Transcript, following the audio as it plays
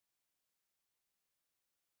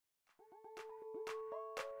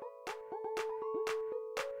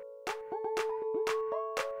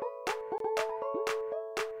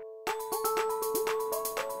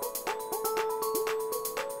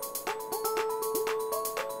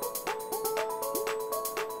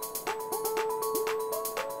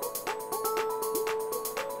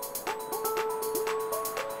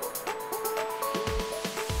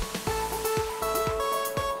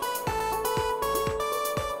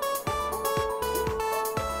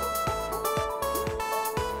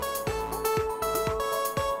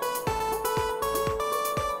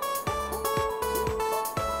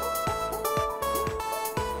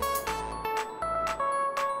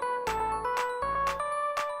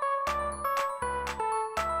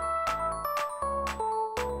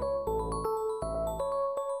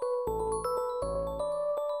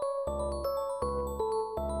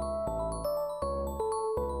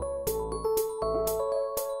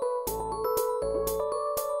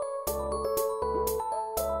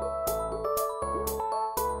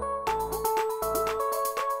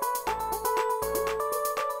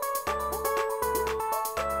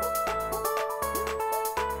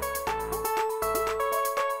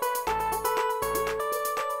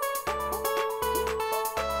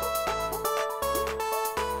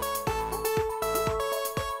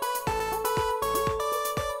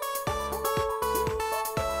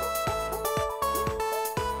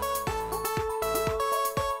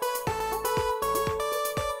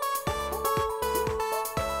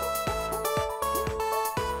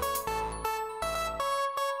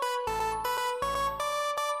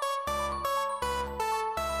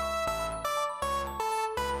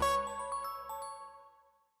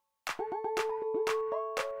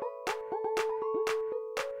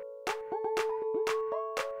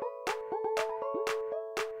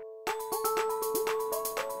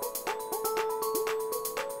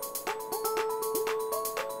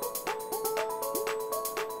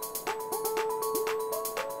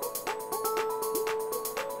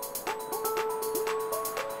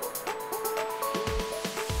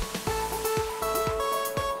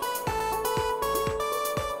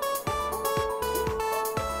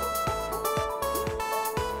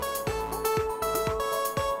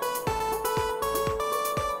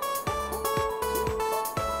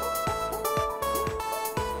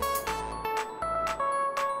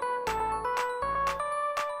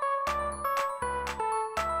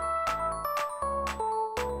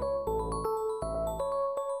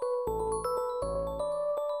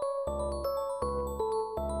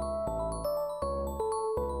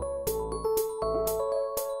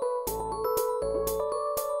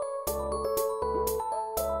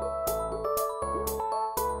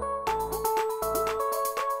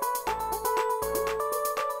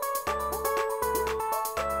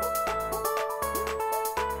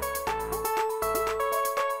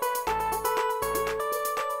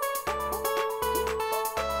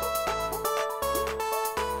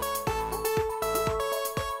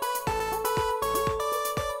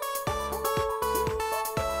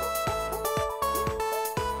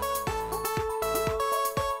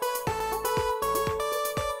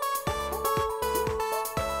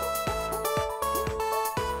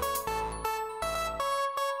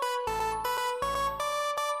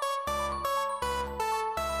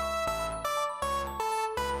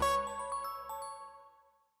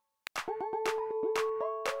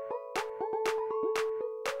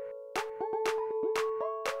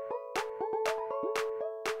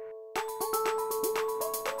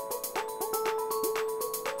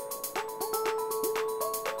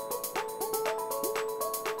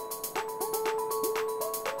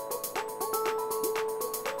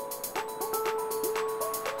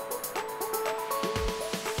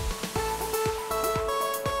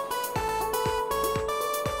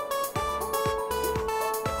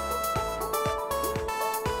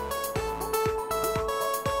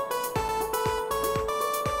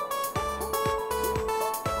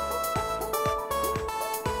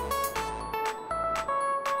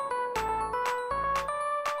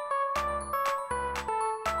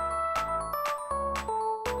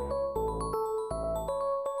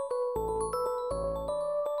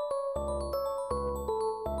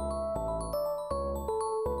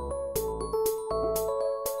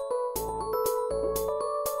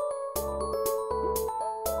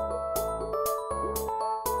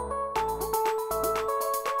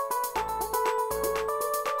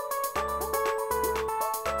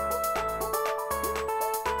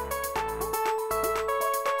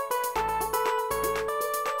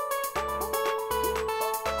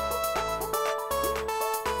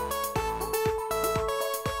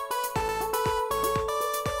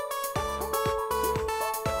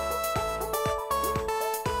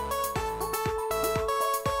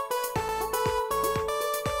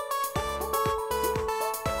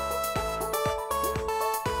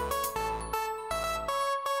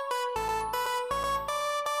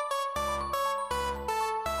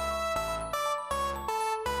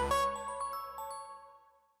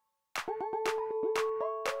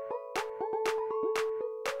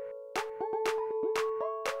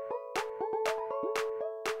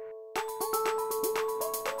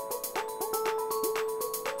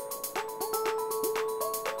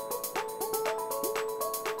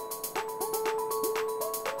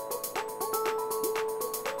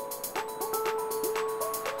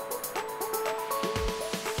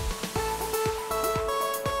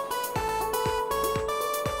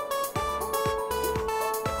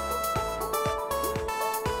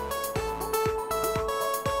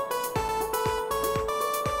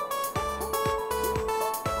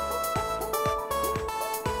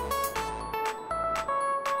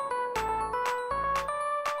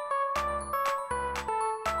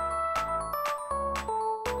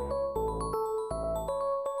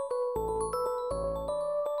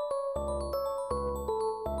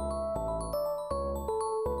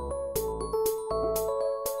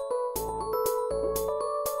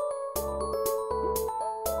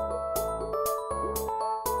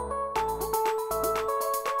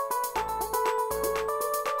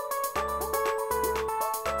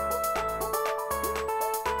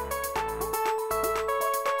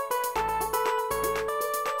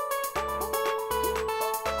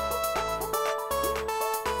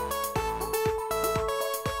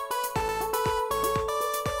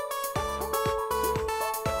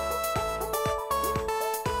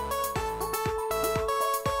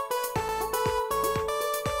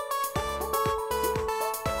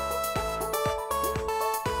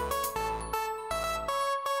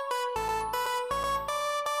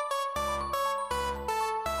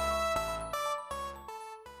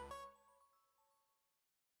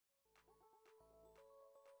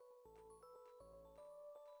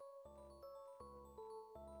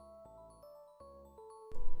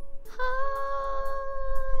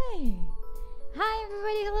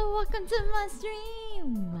welcome to my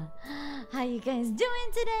stream. How you guys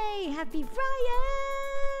doing today? Happy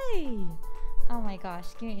Friday! Oh my gosh,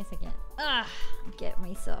 give me a second. Get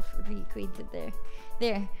myself reacquainted there.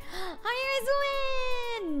 There. How you guys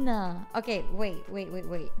doing? Okay, wait.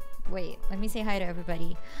 Let me say hi to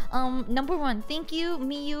everybody. Number one, thank you,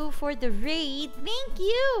 Miyu, for the raid.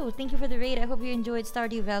 Thank you for the raid. I hope you enjoyed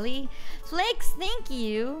Stardew Valley. Flex, thank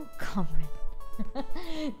you, comrade.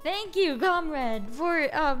 Thank you, comrade, for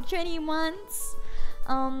 20 months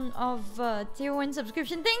of tier 1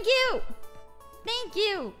 subscription. Thank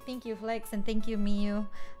you, Flex, and thank you, Miyu.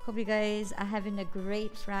 Hope you guys are having a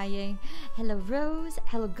great Friday. Hello, Rose.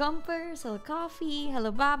 Hello, Gumpers. Hello, Coffee. Hello,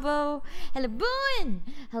 Babo. Hello, Boon.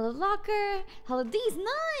 Hello, Locker. Hello, These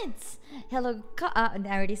Nuts. Hello, I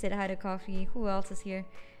already said hi to Coffee. Who else is here?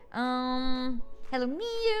 Hello,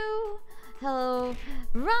 Miyu. Hello,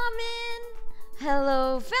 Ramen.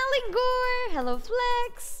 Hello, Felingor. Hello,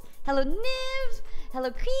 Flex. Hello, Niv. Hello,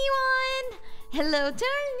 Kiwan. Hello,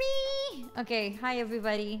 Turn-Me. Okay, hi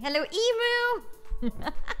everybody. Hello, Emu.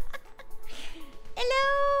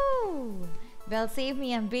 Hello. Belle, save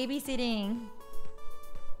me. I'm babysitting.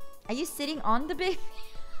 Are you sitting on the baby?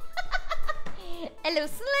 Hello,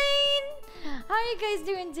 Slane. How are you guys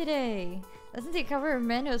doing today? Doesn't it cover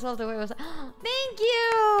men who solved the way was? Thank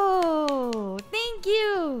you. Thank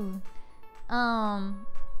you.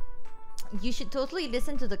 You should totally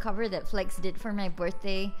listen to the cover that Flex did for my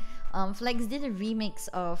birthday. Flex did a remix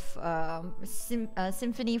of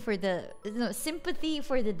Sympathy for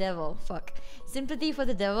the Devil. Fuck. Sympathy for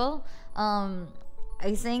the Devil.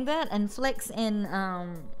 I sang that, and Flex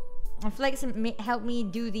helped me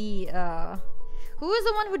do the who was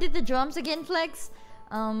the one who did the drums again, Flex?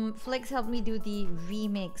 Flex helped me do the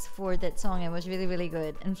remix for that song. It was really, really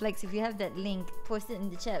good. And Flex, if you have that link, post it in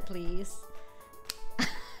the chat, please.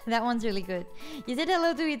 That one's really good. You said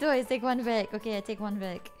hello to Ito. I take one back. Okay, I take one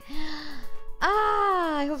back.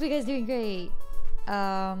 I hope you guys doing great.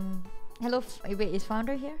 Hello. Wait, is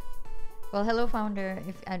Founder here? Well, hello, Founder.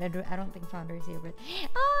 If I don't think Founder is here, but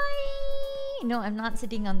no, I'm not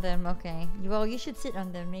sitting on them. Okay. Well, you should sit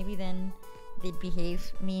on them. Maybe then they'd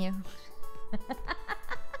behave. Me.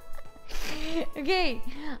 Okay.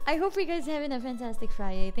 I hope you guys having a fantastic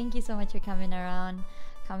Friday. Thank you so much for coming around.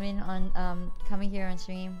 Coming here on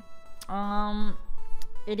stream.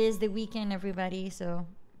 It is the weekend, everybody, so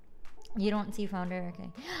you don't see Founder. Okay.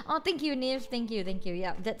 Oh, thank you, Niv. Thank you.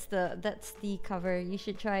 Yeah, that's the cover. You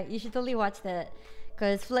should totally watch that,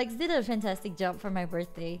 because Flex did a fantastic job for my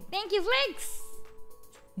birthday. Thank you, Flex.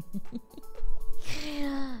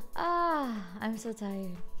 I'm so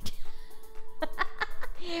tired.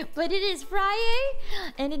 But it is Friday,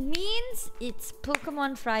 and it means it's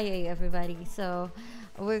Pokemon Friday, everybody. So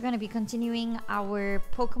we're gonna be continuing our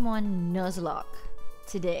Pokemon Nuzlocke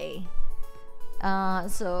today.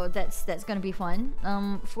 So that's gonna be fun.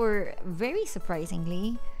 For very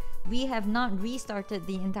surprisingly, we have not restarted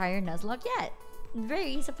the entire Nuzlocke yet.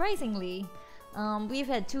 Very surprisingly. We've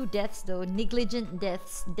had 2 deaths though, negligent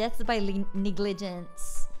deaths by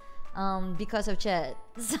negligence, because of chat.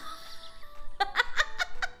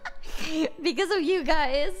 Because of you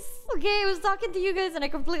guys. Okay, I was talking to you guys and I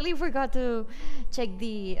completely forgot to check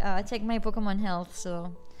my Pokemon health.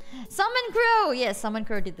 So Summon Crow. Yes, Summon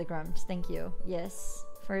Crow did the grumps. Thank you. Yes,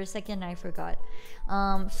 for a second I forgot.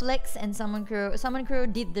 Flex and Summon Crow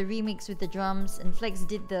did the remix with the drums, and Flex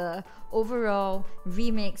did the overall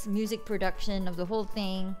remix music production of the whole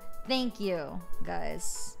thing. Thank you,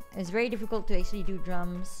 guys. It's very difficult to actually do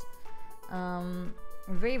drums.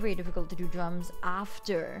 Very, very difficult to do drums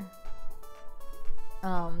after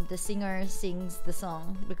the singer sings the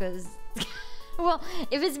song, because well,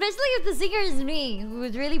 especially if the singer is me,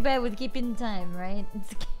 who's really bad with keeping time, right?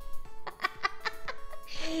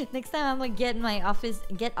 Next time I'm gonna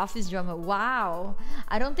get office drummer. Wow,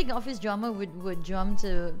 I don't think office drummer would drum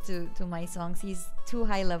to my songs. He's too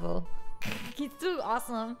high level. He's too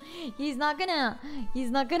awesome. He's not gonna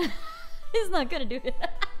do it.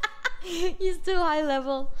 He's too high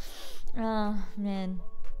level. Oh man.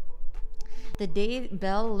 The day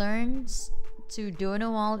Belle learns to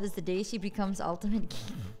Donowall is the day she becomes Ultimate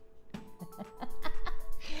King.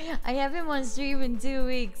 I have him on stream in 2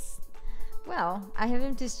 weeks. Well, I have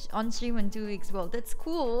him on stream in 2 weeks. Well, that's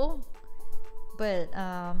cool. But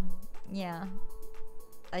yeah.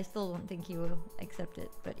 I still don't think he will accept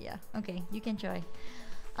it. But yeah. Okay, you can try.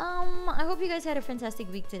 I hope you guys had a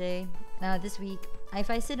fantastic week today. This week.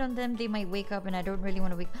 If I sit on them, they might wake up, and I don't really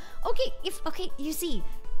want to wake. Okay, you see,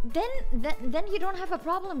 then you don't have a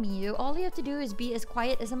problem, Miyu. All you have to do is be as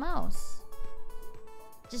quiet as a mouse.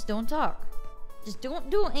 Just don't talk. Just don't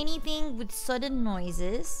do anything with sudden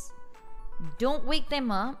noises. Don't wake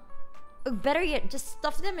them up. Or better yet, just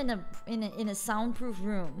stuff them in a soundproof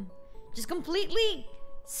room. Just completely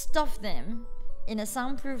stuff them in a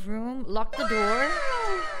soundproof room. Lock the door,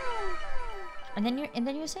 and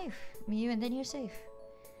then you're safe. Miyu, and then you're safe.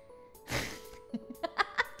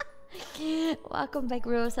 Welcome back,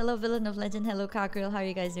 Rose. Hello, Villain of Legend. Hello, Cockerel. How are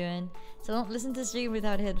you guys doing? So don't listen to stream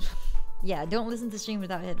without headphones. Yeah, don't listen to stream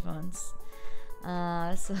without headphones.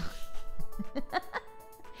 So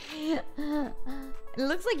it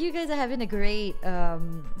looks like you guys are having a great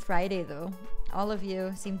Friday, though. All of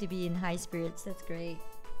you seem to be in high spirits. That's great.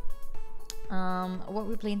 What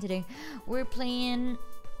we're playing today? We're playing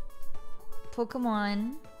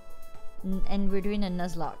Pokemon, and we're doing a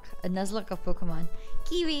Nuzlocke of Pokemon.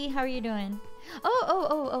 Kiwi, how are you doing?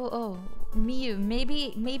 Oh, Miyu,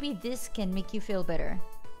 maybe this can make you feel better.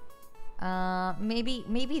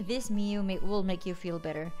 Maybe this Miyu will make you feel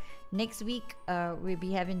better. Next week, we'll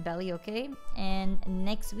be having Belle, okay? And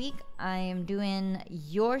next week, I am doing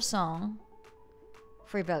your song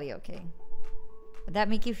for Belle, okay? Would that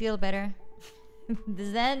make you feel better?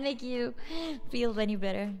 Does that make you feel any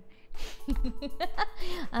better?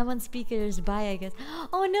 I'm on speakers. Bye, I guess.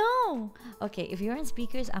 Oh no! Okay, if you're on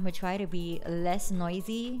speakers, I'm gonna try to be less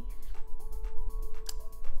noisy.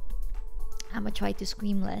 I'm gonna try to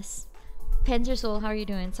scream less. Panzer Soul, how are you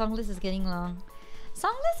doing? Song list is getting long.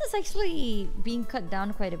 Song list is actually being cut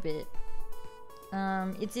down quite a bit.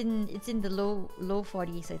 It's in the low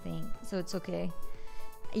 40s, I think. So it's okay.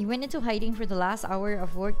 You went into hiding for the last hour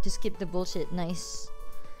of work to skip the bullshit. Nice.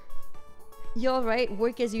 You alright?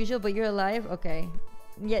 Work as usual, but you're alive? Okay.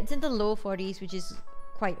 Yeah, it's in the low 40s, which is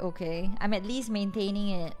quite okay. I'm at least maintaining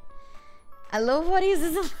it. A low 40s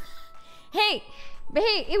is... Hey,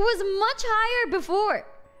 it was much higher before.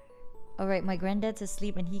 Alright, my granddad's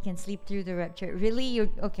asleep and he can sleep through the rapture. Really? You're...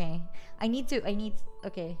 Okay.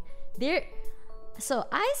 Okay. There... So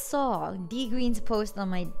I saw D Green's post on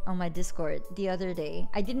my Discord the other day.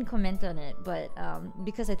 I didn't comment on it, but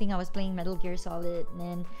because I think I was playing Metal Gear Solid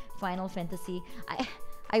and Final Fantasy,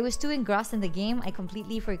 I was too engrossed in the game. I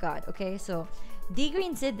completely forgot. Okay, so D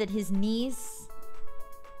Green said that his niece.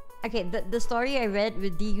 Okay, the story I read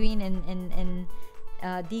with D Green and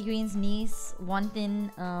D Green's niece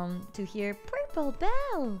wanting to hear Purple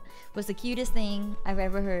Belle was the cutest thing I've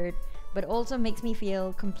ever heard. But also makes me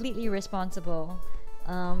feel completely responsible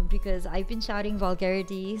because I've been shouting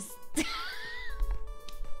vulgarities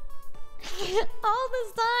all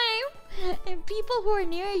this time, and people who are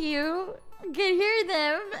near you can hear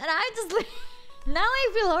them, and I just now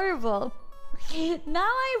I feel horrible.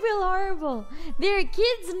 Now I feel horrible. There are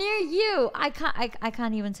kids near you. I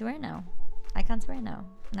can't even swear now. I can't swear now.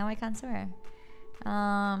 Now I can't swear.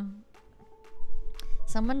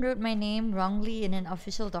 Someone wrote my name wrongly in an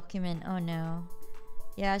official document. Oh no.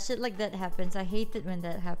 Yeah, shit like that happens. I hate it when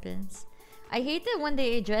that happens. I hate it when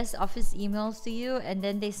they address office emails to you and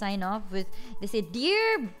then they sign off with, they say,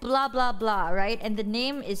 "Dear blah blah blah," right? And the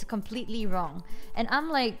name is completely wrong. And I'm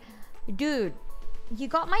like, dude, you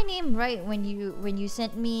got my name right when you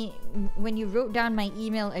sent me, when you wrote down my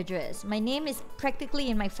email address. My name is practically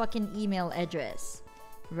in my fucking email address,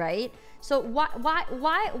 right? So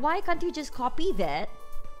why can't you just copy that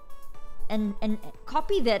and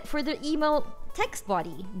copy that for the email text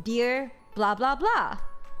body? Dear blah blah blah.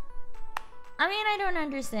 I mean, I don't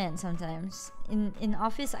understand sometimes. In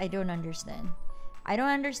office, I don't understand. I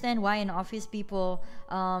don't understand why in office people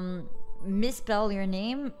misspell your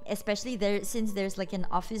name, especially since there's like an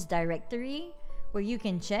office directory where you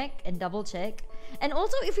can check and double check. And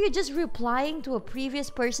also, if you're just replying to a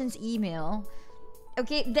previous person's email,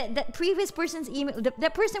 okay, that previous person's email,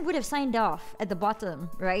 that person would have signed off at the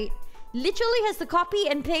bottom, right? Literally has to copy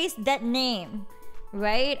and paste that name,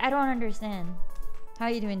 right? I don't understand. How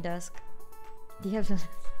are you doing, Dusk? Do you have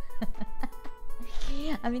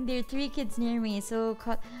I mean, there are 3 kids near me, so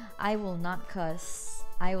I will not cuss.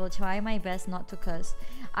 I will try my best not to cuss.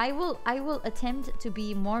 I will attempt to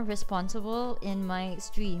be more responsible in my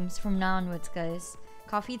streams from now onwards, guys.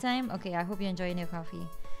 Coffee time? Okay, I hope you're enjoying your coffee.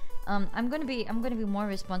 I'm gonna be more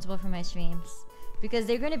responsible for my streams because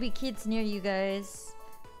they're gonna be kids near you guys.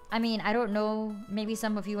 I mean, I don't know. Maybe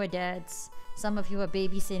some of you are dads. Some of you are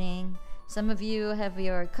babysitting. Some of you have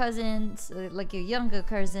your cousins, like your younger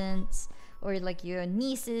cousins, or like your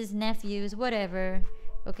nieces, nephews, whatever.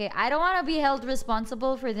 Okay, I don't want to be held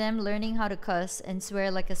responsible for them learning how to cuss and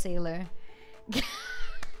swear like a sailor.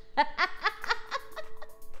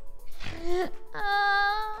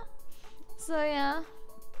 So yeah.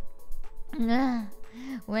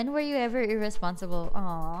 When were you ever irresponsible?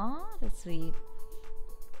 Aww, that's sweet.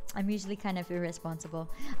 I'm usually kind of irresponsible.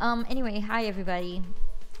 Anyway, hi everybody.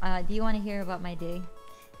 Do you want to hear about my day?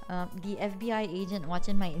 The FBI agent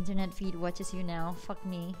watching my internet feed watches you now. Fuck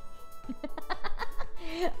me.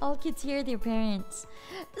 All kids hear their parents.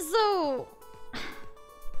 So...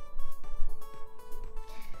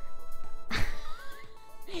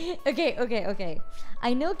 Okay.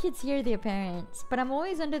 I know kids hear their parents, but I'm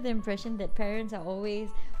always under the impression that parents are always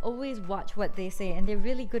watch what they say, and they're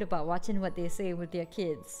really good about watching what they say with their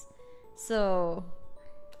kids. So,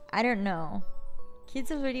 I don't know.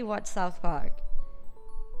 Kids already watch South Park.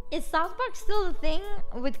 Is South Park still a thing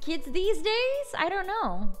with kids these days? I don't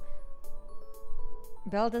know.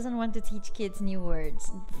 Belle doesn't want to teach kids new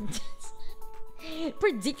words.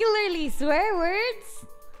 Particularly swear words?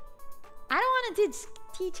 I don't want to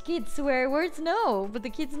teach kids swear words, no. But the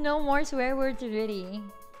kids know more swear words already.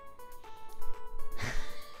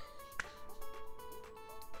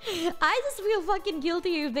 I just feel fucking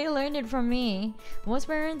guilty if they learn it from me. Most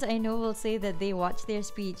parents I know will say that they watch their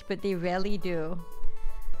speech, but they rarely do.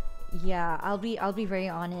 Yeah, I'll be very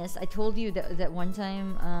honest. I told you that one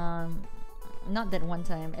time, not that one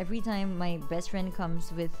time. Every time my best friend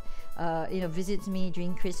comes with, visits me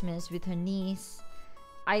during Christmas with her niece,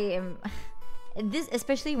 I am. This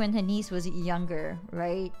especially when her niece was younger,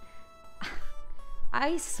 right?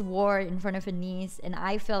 I swore in front of her niece, and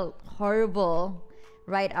I felt horrible.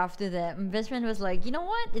 Right after that, my best friend was like, you know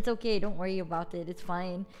what? It's okay. Don't worry about it. It's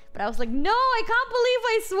fine. But I was like, no, I can't believe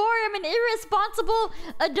I swore. I'm an irresponsible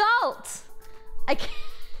adult. I can't.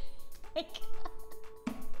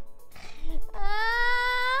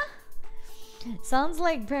 Sounds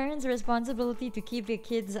like parents' responsibility to keep their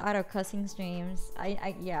kids out of cussing streams.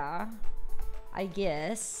 Yeah, I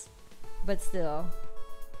guess. But still,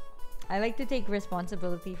 I like to take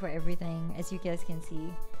responsibility for everything, as you guys can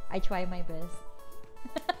see. I try my best.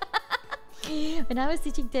 When I was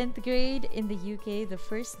teaching 10th grade in the UK, the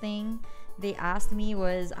first thing they asked me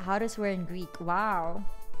was how to swear in Greek. Wow.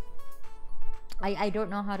 I don't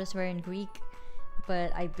know how to swear in Greek,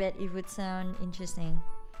 but I bet it would sound interesting.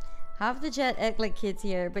 Half the chat act like kids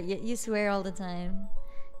here, but yet you swear all the time.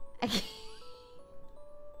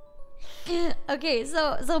 Okay,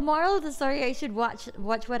 so moral of the story, I should watch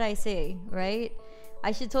what I say, right?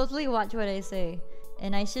 I should totally watch what I say.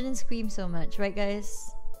 And I shouldn't scream so much, right guys?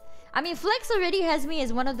 I mean, Flex already has me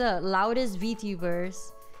as one of the loudest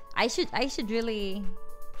VTubers. I should really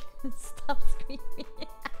stop screaming.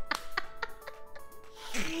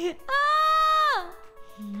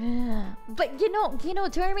 But you know,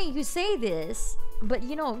 Termy, you say this, but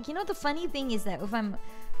you know the funny thing is that if I'm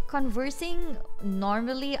conversing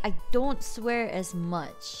normally, I don't swear as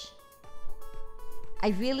much. I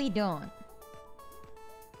really don't.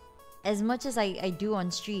 As much as I do on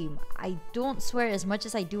stream, I don't swear as much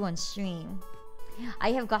as I do on stream.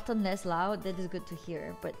 I have gotten less loud. That is good to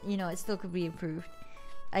hear, but you know, it still could be improved.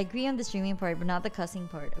 I agree on the streaming part, but not the cussing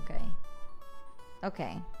part.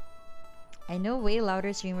 Okay. I know way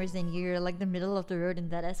louder streamers than you. You're like the middle of the road in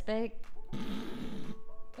that aspect.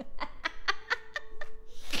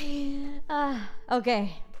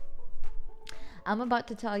 Okay. I'm about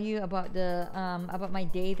to tell you about the about my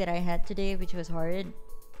day that I had today, which was horrid.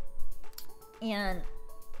 And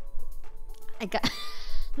I got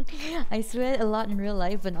I swear a lot in real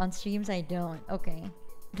life, but on streams I don't. Okay,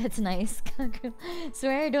 that's nice.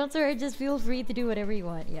 Swear, don't swear, just feel free to do whatever you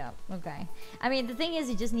want. Yeah, okay. I mean, the thing is,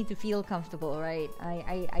 you just need to feel comfortable, right?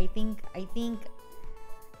 I think I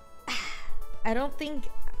don't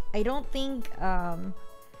think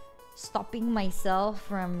stopping myself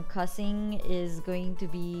from cussing is going to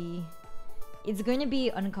be, it's going to be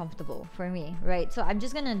uncomfortable for me, right? So I'm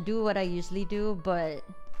just gonna do what I usually do, but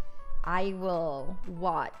I will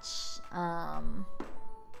watch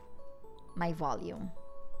my volume.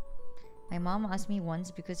 My mom asked me once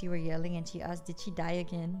because you were yelling, and she asked, did she die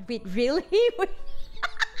again? Wait, really?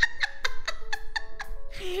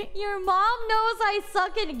 Your mom knows I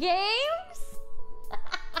suck at games?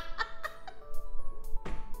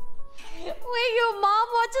 Wait, your mom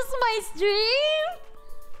watches my stream?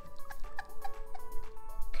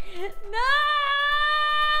 No!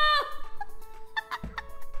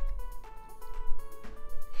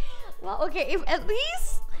 Well, okay, if at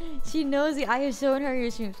least she knows I have shown her your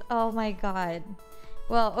streams. Oh my god.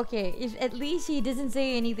 Well, okay, if at least she doesn't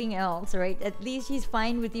say anything else, right? At least she's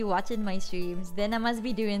fine with you watching my streams. Then I must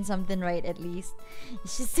be doing something right, at least.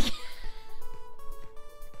 She's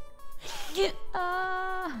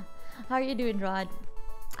how are you doing, Rod?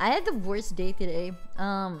 I had the worst day today.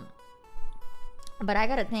 But I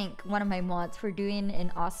gotta thank one of my mods for doing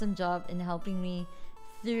an awesome job in helping me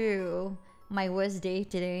through my worst day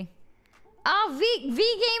today. Oh, V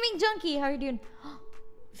Gaming Junkie, how are you doing?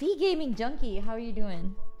 V Gaming Junkie, how are you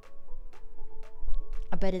doing?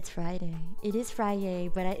 I bet it's Friday. It is Friday,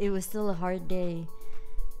 but it was still a hard day.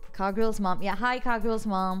 Cowgirl's mom. Yeah, hi Cowgirl's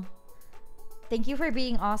mom. Thank you for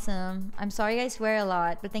being awesome. I'm sorry I swear a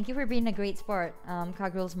lot, but thank you for being a great sport,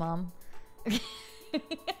 Cowgirl's mom.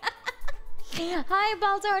 Hi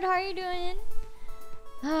Baltard, how are you doing?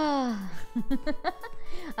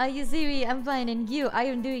 You see me, I'm fine, and you, I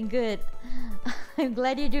am doing good. I'm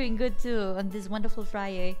glad you're doing good too on this wonderful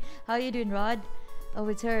Friday. How are you doing, Rod? Oh,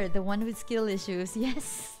 it's her, the one with skill issues.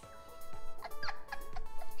 Yes.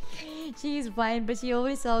 She's fine, but she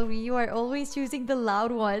always tells me you are always choosing the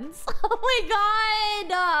loud ones. Oh my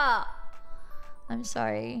god! I'm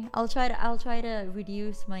sorry. I'll try to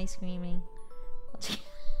reduce my screaming.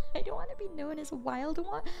 I don't want to be known as a wild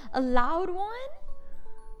one. A loud one?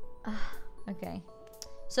 Okay.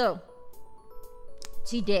 So,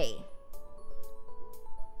 today,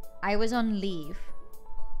 I was on leave.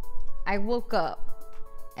 I woke up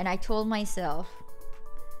and I told myself,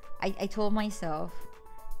 I told myself,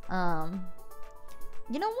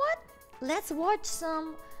 you know what? Let's watch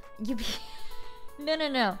some.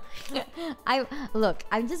 No.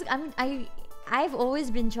 I've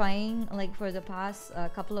always been trying, like for the past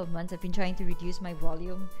couple of months, I've been trying to reduce my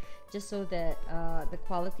volume, just so that the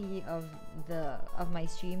quality of my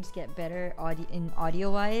streams get better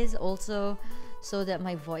audio wise. Also, so that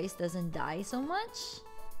my voice doesn't die so much.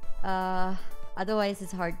 Otherwise,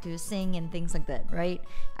 it's hard to sing and things like that, right?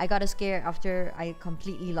 I got a scare after I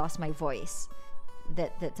completely lost my voice.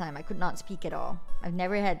 That time I could not speak at all. I've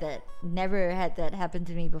never had that happen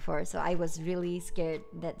to me before, so I was really scared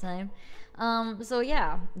that time. So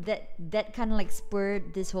yeah, that kind of like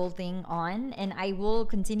spurred this whole thing on, and I will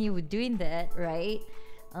continue with doing that, right?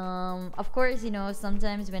 Of course, you know,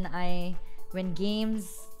 sometimes when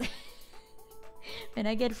games when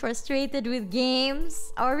I get frustrated with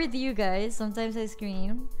games or with you guys, sometimes I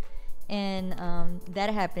scream, and that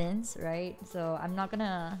happens, right? So I'm not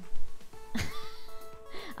gonna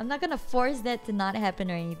I'm not gonna force that to not happen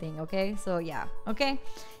or anything, okay? So yeah, okay?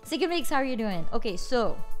 Second Mix, how are you doing? Okay,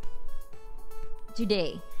 so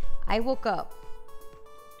today I woke up.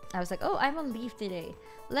 I was like, oh, I'm on leave today.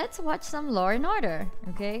 Let's watch some Law and Order,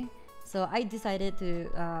 okay? So I decided to,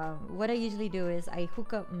 what I usually do is I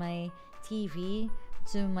hook up my TV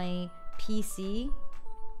to my PC,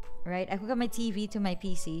 right? I hook up my TV to my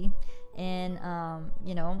PC, and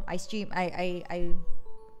you know, I stream.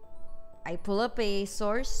 I pull up a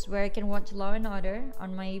source where I can watch Law and Order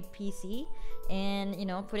on my PC, and you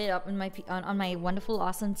know, put it up on my wonderful,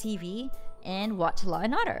 awesome TV and watch Law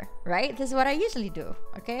and Order. Right? This is what I usually do.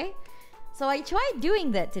 Okay, so I tried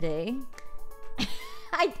doing that today.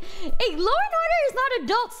 Hey, Law and Order is not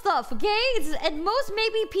adult stuff. Okay, it's at most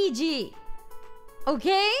maybe PG.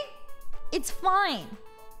 Okay, it's fine.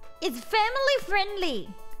 It's family friendly.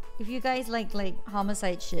 If you guys like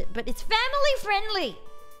homicide shit, but it's family friendly.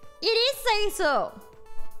 It is say so.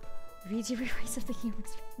 VGB Rise of the Game.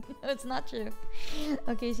 No, it's not true.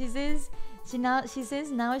 Okay, she says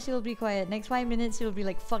now she'll be quiet. Next 5 minutes she'll be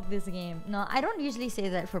like, fuck this game. No, I don't usually say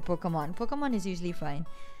that for Pokemon. Pokemon is usually fine.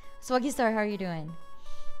 Swaggy Star, how are you doing?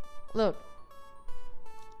 Look.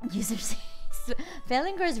 User says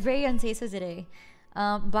Fellinger is very unsafe today.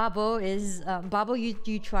 Babo,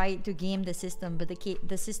 you tried to game the system, but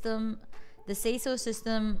the say-so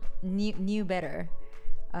system knew better.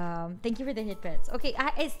 Thank you for the hit pets. Okay,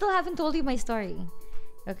 I still haven't told you my story.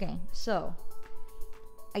 Okay, so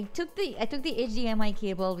I took the HDMI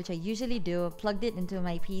cable, which I usually do, plugged it into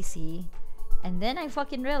my PC, and then I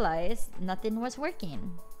fucking realized nothing was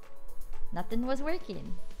working. Nothing was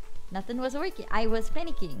working. I was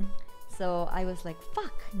panicking. So I was like,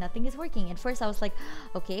 fuck, nothing is working. At first I was like,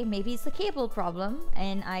 okay, maybe it's the cable problem,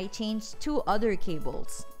 and I changed 2 other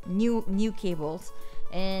cables, new cables,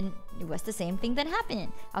 and it was the same thing that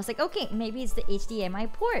happened. I was like, okay, maybe it's the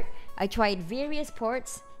HDMI port. I tried various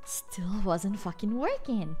ports, still wasn't fucking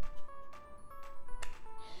working.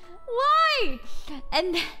 Why?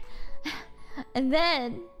 And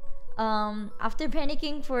then after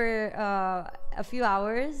panicking for a few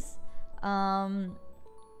hours,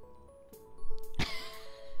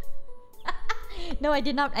 no, I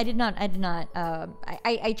did not.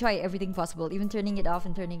 I tried everything possible, even turning it off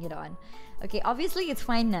and turning it on. Okay, obviously it's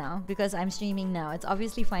fine now because I'm streaming now. It's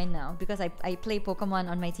obviously fine now because I play Pokemon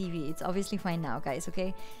on my TV. It's obviously fine now, guys,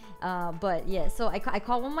 okay? But yeah, so I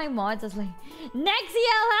called one of my mods. I was like,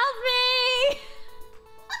 Nexiel, help me!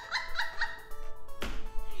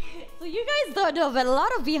 So you guys don't know, but a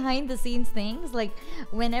lot of behind the scenes things, like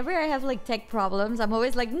whenever I have like tech problems, I'm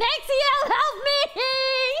always like, Nexiel, help me!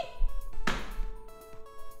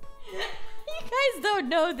 guys don't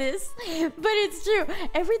know this, but it's true.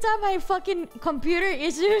 Every time I have fucking computer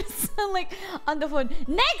issues, I'm like on the phone,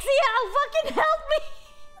 Nexiel, fucking help me!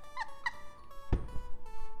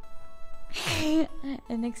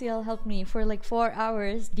 And Nexiel helped me for like 4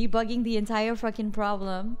 hours debugging the entire fucking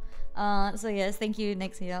problem. So yes, thank you,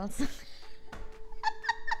 Nexiel.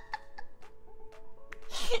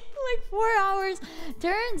 Like 4 hours.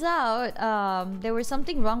 Turns out there was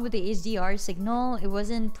something wrong with the HDR signal. It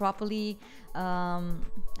wasn't properly I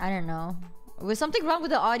don't know. It was something wrong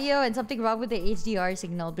with the audio and something wrong with the HDR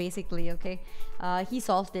signal, basically. Okay, he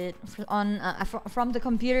solved it on from the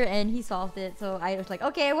computer, and he solved it. So I was like,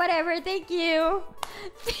 okay, whatever, thank you.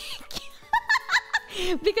 Thank you.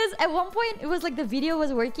 Because at one point it was like the video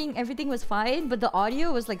was working, everything was fine, but the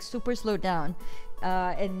audio was like super slowed down.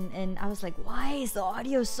 And I was like, why is the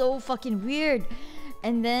audio so fucking weird?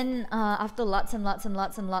 And then after lots and lots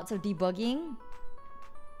of debugging,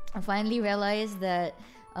 I finally realized that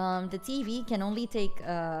the TV can only take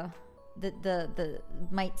my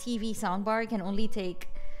TV soundbar can only take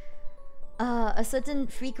a certain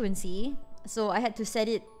frequency. So I had to set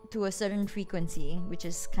it to a certain frequency, which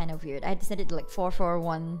is kind of weird. I had to set it to like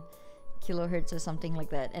 441 kilohertz or something like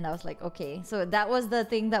that. And I was like, okay, so that was the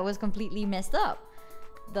thing that was completely messed up,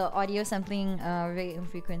 the audio sampling rate and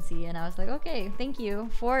frequency. And I was like, okay, thank you.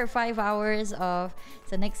 4 or 5 hours of...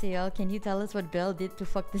 So Nexiel, can you tell us what Belle did to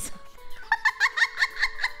fuck this up?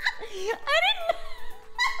 I didn't...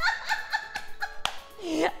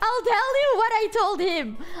 I'll tell you what I told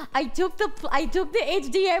him. I took the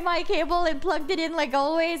HDMI cable and plugged it in like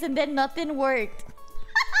always, and then nothing worked.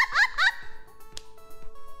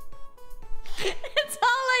 That's all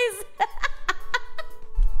I said.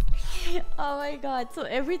 Oh my god. So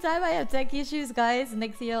every time I have tech issues, guys,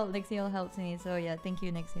 Nexiel helps me. So yeah, thank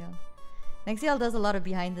you, Nexiel. Nexiel does a lot of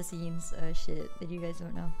behind the scenes shit that you guys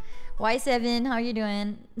don't know. Y7, how you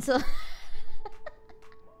doing? So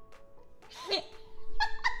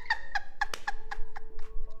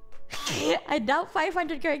I doubt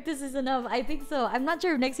 500 characters is enough. I think so. I'm not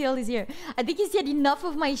sure if Nexiel is here. I think he's had enough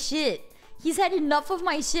of my shit. He's had enough of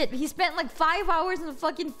my shit. He spent like 5 hours on the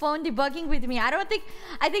fucking phone debugging with me. I think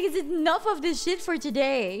it's enough of this shit for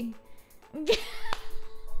today. I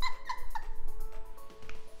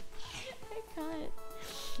can't.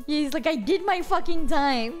 He's like, I did my fucking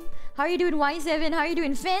time. How are you doing, Y7? How are you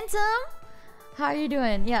doing, Phantom? How are you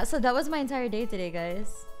doing? Yeah, so that was my entire day today,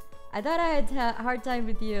 guys. I thought I had a hard time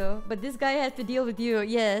with you, but this guy had to deal with you.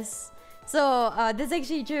 Yes. So that's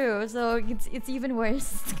actually true. So it's even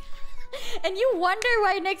worse. And you wonder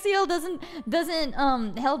why Nexiel doesn't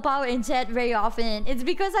help out in chat very often. It's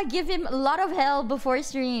because I give him a lot of hell before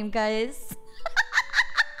stream, guys.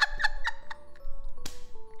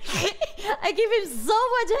 I give him so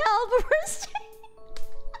much hell before stream.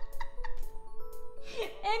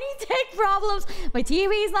 Any tech problems? My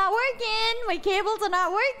TV is not working. My cables are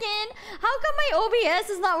not working. How come my OBS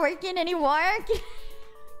is not working anymore?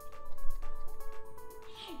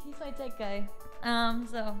 He's my tech guy.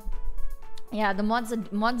 So yeah, the mods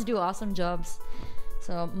do awesome jobs.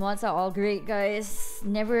 So mods are all great, guys.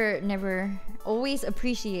 Never always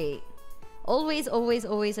appreciate. Always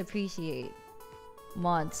appreciate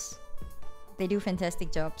mods. They do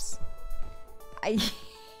fantastic jobs.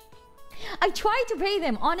 I try to pay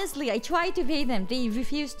them, honestly. I try to pay them. They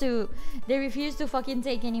refuse to fucking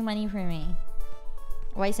take any money from me.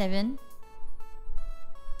 Y7.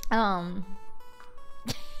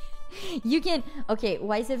 You can... Okay,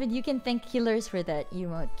 Y7, you can thank Killers for that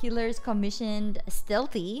emote. Killers commissioned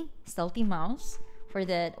Stealthy Mouse for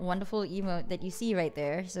that wonderful emote that you see right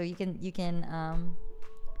there. So you can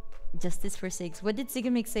Justice for 6. What did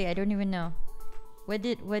Sigamix say? I don't even know. What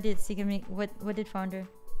did Sigamix... What did Founder...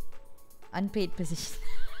 Unpaid position.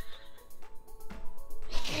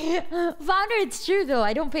 Founder, it's true though.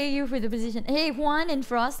 I don't pay you for the position. Hey, Juan and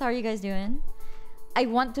Frost, how are you guys doing? I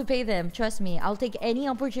want to pay them. Trust me. I'll take any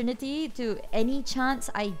opportunity to any chance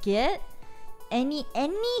I get. Any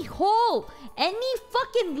hole. Any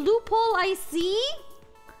fucking loophole I see.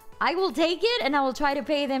 I will take it and I will try to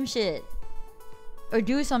pay them shit. Or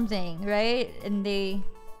do something, right? And they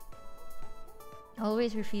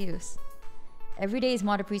always refuse. Every day is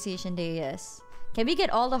Mod Appreciation Day, yes. Can we get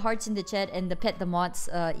all the hearts in the chat and the pet the mods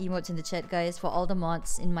emotes in the chat, guys? For all the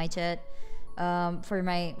mods in my chat. For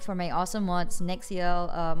my awesome mods,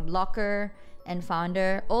 Nexiel, Locker, and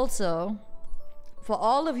Founder. Also, for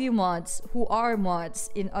all of you mods who are mods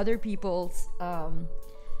in other people's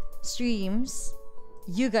streams,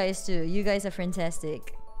 you guys too. You guys are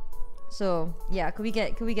fantastic. So yeah, could we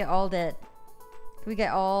get all that? Could we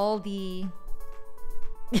get all the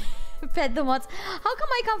Pet the mods. How come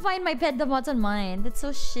I can't find my pet the mods on mine? That's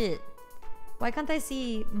so shit. Why can't I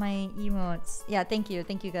see my emotes? Yeah, thank you.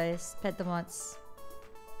 Thank you guys. Pet the mods.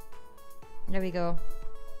 There we go.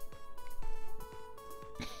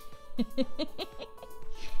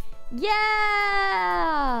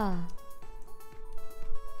 Yeah!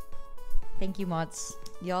 Thank you, mods.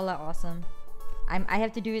 Y'all are awesome. I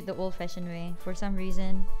have to do it the old-fashioned way. For some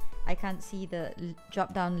reason, I can't see the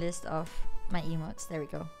drop-down list of my emotes. There we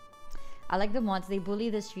go. I like the mods. They bully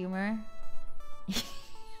the streamer.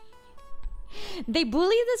 They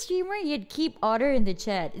bully the streamer, yet keep order in the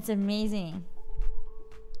chat. It's amazing.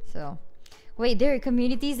 So, wait, there are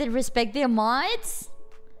communities that respect their mods?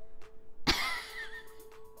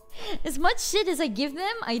 As much shit as I give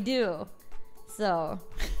them, I do. So,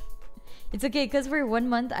 it's okay, because for 1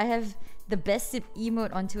 month, I have the best sip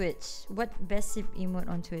emote on Twitch. What best sip emote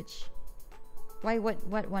on Twitch? Why, what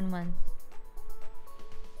 1 month?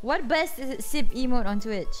 What best sip emote on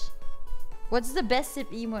Twitch? What's the best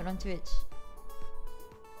sip emote on Twitch?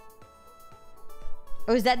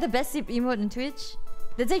 Oh, is that the best sip emote on Twitch?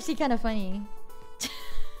 That's actually kind of funny.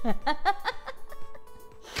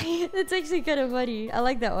 That's actually kind of funny. I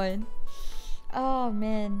like that one. Oh,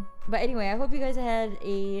 man. But anyway, I hope you guys had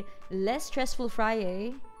a less stressful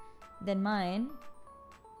Friday than mine.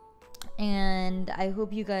 And I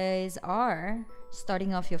hope you guys are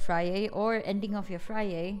starting off your Friday or ending off your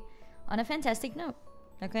Friday on a fantastic note.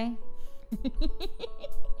 Okay?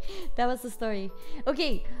 That was the story.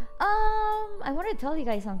 Okay. I want to tell you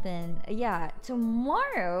guys something. Yeah,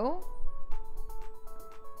 tomorrow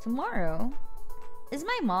is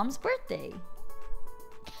my mom's birthday.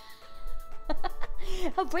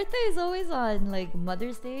 Her birthday is always on like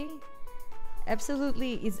Mother's Day.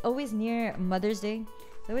 Absolutely, it's always near Mother's Day.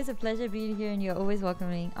 It's always a pleasure being here, and you're always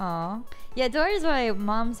welcoming. Aw, yeah, tomorrow's my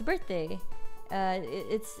mom's birthday.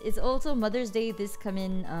 It's also Mother's Day this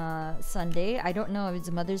coming Sunday. I don't know if it's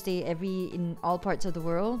Mother's Day in all parts of the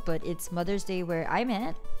world, but it's Mother's Day where I'm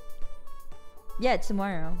at. Yeah, it's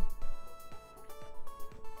tomorrow.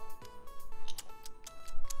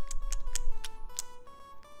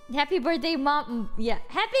 Happy birthday, Mom. Yeah.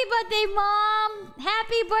 Happy birthday, Mom.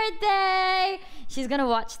 Happy birthday. She's gonna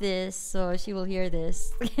watch this, so she will hear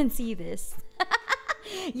this and see this.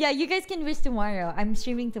 Yeah, you guys can wish tomorrow. I'm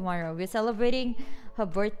streaming tomorrow. We're celebrating her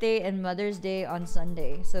birthday and Mother's Day on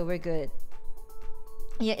Sunday, so we're good.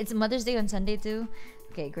 Yeah, it's Mother's Day on Sunday too.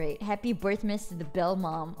 Okay, great. Happy birthmas to the Belle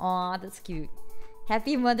mom. Aw, that's cute.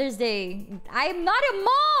 Happy Mother's Day. I'm not a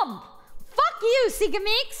mom. Fuck you,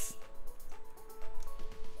 Sigamix.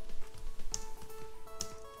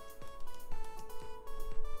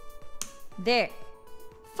 There.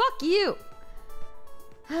 Fuck you.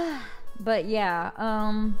 But yeah,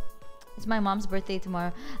 it's my mom's birthday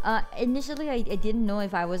tomorrow. Initially, I didn't know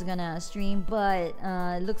if I was gonna stream, but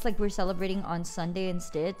it looks like we're celebrating on Sunday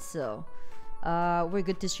instead. So we're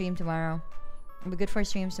good to stream tomorrow. We're good for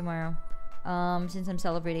streams tomorrow. Since I'm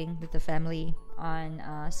celebrating with the family on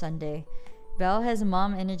Sunday. Belle has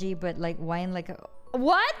mom energy, but like whine like a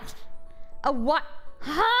what? A what?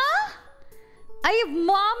 Huh? I have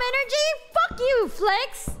mom energy? Fuck you,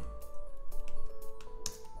 Flex!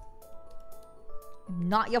 I'm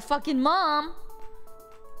not your fucking mom!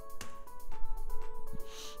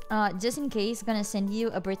 Just in case, gonna send you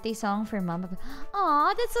a birthday song for Mama.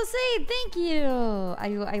 Aw, that's so sweet! Thank you!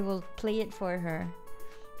 I will play it for her.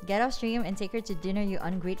 Get off stream and take her to dinner, you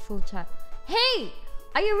ungrateful child. Hey!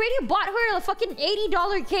 I already bought her a fucking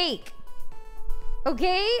 $80 cake!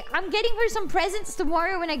 Okay? I'm getting her some presents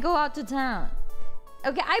tomorrow when I go out to town.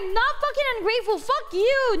 Okay, I'm not fucking ungrateful. Fuck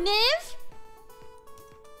you, Niv.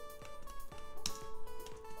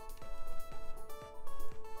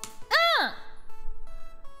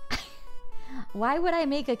 Why would I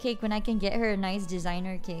make a cake when I can get her a nice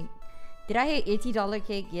designer cake? Did I hit $80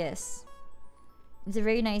 cake? Yes. It's a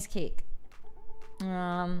very nice cake.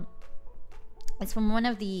 It's from one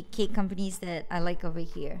of the cake companies that I like over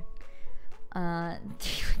here. I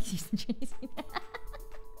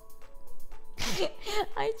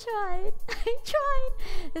tried.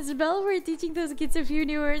 It's Belle for teaching those kids a few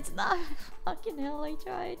new words. Nah, fucking hell, I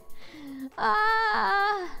tried.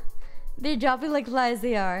 They're dropping like flies,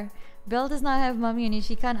 they are. Belle does not have mommy and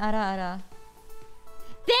she can't ara.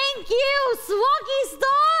 Thank you, Swaggy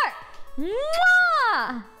Star!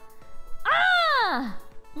 Mwah!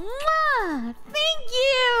 Mwah! Thank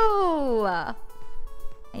you!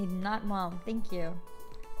 I'm not mom, thank you.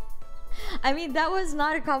 I mean, that was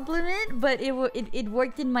not a compliment, but it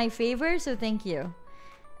worked in my favor, so thank you.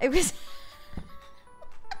 It was...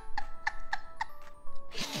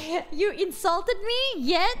 You insulted me,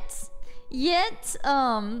 yet,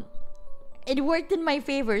 It worked in my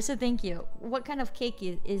favor, so thank you. What kind of cake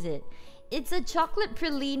is it? It's a chocolate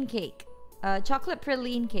praline cake. Chocolate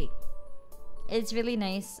praline cake. It's really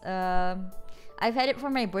nice. I've had it for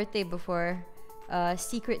my birthday before.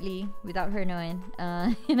 Secretly, without her knowing.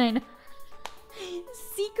 And I know.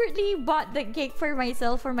 Secretly bought the cake for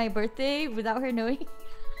myself for my birthday without her knowing.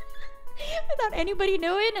 Without anybody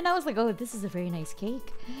knowing. And I was like, oh, this is a very nice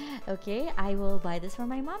cake. Okay, I will buy this for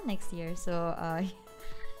my mom next year. So, I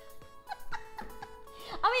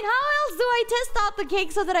mean, how else do I test out the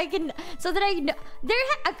cake so that I can... So that I know...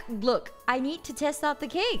 Look, I need to test out the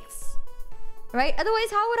cakes. Right?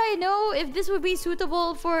 Otherwise, how would I know if this would be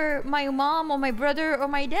suitable for my mom or my brother or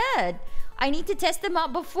my dad? I need to test them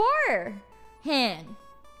out beforehand,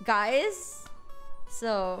 guys.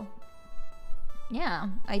 So, yeah.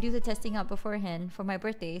 I do the testing out beforehand for my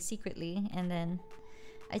birthday secretly. And then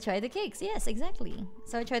I try the cakes. Yes, exactly.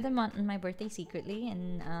 So I tried them on my birthday secretly.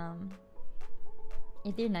 And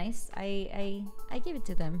if they're nice, I give it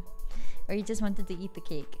to them. Or you just wanted to eat the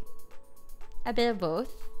cake. A bit of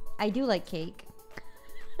both. I do like cake.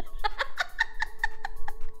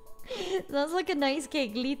 Sounds like a nice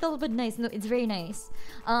cake. Lethal but nice. No, it's very nice.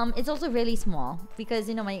 It's also really small. Because,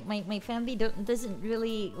 you know, my family doesn't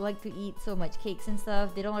really like to eat so much cakes and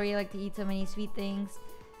stuff. They don't really like to eat so many sweet things.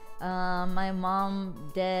 My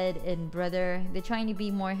mom, dad, and brother, they're trying to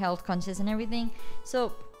be more health conscious and everything.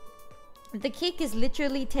 So, the cake is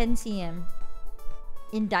literally 10 cm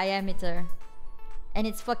in diameter. And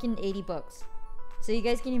it's fucking 80 bucks. So you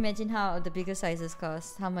guys can imagine how the bigger sizes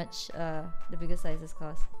cost. How much the bigger sizes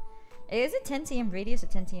cost. Is it 10 cm radius or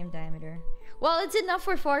 10 cm diameter? Well, it's enough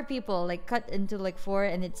for 4 people. Like cut into like 4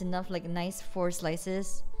 and it's enough like nice 4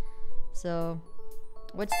 slices. So,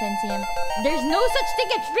 what's 10 cm? There's no such thing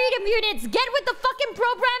as freedom units! Get with the fucking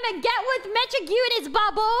program and get with metric units,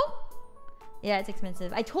 Babo! Yeah, it's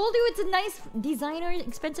expensive. I told you it's a nice designer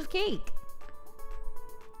expensive cake.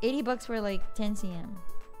 80 bucks for like 10 cm.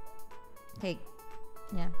 Cake.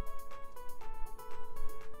 Yeah.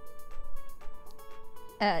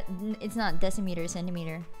 It's not decimeter,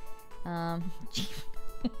 centimeter. There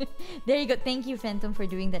you go. Thank you, Phantom, for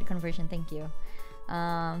doing that conversion. Thank you.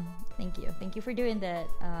 Thank you. Thank you for doing that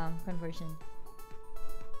conversion.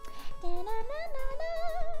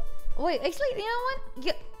 Wait, actually, you know what?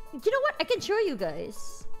 You know what? I can show you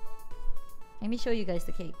guys. Let me show you guys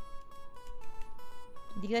the cake.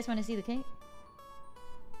 Do you guys want to see the cake?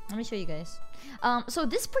 Let me show you guys. So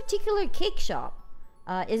this particular cake shop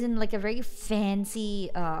is in like a very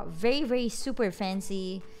fancy, very super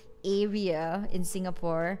fancy area in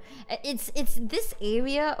Singapore. It's this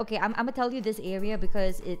area. Okay, I'm gonna tell you this area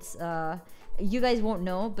because it's you guys won't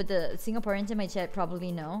know, but the Singaporeans in my chat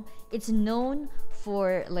probably know. It's known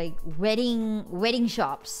for like wedding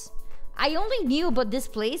shops. I only knew about this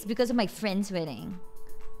place because of my friend's wedding,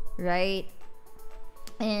 right?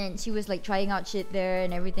 And she was like trying out shit there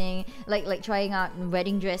and everything, like trying out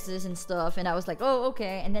wedding dresses and stuff. And I was like, oh,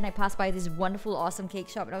 okay. And then I passed by this wonderful, awesome cake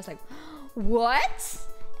shop, and I was like, what?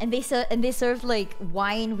 And they served like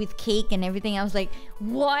wine with cake and everything. I was like,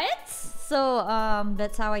 what? So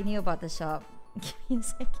that's how I knew about the shop. Give me a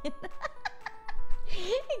second.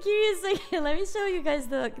 Give me a second. Let me show you guys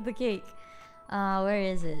the cake. Where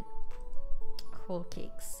is it? Whole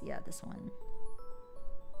cakes. Yeah, this one.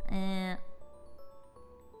 And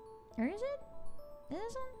where is it? Is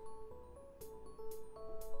this one?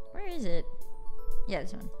 Where is it? Yeah,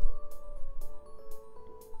 this one.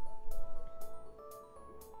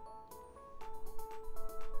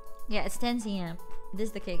 Yeah, it's 10 cm. This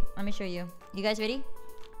is the cake. Let me show you. You guys ready?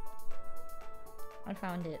 I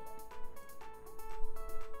found it.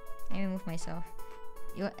 Let me move myself.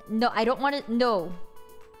 No, I don't want to. No.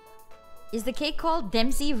 Is the cake called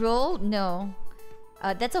Dempsey Roll? No.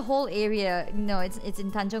 That's a whole area. No, it's in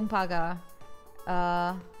Tanjong Pagar.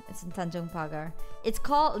 It's in Tanjong Pagar. It's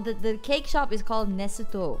called the cake shop is called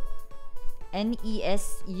Nesuto.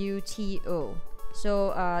 Nesuto.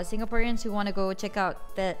 So Singaporeans who want to go check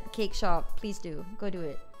out that cake shop, please do go do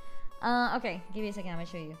it. Okay, give me a second. I'm gonna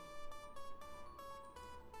show you.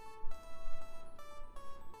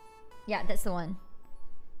 Yeah, that's the one.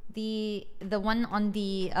 The one on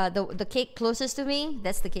the cake closest to me.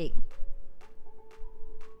 That's the cake.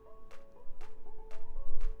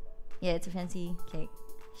 Yeah, it's a fancy cake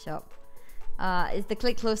shop. It's the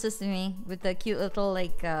cake closest to me with the cute little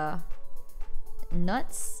like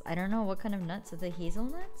nuts. I don't know what kind of nuts. Are they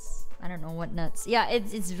hazelnuts? I don't know what nuts. Yeah,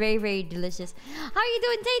 it's very delicious. How are you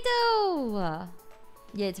doing, Tato?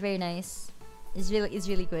 Yeah, it's very nice. It's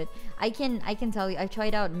really good. I can tell you, I've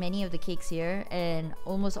tried out many of the cakes here, and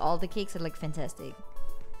almost all the cakes are like fantastic.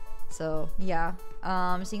 So yeah,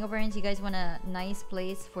 Singaporeans, you guys want a nice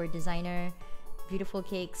place for designer, beautiful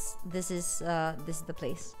cakes? This is the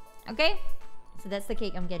place. Okay, so that's the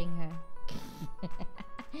cake I'm getting her.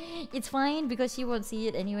 It's fine because she won't see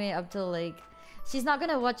it anyway up till like, she's not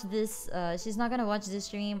gonna watch this. She's not gonna watch this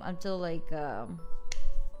stream until like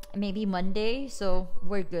maybe Monday. So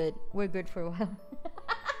we're good. We're good for a while.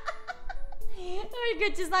 We're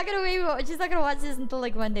good. She's not gonna wait. She's not gonna watch this until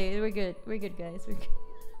like Monday. We're good. We're good, guys. We're good.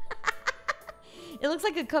 It looks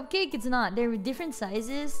like a cupcake. It's not. They're different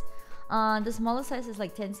sizes. The smallest size is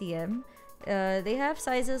like 10 cm. They have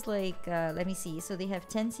sizes like let me see. So they have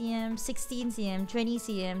 10 cm, 16 cm, 20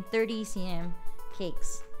 cm, 30 cm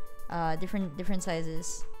cakes. Different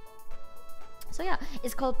sizes. So yeah,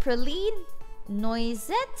 it's called Praline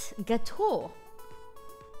Noisette Gâteau.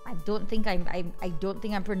 I don't think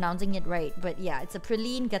I'm pronouncing it right, but yeah, it's a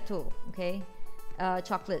praline gâteau. Okay,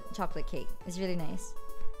 chocolate cake. It's really nice.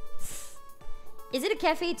 Is it a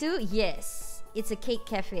cafe too? Yes, it's a cake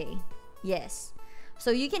cafe. Yes,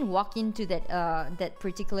 so you can walk into that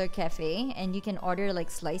particular cafe and you can order like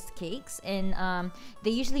sliced cakes, and they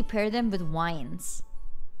usually pair them with wines.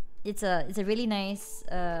 It's a really nice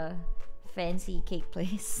fancy cake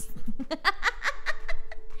place.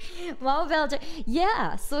 Wow, Belle.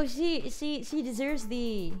 Yeah, so she deserves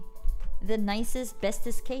the nicest,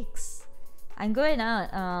 bestest cakes. I'm going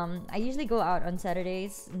out. I usually go out on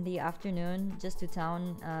Saturdays in the afternoon just to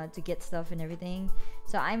town to get stuff and everything.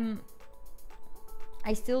 So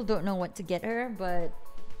I still don't know what to get her, but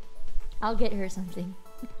I'll get her something.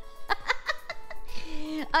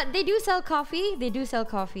 They do sell coffee. They do sell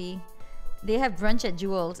coffee. They have brunch at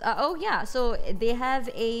Jewel's. Oh yeah, so they have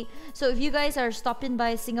a. So if you guys are stopping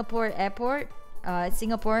by Singapore Airport,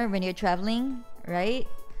 Singapore when you're traveling, right?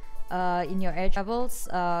 In your air travels,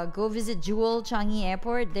 go visit Jewel Changi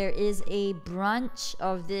Airport. There is a brunch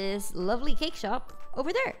of this lovely cake shop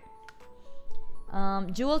over there.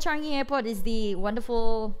 Jewel Changi Airport is the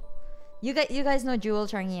wonderful. You guys know Jewel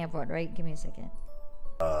Changi Airport, right? Give me a second.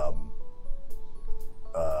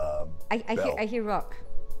 I hear rock.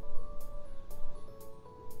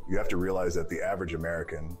 You have to realize that the average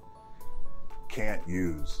American can't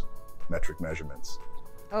use metric measurements.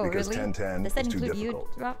 Oh, because really? 1010 Does that is too include difficult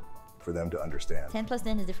you, Rock? For them to understand. 10 plus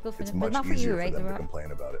 10 is difficult for it's them, but not for much you, easier right, for them Rock? to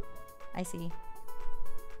complain about it. I see.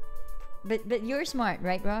 But you're smart,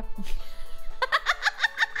 right, Rock?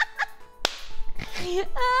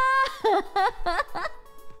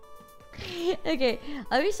 Okay,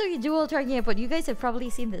 let me show you Jewel Changi Airport. You guys have probably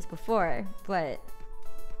seen this before, but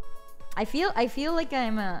I feel like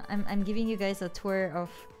I'm giving you guys a tour of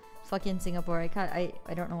fucking Singapore. I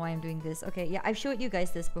don't know why I'm doing this. Okay, yeah, I've showed you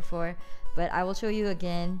guys this before, but I will show you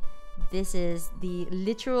again. This is the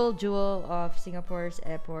literal jewel of Singapore's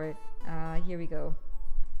airport. Here we go.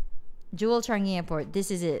 Jewel Changi Airport.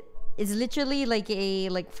 This is it. It's literally like a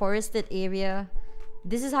forested area.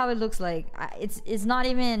 This is how it looks like. It's not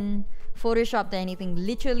even photoshopped or anything.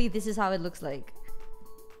 Literally, this is how it looks like.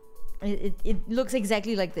 It looks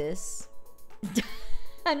exactly like this. This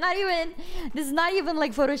is not even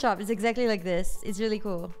like Photoshop. It's exactly like this. It's really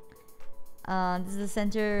cool. This is the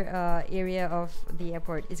center area of the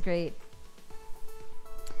airport. It's great.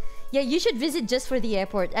 Yeah, you should visit just for the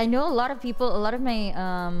airport. I know a lot of people, a lot of my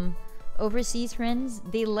overseas friends,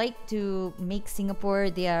 they like to make Singapore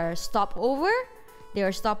their stopover.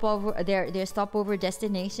 Their stopover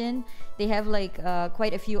destination. They have like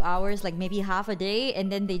quite a few hours, like maybe half a day, and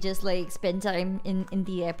then they just like spend time in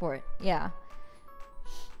the airport. Yeah,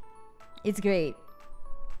 it's great.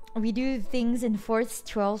 We do things in 4th,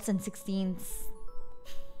 12th, and 16th.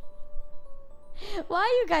 Why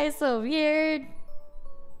are you guys so weird?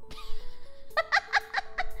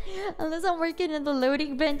 Unless I'm working in the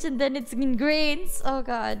loading bench and then it's in grains. Oh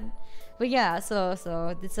god. But yeah, so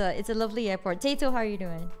it's a lovely airport. Tato, how are you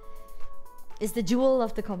doing? It's the jewel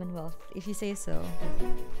of the Commonwealth, if you say so.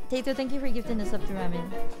 Tato, thank you for gifting us up to ramen.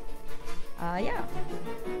 Yeah.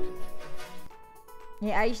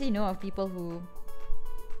 Yeah, I actually know of people who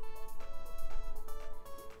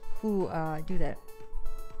do that.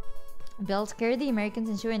 Belle, scare the Americans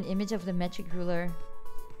and show an image of the metric ruler.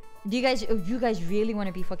 Do you guys really want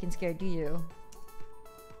to be fucking scared, do you?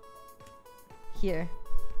 Here.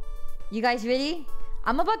 You guys ready?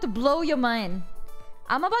 I'm about to blow your mind.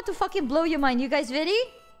 I'm about to fucking blow your mind. You guys ready?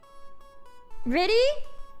 Ready?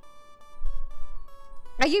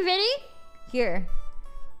 Are you ready? Here.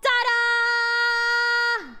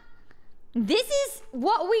 Ta-da! This is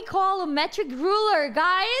what we call a metric ruler,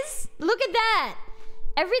 guys. Look at that.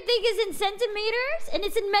 Everything is in centimeters and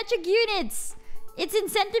it's in metric units. It's in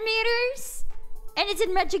centimeters and it's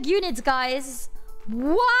in metric units, guys.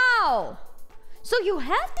 Wow! So you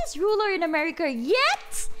have this ruler in America,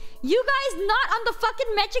 yet you guys not on the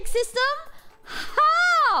fucking metric system?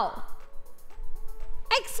 How?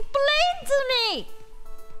 Explain to me!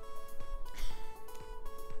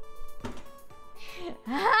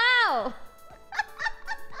 How?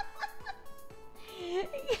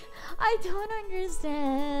 I don't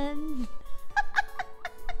understand.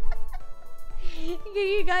 Can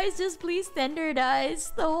you guys just please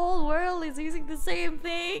standardize? The whole world is using the same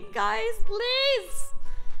thing. Guys, please!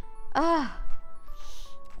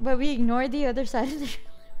 But we ignore the other side of the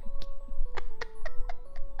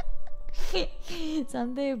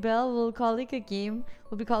someday Belle will call it a game.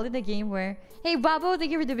 We'll be calling the game where, hey Babo, thank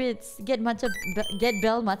you for the bits. Get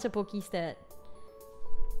Belle matcha poke stat.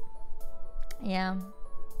 Yeah,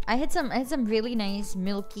 I had some really nice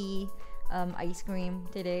milky ice cream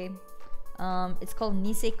today. It's called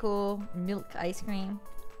Niseko milk ice cream.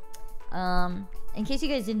 In case you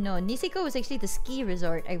guys didn't know, Niseko was actually the ski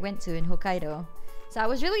resort I went to in Hokkaido. So I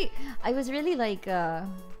was really like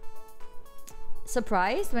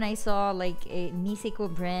surprised when I saw like a Niseko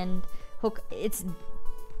brand. It's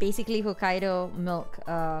basically Hokkaido milk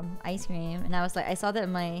ice cream, and I was like, I saw that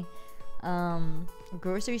in my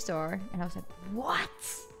grocery store, and I was like, what?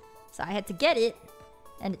 So I had to get it,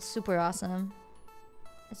 and it's super awesome.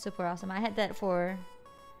 It's super awesome. I had that for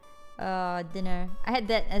dinner. I had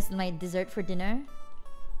that as my dessert for dinner.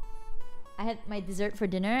 I had my dessert for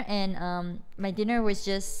dinner, and my dinner was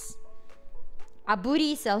just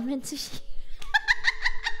aburi salmon sushi.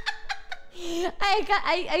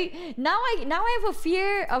 Now I have a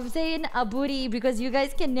fear of saying aburi because you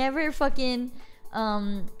guys can never fucking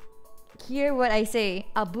hear what I say.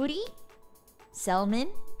 Aburi salmon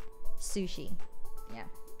sushi. Yeah.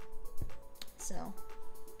 So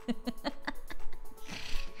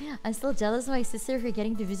I'm still jealous of my sister for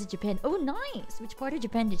getting to visit Japan. Oh, nice! Which part of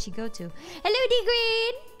Japan did she go to? Hello, D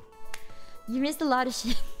Green! You missed a lot of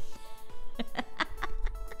shit.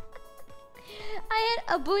 I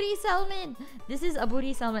had aburi salmon. This is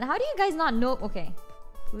aburi salmon. How do you guys not know? Okay.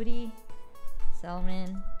 Aburi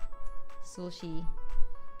salmon sushi.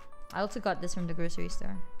 I also got this from the grocery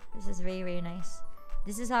store. This is very, very nice.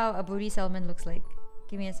 This is how aburi salmon looks like.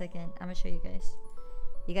 Give me a second. I'm gonna show you guys.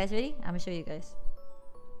 You guys ready? I'm gonna show you guys.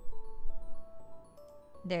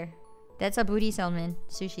 There. That's aburi salmon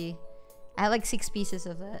sushi. I had like 6 pieces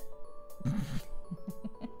of that.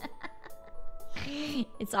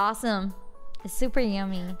 It's awesome. It's super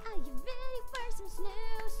yummy. Are you ready for some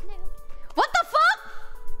snoo? What the fuck?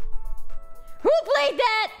 Who played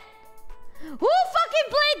that? Who fucking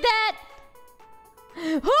played that?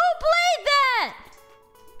 Who played that?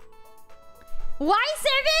 Y7?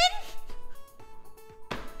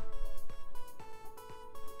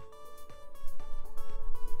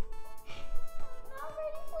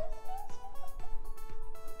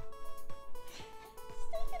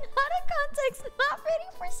 Out of context, not ready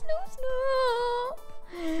for snoo.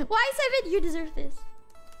 Y7, you deserve this.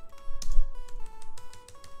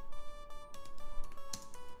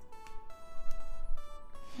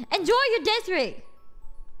 Enjoy your death ray.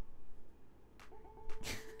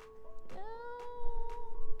 No.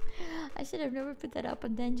 I should have never put that up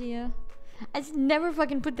on Tangia. I should never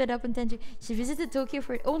fucking put that up on Tangia. She visited Tokyo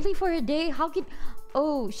for only for a day. How could?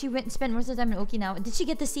 Oh, she went and spent most of the time in Okinawa. Did she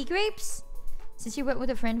get the sea grapes? Since she went with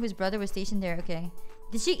a friend whose brother was stationed there. Okay.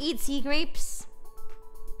 Did she eat sea grapes?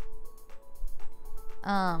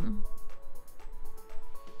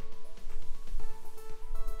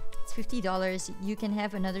 It's $50. You can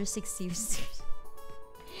have another 6 sushi.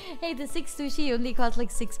 Hey, the 6 sushi only cost like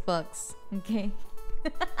 $6. Okay.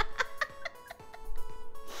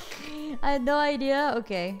 I had no idea.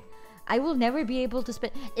 Okay. I will never be able to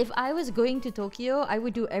spend. If I was going to Tokyo, I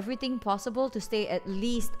would do everything possible to stay at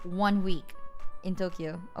least 1 week in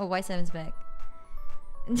Tokyo. Oh, Y7's back.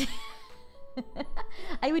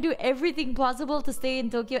 I would do everything possible to stay in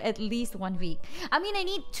Tokyo at least 1 week. I mean, I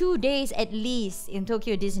need 2 days at least in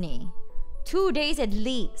Tokyo Disney. 2 days at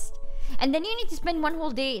least. And then you need to spend 1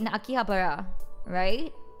 whole day in Akihabara,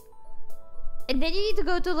 right? And then you need to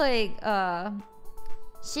go to like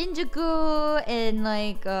Shinjuku and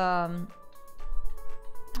like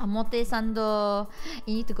Omotesando.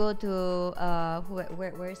 You need to go to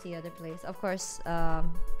where's the other place? Of course,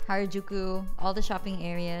 Harajuku, all the shopping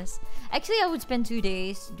areas. Actually, I would spend 2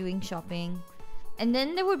 days doing shopping, and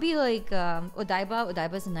then there would be like Odaiba.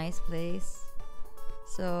 Odaiba's a nice place.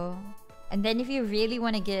 So, and then if you really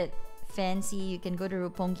want to get fancy, you can go to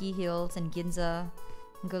Roppongi Hills and Ginza,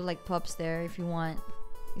 and go to like pubs there if you want.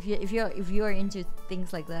 If you are into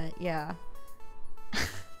things like that, yeah.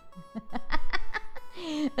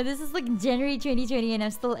 This is like January 2020 and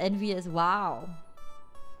I'm still envious. Wow.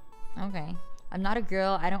 Okay. I'm not a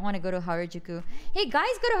girl. I don't want to go to Harajuku. Hey,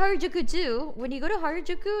 guys go to Harajuku too. When you go to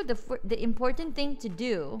Harajuku, the important thing to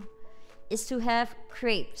do is to have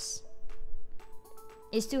crepes.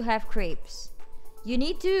 You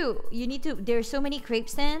need to, there's so many crepe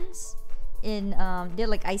stands in, they're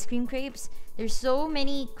like ice cream crepes. There's so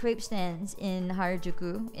many crepe stands in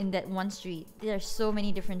Harajuku, in that one street. There are so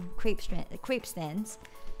many different crepe stands.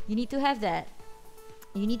 You need to have that.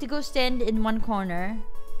 You need to go stand in one corner,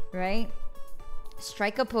 right?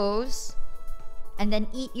 Strike a pose, and then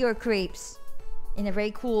eat your crepes in a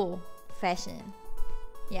very cool fashion.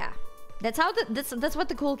 Yeah, that's how that's what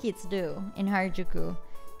the cool kids do in Harajuku.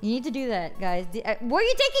 You need to do that, guys. Were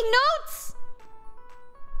you taking notes?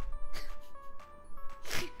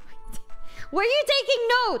 Were you taking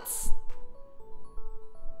notes?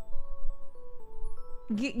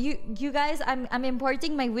 You guys, I'm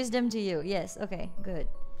imparting my wisdom to you. Yes, okay, good.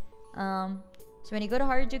 So when you go to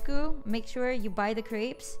Harajuku, make sure you buy the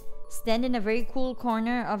crepes, stand in a very cool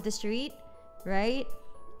corner of the street, right?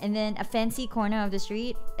 And then a fancy corner of the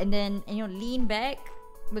street, and then lean back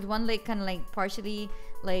with one leg kind of like partially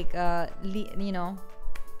like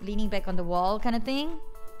leaning back on the wall kind of thing,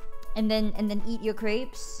 and then eat your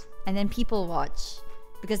crepes, and then people watch,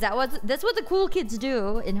 because that's what the cool kids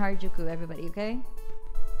do in Harajuku. Everybody, okay?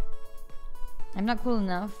 I'm not cool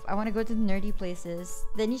enough. I want to go to the nerdy places.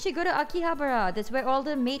 Then you should go to Akihabara. That's where all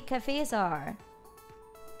the maid cafes are.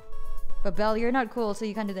 But Belle, you're not cool, so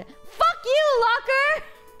you can't do that. Fuck you, Locker!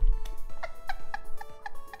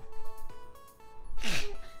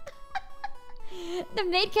 The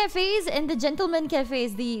maid cafes and the gentleman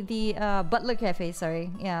cafes, the butler cafes,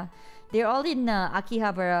 sorry. Yeah. They're all in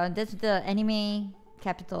Akihabara. That's the anime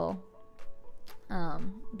capital.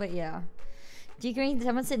 But yeah.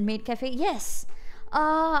 Someone said maid cafe. Yes.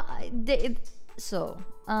 I've been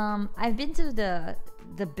to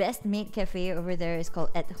the best maid cafe over there is called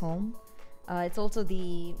At Home. It's also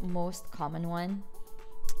the most common one.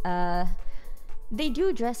 They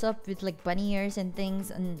do dress up with like bunny ears and things,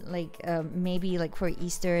 and like maybe like for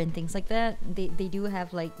Easter and things like that. They do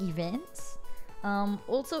have like events.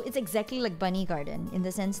 Also, it's exactly like Bunny Garden in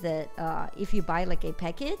the sense that if you buy like a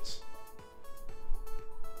package.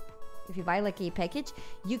 If you buy like a package,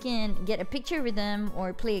 you can get a picture with them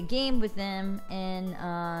or play a game with them, and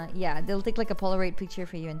yeah, they'll take like a Polaroid picture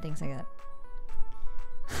for you and things like that.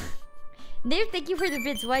 Dave, thank you for the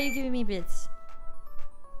bits. Why are you giving me bits?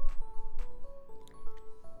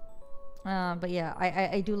 But yeah,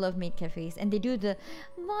 I do love maid cafes, and they do the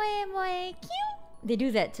moe cute. They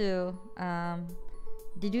do that too.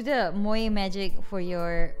 They do the moe magic for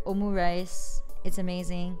your omu rice. It's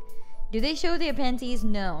amazing. Do they show their panties?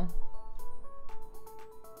 No.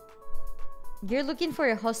 You're looking for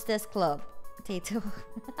a hostess club, Tato.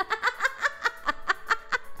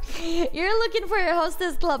 You're looking for a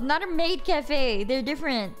hostess club, not a maid cafe. They're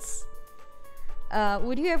different.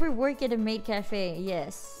 Would you ever work at a maid cafe?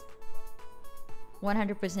 Yes.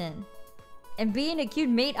 100%. And be in a cute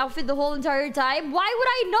maid outfit the whole entire time? Why would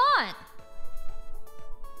I not?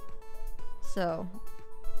 So.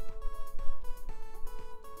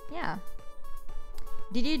 Yeah.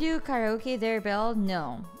 Did you do karaoke there, Belle?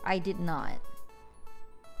 No, I did not.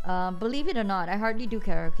 Believe it or not, I hardly do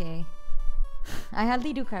karaoke. I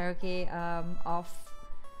hardly do karaoke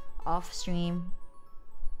off stream.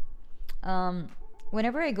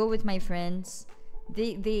 Whenever I go with my friends,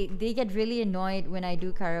 they get really annoyed when I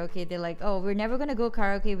do karaoke. They're like, "Oh, we're never gonna go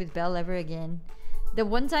karaoke with Belle ever again." The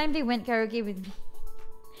one time they went karaoke with me,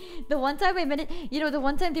 the one time I met it, the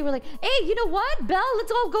one time they were like, "Hey, you know what, Belle?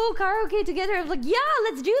 Let's all go karaoke together." I was like, "Yeah,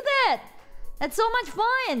 let's do that. That's so much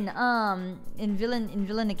fun." In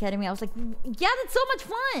Villain Academy, I was like, "Yeah, that's so much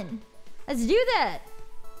fun. Let's do that."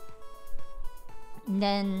 And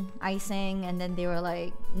then I sang, and then they were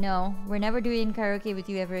like, "No, we're never doing karaoke with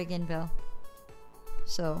you ever again, Belle."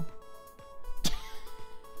 So.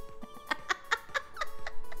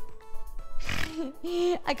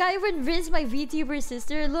 I can't even rinse my VTuber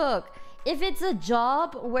sister. Look, if it's a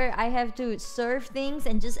job where I have to serve things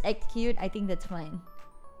and just act cute, I think that's fine.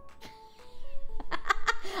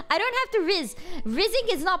 I don't have to rizz. Rizzing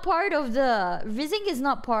is not part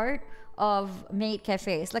of maid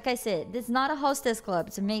cafes. Like I said, it's not a hostess club.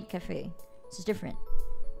 It's a maid cafe. It's different.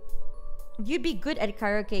 You'd be good at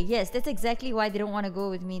karaoke. Yes, that's exactly why they don't want to go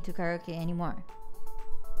with me to karaoke anymore.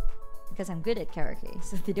 Because I'm good at karaoke.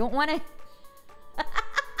 So they don't want to...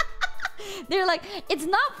 They're like, "It's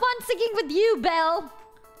not fun singing with you, Belle."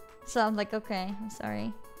 So I'm like, okay, I'm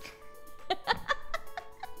sorry.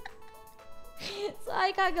 So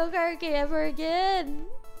I can't go karaoke ever again.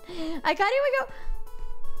 I can't even go.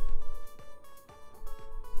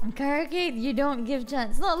 Karaoke, you don't give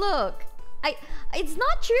chance. No, look. It's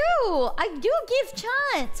not true. I do give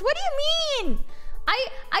chance. What do you mean? I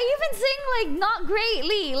even sing like not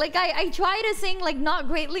greatly. Like I try to sing like not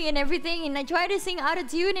greatly and everything, and I try to sing out of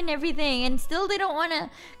tune and everything, and still they don't want to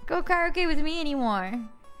go karaoke with me anymore.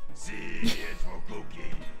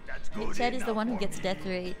 Chad is the one who gets death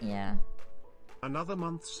rate. Yeah. Another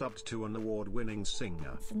month subbed to an award-winning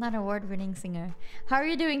singer. It's not an award-winning singer. How are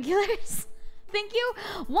you doing, killers? Thank you.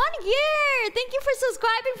 1 year. Thank you for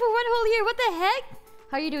subscribing for 1 whole year. What the heck?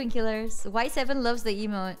 How are you doing, killers? Y7 loves the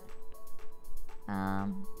emote.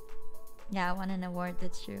 Yeah, I won an award.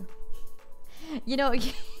 That's true. You know,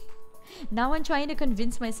 now I'm trying to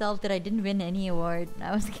convince myself that I didn't win any award.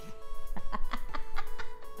 I was kidding.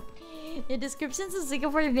 Your descriptions of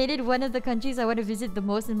Singapore made it one of the countries I want to visit the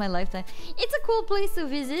most in my lifetime. It's a cool place to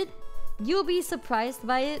visit. You'll be surprised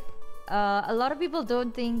by it. A lot of people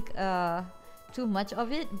don't think too much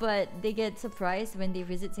of it, but they get surprised when they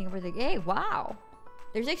visit Singapore. They're like, hey, wow,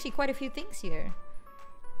 there's actually quite a few things here.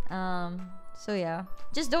 So yeah,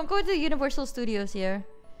 just don't go to the Universal Studios here.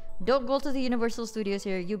 Don't go to the Universal Studios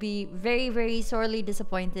here. You'll be very, very sorely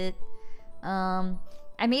disappointed.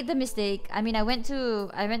 I made the mistake. I mean, I went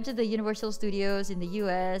to the Universal Studios in the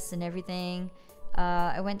US and everything.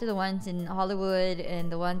 I went to the ones in Hollywood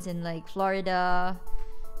and the ones in like Florida.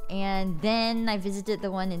 And then I visited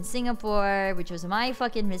the one in Singapore, which was my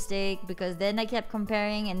fucking mistake, because then I kept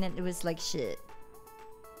comparing and then it was like shit.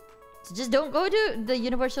 So just don't go to the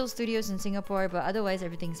Universal Studios in Singapore, but otherwise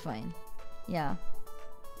everything's fine. Yeah.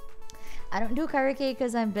 I don't do karaoke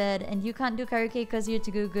because I'm bad, and you can't do karaoke because you're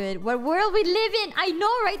too good. What world we live in? I know,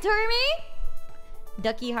 right, Termy?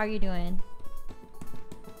 Ducky, how are you doing?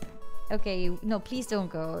 Okay, no, please don't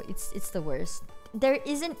go. It's the worst. There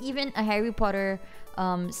isn't even a Harry Potter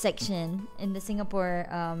section in the Singapore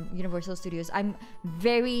Universal Studios. I'm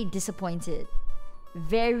very disappointed.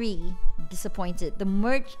 Very disappointed. The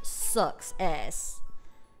merch sucks ass.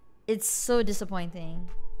 It's so disappointing.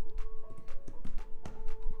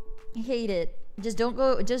 I hate it. Just don't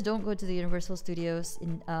go to the Universal Studios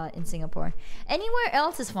in Singapore. Anywhere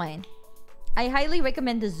else is fine. I highly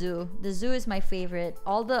recommend the zoo. The zoo is my favorite.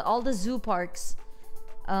 All the zoo parks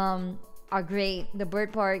are great. The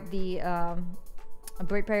bird park, the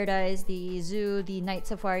bird paradise, the zoo, the night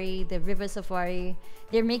safari, the river safari.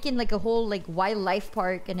 They're making like a whole like wildlife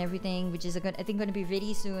park and everything, which is I think going to be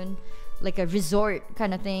very soon, like a resort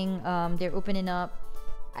kind of thing. They're opening up.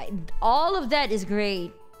 All of that is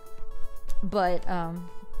great. But I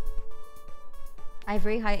have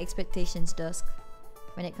very high expectations, Dusk,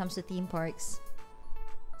 when it comes to theme parks.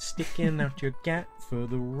 Sticking out your gap for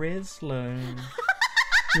the Rizzler.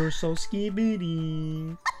 You're so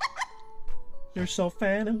skibidi. You're so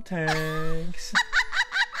Phantom Tags.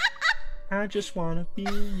 I just wanna be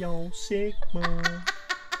your Sigma.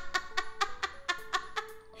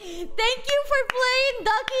 Thank you for playing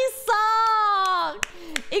Ducky's song.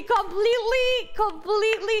 It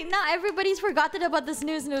completely. Now everybody's forgotten about the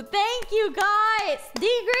snooze. Thank you guys. D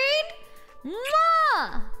Green,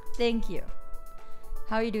 mwah! Thank you.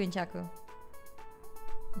 How are you doing, Chaku?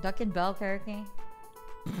 Duck and Belle karaoke.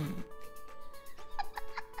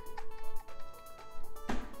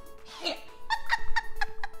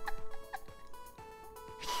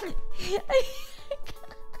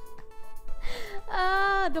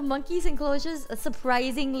 The monkeys enclosures.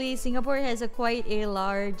 Surprisingly, Singapore has quite a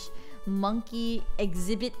large monkey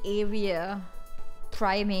exhibit area.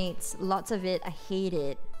 Primates, lots of it. I hate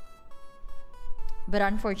it, but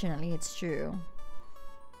unfortunately, it's true.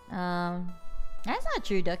 That's not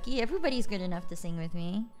true, Ducky. Everybody's good enough to sing with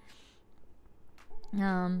me.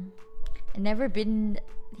 I've never been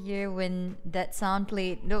here when that sound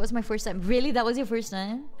played. That was my first time. Really? That was your first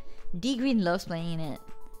time? D Green loves playing it.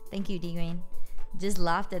 Thank you, D Green. Just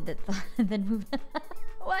laughed at that thought and then moved.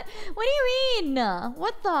 What do you mean?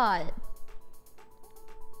 What thought?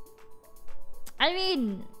 I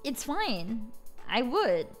mean, it's fine. I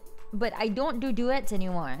would, but I don't do duets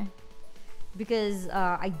anymore because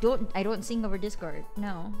I don't sing over Discord.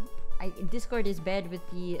 No, Discord is bad with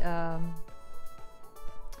the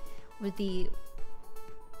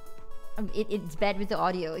it's bad with the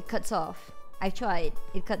audio. It cuts off. I've tried.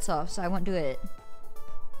 It cuts off, so I won't do it.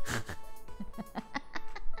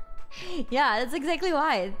 Yeah, that's exactly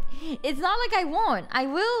why. It's not like I won't. I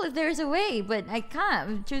will if there's a way, but I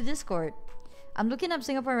can't through Discord. I'm looking up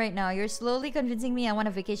Singapore right now. You're slowly convincing me I want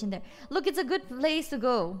a vacation there. Look, it's a good place to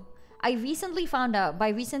go. I recently found out. By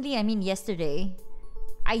recently, I mean yesterday.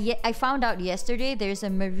 I found out yesterday there's a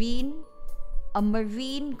marine a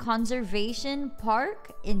marine conservation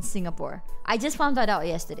park in Singapore. I just found that out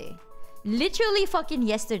yesterday. Literally fucking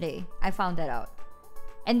yesterday, I found that out.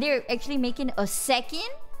 And they're actually making a second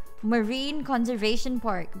marine conservation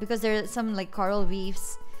park because there are some like coral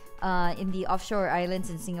reefs in the offshore islands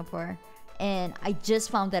in Singapore. And I just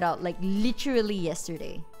found that out like literally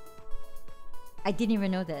yesterday. I didn't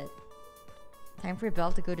even know that. Time for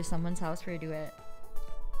Belle to go to someone's house for a duet.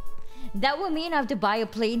 That would mean I have to buy a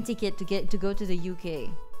plane ticket to go to the UK.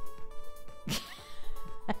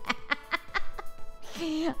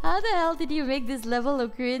 How the hell did you make this level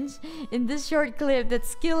of cringe in this short clip? That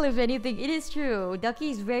skill, if anything. It is true. Ducky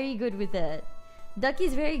is very good with that. Ducky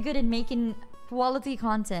is very good at making quality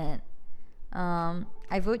content.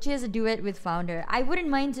 I vote she has a duet with Founder. I wouldn't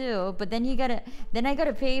mind too, but then I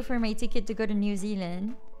gotta pay for my ticket to go to New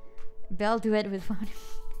Zealand. Belle duet with Founder.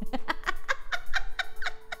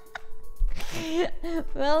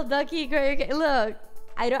 Well, Ducky, look,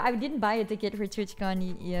 I didn't buy a ticket for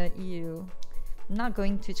TwitchCon EU. I'm not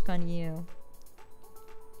going TwitchCon EU.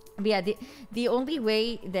 But yeah, the only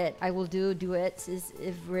way that I will do duets is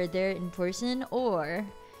if we're there in person, or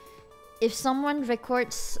if someone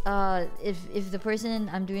records, if the person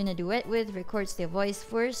I'm doing a duet with records their voice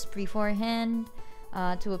first beforehand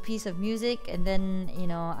to a piece of music, and then you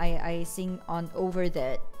know I sing on over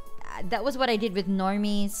that. That was what I did with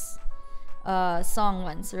Normie's song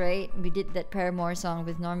once, right? We did that Paramore song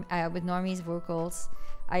with Normie's vocals.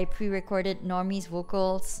 I pre-recorded Normie's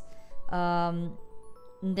vocals, and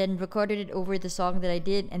then recorded it over the song that I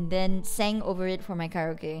did, and then sang over it for my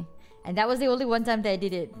karaoke. And that was the only one time that I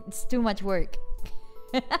did it. It's too much work.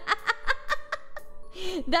 That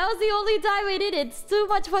was the only time I did it. It's too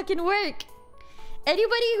much fucking work.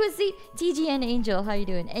 Anybody who see TGN Angel, how you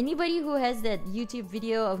doing? Anybody who has that YouTube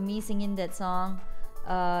video of me singing that song,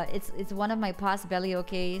 it's one of my past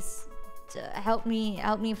Bellyoke's. Help me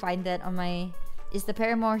find that on my. It's the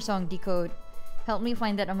Paramore song Decode. Help me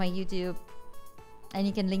find that on my YouTube, and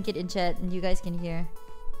you can link it in chat, and you guys can hear.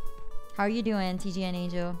 How are you doing, TGN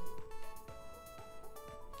Angel?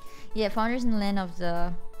 Yeah, Founder's in the land of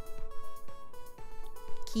the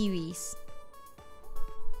Kiwis.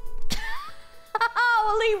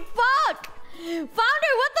 Holy fuck!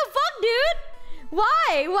 Founder, what the fuck, dude?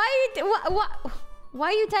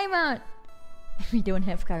 Why you time out? We don't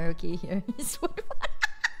have karaoke here.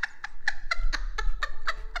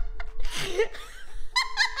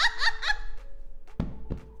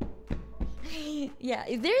 Yeah,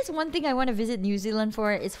 if there's one thing I want to visit New Zealand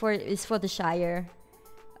for, it's for the Shire.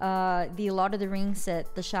 The Lord of the Rings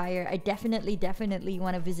set, the Shire. I definitely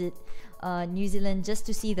want to visit New Zealand just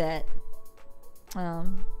to see that.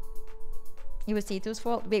 It was Tato's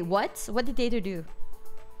fault. Wait, what? What did Tato do?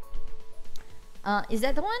 Is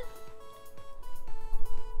that the one?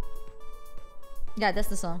 Yeah, that's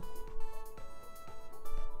the song.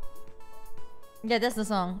 Yeah, that's the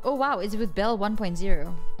song. Oh wow, it's with Belle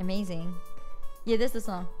 1.0. Amazing. Yeah, that's the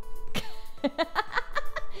song.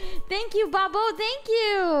 Thank you, Babo. Thank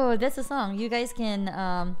you. That's the song. You guys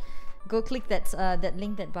can go click that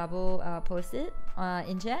link that Babo posted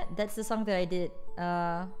in chat. That's the song that I did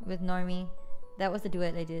with Normie. That was the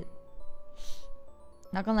duet I did.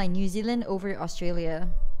 Not gonna lie, New Zealand over Australia.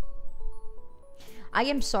 I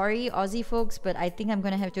am sorry, Aussie folks, but I think I'm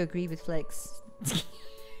gonna have to agree with Flex.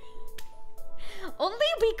 Only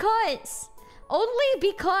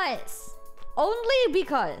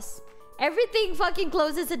because everything fucking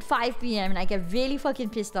closes at 5 p.m. and I get really fucking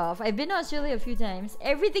pissed off. I've been to Australia a few times.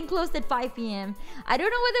 Everything closed at 5 p.m. I don't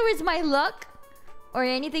know whether it's my luck or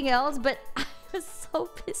anything else, but I was so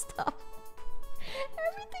pissed off.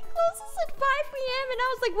 Everything closes at 5 p.m. and I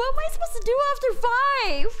was like, what am I supposed to do after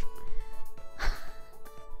 5?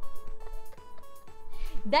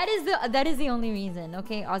 That is the only reason,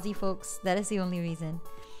 okay, Aussie folks. That is the only reason.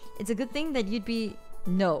 It's a good thing that you'd be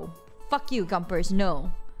no. Fuck you, Gumpers.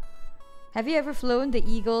 No. Have you ever flown the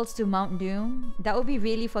Eagles to Mount Doom? That would be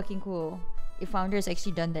really fucking cool if Founder's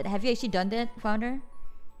actually done that. Have you actually done that, Founder?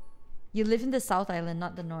 You live in the South Island,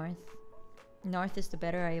 not the North. North is the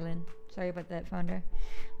better island. Sorry about that, Founder.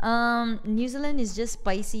 New Zealand is just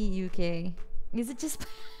spicy UK. Is it just...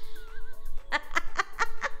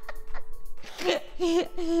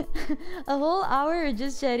 A whole hour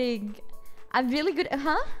just chatting. I'm really good.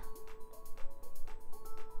 Huh?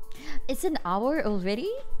 It's an hour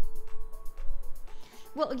already?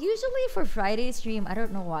 Well, usually for Friday stream, I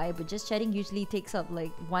don't know why, but just chatting usually takes up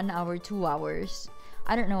like 1 hour, 2 hours.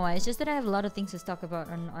 I don't know why. It's just that I have a lot of things to talk about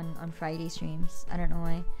on Friday streams. I don't know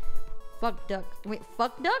why. Fuck duck. Wait,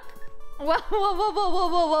 fuck duck? Whoa, whoa, whoa, whoa, whoa,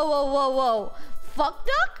 whoa, whoa, whoa, whoa, whoa. Fuck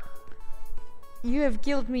duck? You have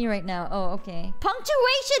killed me right now. Oh, okay.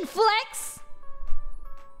 Punctuation, Flex!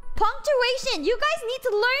 Punctuation! You guys need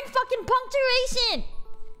to learn fucking punctuation!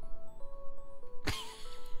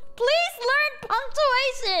 Please learn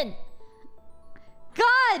punctuation!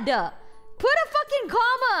 God! Put a fucking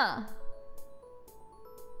comma!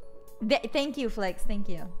 Thank you, Flex. Thank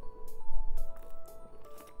you.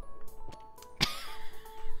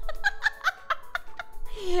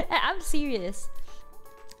 I'm serious.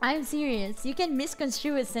 I'm serious. You can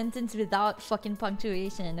misconstrue a sentence without fucking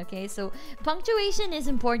punctuation, okay? So, punctuation is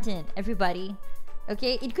important, everybody.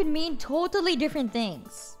 Okay? It could mean totally different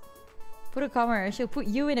things. Put a comma, or she'll put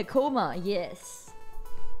you in a coma. Yes.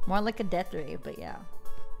 More like a death ray, but yeah.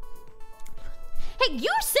 Hey,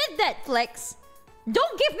 you said that, Flex.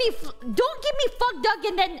 Don't give me fuck duck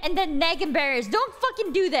and then nag embarrassed. Don't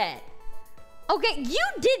fucking do that. Okay, you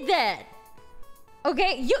did that.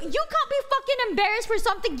 Okay, you can't be fucking embarrassed for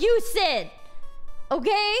something you said.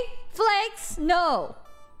 Okay, Flex, no.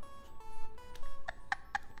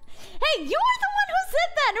 Hey, you were the one who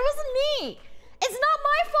said that. It wasn't me. It's not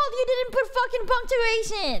my fault you didn't put fucking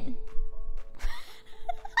punctuation.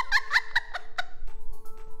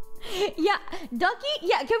 Yeah, Ducky.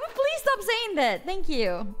 Yeah, can we please stop saying that? Thank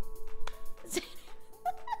you.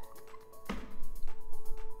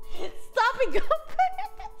 Stop it, go.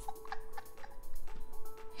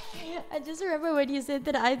 I just remember when you said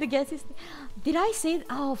that I the guest is. Did I say?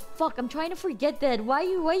 Oh fuck! I'm trying to forget that. Why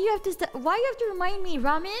you have to? Why you have to remind me,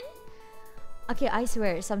 Ramen? Okay, I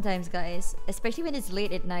swear. Sometimes, guys, especially when it's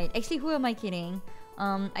late at night. Actually, who am I kidding?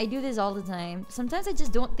 I do this all the time. Sometimes I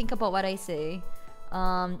just don't think about what I say.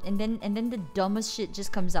 And then the dumbest shit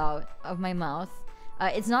just comes out of my mouth.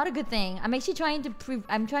 It's not a good thing. I'm actually trying to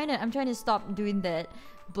I'm trying to stop doing that.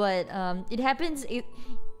 But it happens.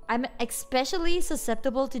 I'm especially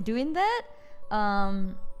susceptible to doing that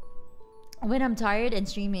when I'm tired and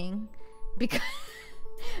streaming, because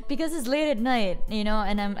it's late at night, you know,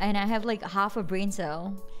 and I have like half a brain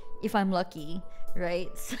cell if I'm lucky, right?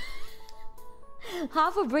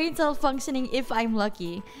 Half a brain cell functioning if I'm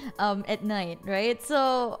lucky at night, right?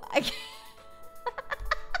 So I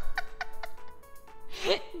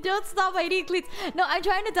don't stop, I need cleats. No, I'm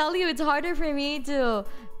trying to tell you, it's harder for me to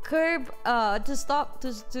curb to stop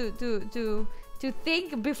to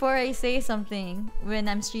think before I say something when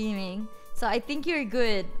I'm streaming. So I think you're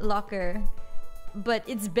good, Locker, but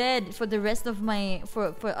it's bad for the rest of my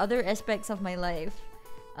for other aspects of my life.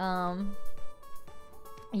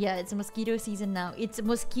 Yeah, it's mosquito season now. It's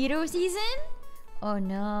mosquito season? Oh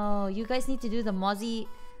no, you guys need to do the Mozzie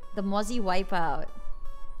wipeout.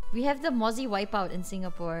 We have the Mozzie wipeout in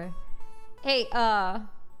Singapore. Hey,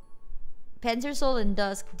 Panzer Soul and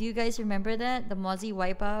Dusk, do you guys remember that? The Mozzie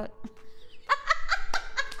wipeout?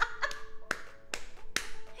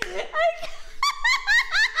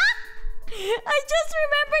 I just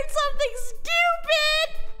remembered something stupid!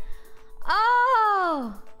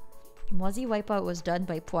 Oh! Mozzie wipeout was done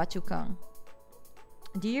by Puachukang.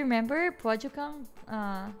 Do you remember Puachukang?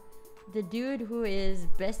 The dude who is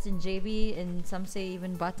best in JB and some say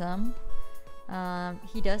even Batam.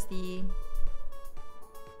 He does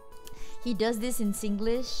this in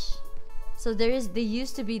Singlish. So there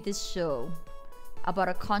used to be this show about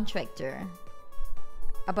a contractor,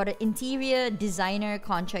 about an interior designer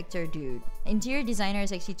contractor dude. Interior designer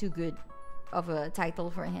is actually too good of a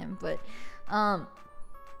title for him, but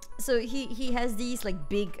so he has these like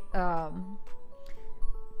big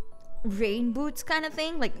rain boots kind of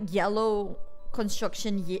thing, like yellow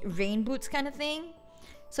construction rain boots kind of thing.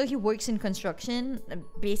 So he works in construction,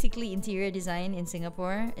 basically interior design in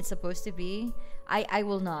Singapore. It's supposed to be. I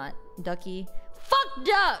will not, Ducky. Fuck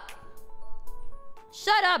Duck!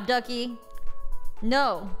 Shut up, Ducky.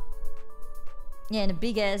 No. Yeah, and a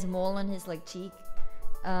big ass mole on his like cheek.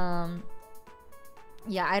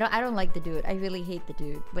 Yeah, I don't like the dude. I really hate the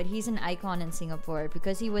dude. But he's an icon in Singapore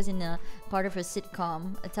because he was in a part of a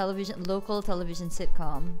sitcom, a local television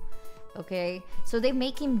sitcom. Okay, so they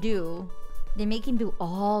make him do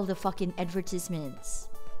all the fucking advertisements,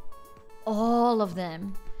 all of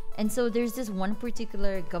them. And so there's this one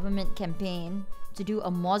particular government campaign to do a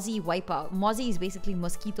Mozzie wipeout. Mozzie is basically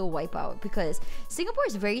mosquito wipeout because Singapore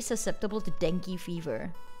is very susceptible to dengue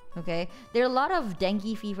fever. Okay, there are a lot of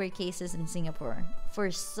dengue fever cases in Singapore.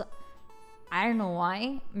 I don't know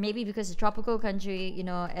why. Maybe because it's a tropical country, you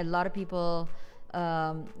know, a lot of people,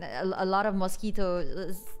 a lot of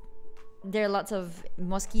mosquitoes. There are lots of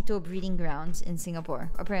mosquito breeding grounds in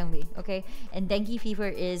Singapore, apparently. Okay, and dengue fever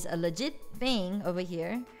is a legit thing over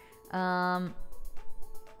here.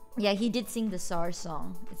 Yeah, he did sing the SARS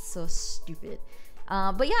song. It's so stupid.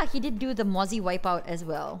 But yeah, he did do the Mozzie wipeout as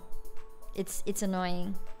well. It's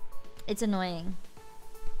annoying. It's annoying.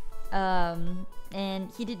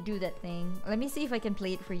 And he did do that thing. Let me see if I can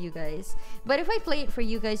play it for you guys. But if I play it for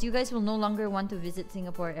you guys will no longer want to visit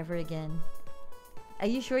Singapore ever again. Are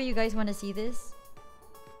you sure you guys want to see this?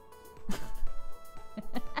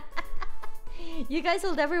 You guys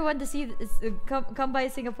will never want to see this, come by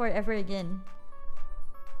Singapore ever again.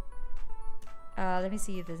 Let me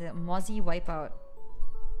see if there's a Mozzie Wipeout.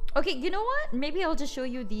 Okay, you know what? Maybe I'll just show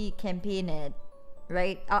you the campaign ad.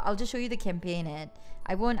 Right? I'll just show you the campaign ad.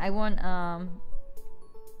 I won't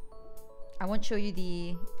show you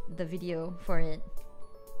the video for it.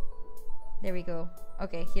 There we go.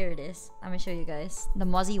 Okay, here it is. I'm gonna show you guys the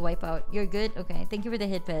Mozzie Wipeout. You're good? Okay, thank you for the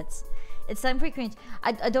hit pets. It's time for cringe.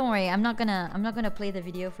 I don't worry. I'm not gonna play the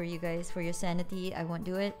video for you guys for your sanity. I won't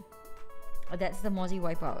do it. Oh, that's the Mozzie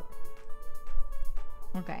Wipeout.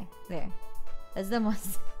 Okay, there. That's the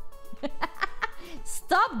Mozzie.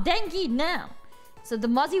 Stop dengue now. So the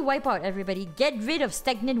Mozzie Wipeout, everybody. Get rid of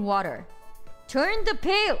stagnant water. Turn the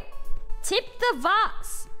pail. Tip the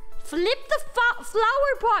vase. Flip the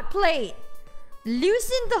flower pot plate.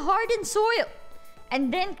 Loosen the hardened soil.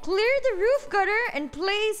 And then clear the roof gutter and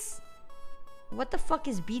place... What the fuck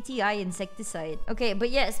is BTI insecticide? Okay, but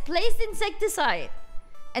yes, place insecticide.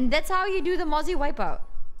 And that's how you do the Mozzie Wipeout.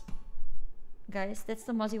 Guys, that's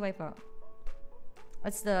the Mozzie Wipeout.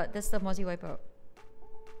 That's the Mozzie Wipeout.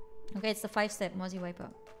 Okay, it's the 5-step Mozzie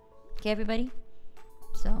Wipeout. Okay, everybody?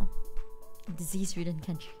 So, disease-ridden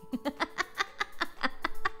country.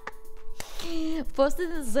 Post it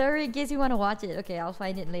in the server in case you want to watch it. Okay, I'll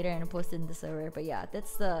find it later and post it in the server. But yeah,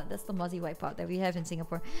 that's the Mozzie Wipeout that we have in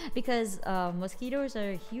Singapore because mosquitoes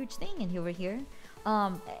are a huge thing over here.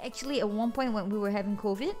 Actually, at one point when we were having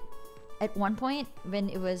COVID, at one point when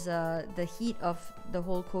it was the heat of the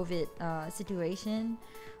whole COVID situation,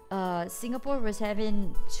 Singapore was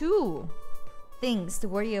having 2 things to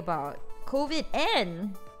worry about: COVID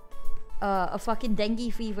and a fucking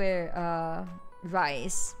dengue fever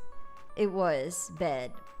rise. It was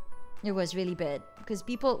bad. It was really bad because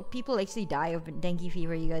people actually die of dengue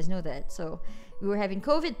fever. You guys know that. So we were having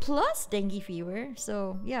COVID plus dengue fever.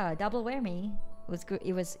 So yeah, double whammy. It was good.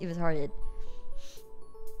 It was horrid.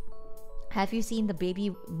 Have you seen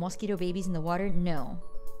the mosquito babies in the water? No.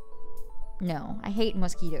 No, I hate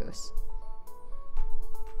mosquitoes.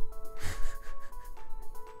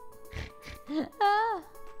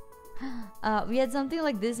 We had something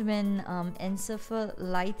like this when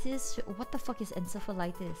encephalitis. What the fuck is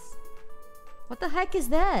encephalitis? What the heck is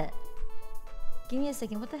that? Give me a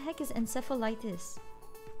second. What the heck is encephalitis?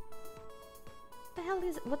 What the hell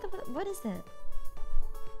is what is that?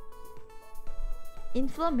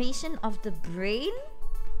 Inflammation of the brain?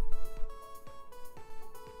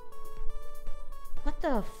 What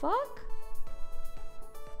the fuck?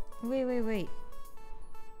 Wait.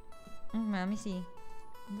 Let me see.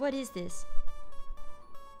 What is this?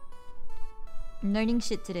 I'm learning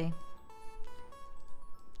shit today.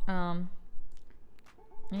 I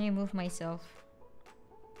need to move myself.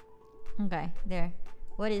 Okay, there.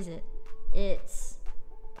 What is it? It's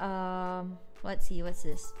let's see, what's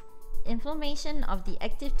this? Inflammation of the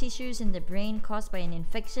active tissues in the brain caused by an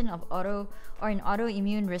infection of an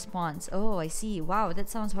autoimmune response. Oh, I see. Wow, that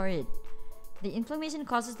sounds horrid. The inflammation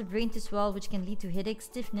causes the brain to swell, which can lead to headache,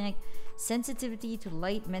 stiff neck, sensitivity to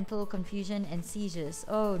light, mental confusion, and seizures.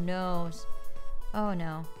 Oh no. Oh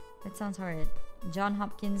no. That sounds horrid. John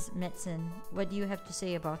Hopkins Medicine. What do you have to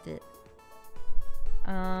say about it?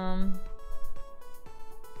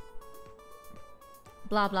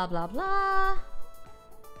 Blah blah blah blah.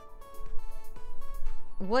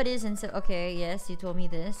 What is okay, yes, you told me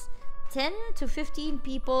this. 10 to 15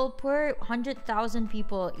 people per 100,000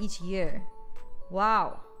 people each year.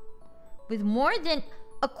 Wow. With more than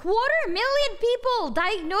 250,000 people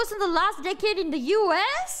diagnosed in the last decade in the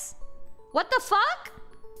US? What the fuck?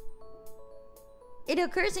 It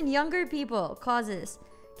occurs in younger people. Causes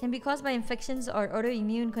can be caused by infections or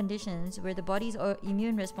autoimmune conditions where the body's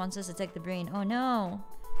immune responses attack the brain. Oh no.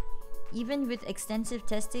 Even with extensive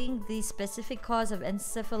testing, the specific cause of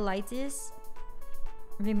encephalitis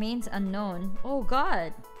remains unknown. Oh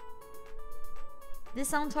god. This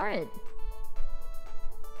sounds horrid.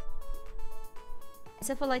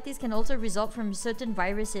 Encephalitis can also result from certain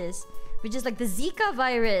viruses, which is like the Zika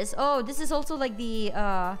virus. Oh, this is also like the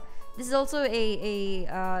this is also the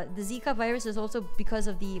Zika virus is also because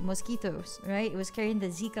of the mosquitoes, right? It was carrying the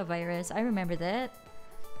Zika virus. I remember that.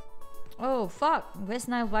 Oh fuck. West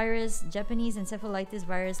Nile virus, Japanese encephalitis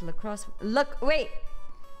virus, wait.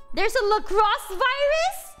 There's a lacrosse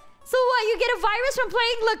virus? So what, you get a virus from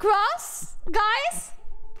playing lacrosse? Guys?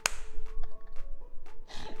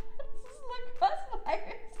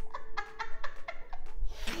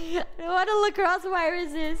 what a lacrosse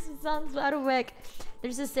virus is. It sounds out of whack.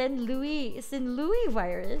 There's a Saint Louis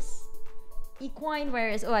virus. Equine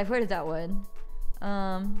virus. Oh, I've heard of that one.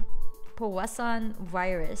 Powassan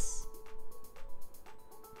virus.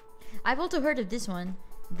 I've also heard of this one.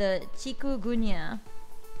 The chikungunya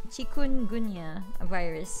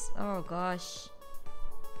virus. Oh gosh.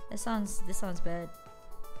 This sounds bad.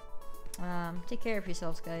 Take care of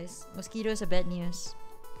yourselves, guys. Mosquitoes are bad news.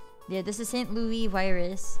 Yeah, this is St. Louis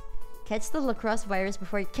virus. Catch the lacrosse virus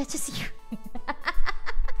before it catches you.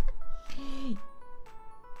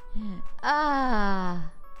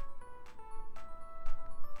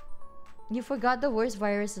 You forgot the worst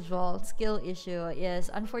virus as well. Skill issue. Yes,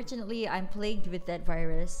 unfortunately, I'm plagued with that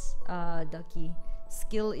virus, Ducky.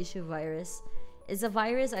 Skill issue virus. It's a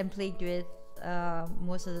virus I'm plagued with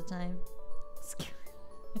most of the time.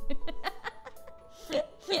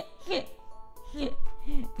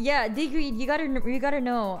 Yeah, Digreed, you gotta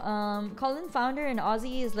know. Colin Founder and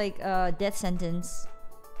Ozzy is like a death sentence.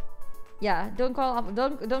 Yeah, don't call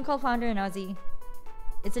Founder and Ozzy.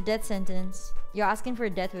 It's a death sentence. You're asking for a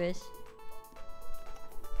death wish.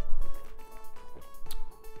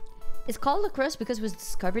 It's called lacrosse because it was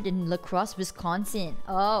discovered in La Crosse, Wisconsin.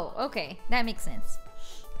 Oh, okay, that makes sense.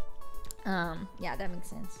 Yeah, that makes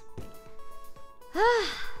sense.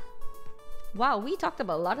 Wow, we talked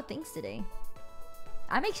about a lot of things today.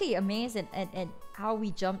 I'm actually amazed at how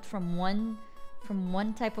we jumped from one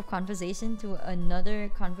type of conversation to another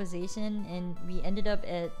conversation, and we ended up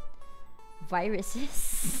at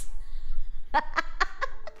viruses. How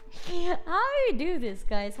do we do this,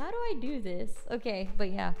 guys? How do I do this? Okay,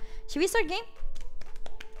 but yeah. Should we start game?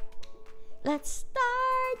 Let's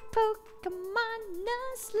start Pokemon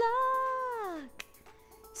Nuzlocke.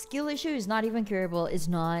 Skill issue is not even curable. It's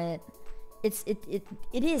not. It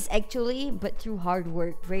is actually, but through hard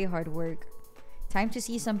work, very hard work. Time to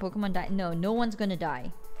see some Pokemon die. No one's gonna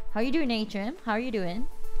die. How you doing, Atrim? How are you doing?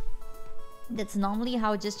 That's normally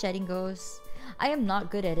how just chatting goes. I am not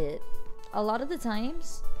good at it. A lot of the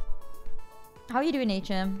times. How are you doing,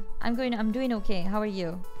 Atrim? I'm doing okay. How are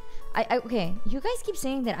you? Okay. You guys keep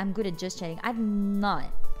saying that I'm good at just chatting. I'm not.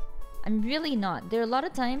 I'm really not. There are a lot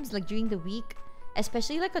of times, like during the week,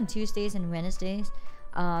 especially like on Tuesdays and Wednesdays.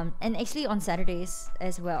 And actually on Saturdays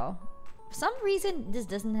as well. For some reason this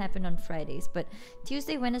doesn't happen on Fridays, but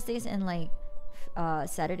Tuesday, Wednesdays, and like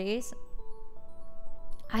Saturdays,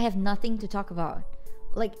 I have nothing to talk about.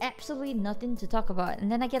 Like absolutely nothing to talk about. And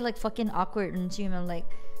then I get like fucking awkward and stream. I'm like,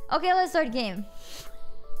 okay, let's start game.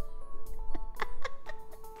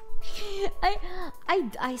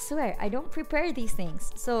 I swear I don't prepare these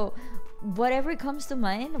things. So whatever comes to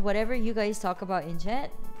mind, whatever you guys talk about in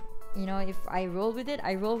chat, you know, if I roll with it,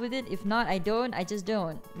 I roll with it. If not, I don't. I just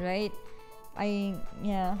don't, right?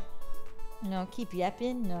 Yeah. No, keep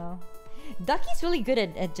yapping. No. Ducky's really good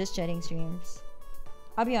at just chatting streams.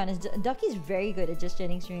 I'll be honest, Ducky's very good at just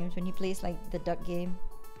chatting streams when he plays like the duck game.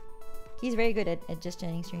 He's very good at just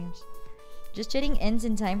chatting streams. Just chatting ends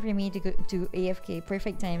in time for me to go to AFK.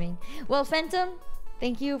 Perfect timing. Well, Phantom,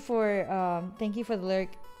 thank you for the lurk,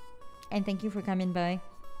 and thank you for coming by.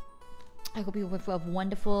 I hope you have a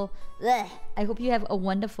wonderful. I hope you have a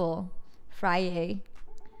wonderful Friday.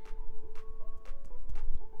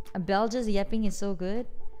 Belle just yapping is so good.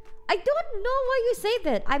 I don't know why you say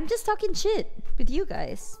that. I'm just talking shit with you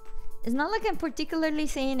guys. It's not like I'm particularly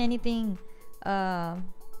saying anything.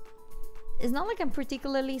 It's not like I'm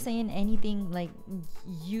particularly saying anything like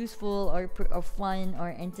useful or fun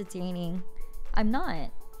or entertaining. I'm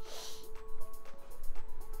not.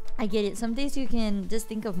 I get it. Some days you can just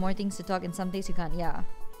think of more things to talk, and some days you can't. Yeah,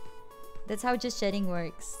 that's how just chatting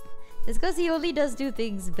works. It's because he only does two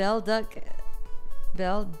things: Belle Duck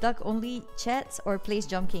only chats or plays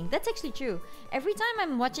Jump King. That's actually true. Every time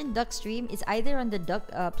I'm watching Duck stream, it's either on the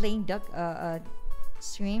Duck playing Duck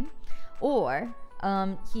stream, or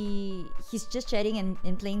he's just chatting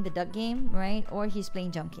and playing the Duck game, right? Or he's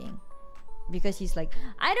playing Jump King, because he's like,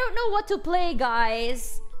 I don't know what to play,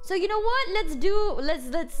 guys. So you know what?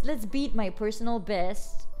 Let's beat my personal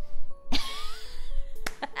best.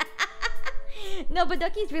 No, but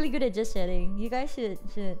Ducky's really good at just chatting. You guys should.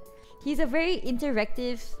 He's a very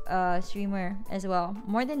interactive streamer as well,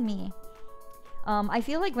 more than me. I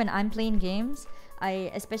feel like when I'm playing games,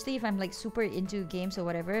 especially if I'm like super into games or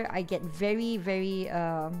whatever, I get very, very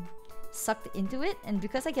sucked into it. And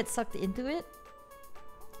because I get sucked into it,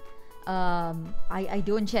 I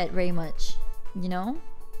don't chat very much, you know?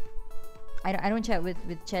 I don't chat with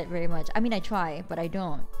chat very much. I mean, I try, but I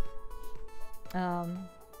don't.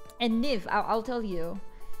 And Niv, I'll tell you,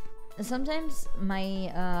 sometimes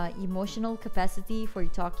my emotional capacity for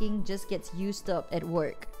talking just gets used up at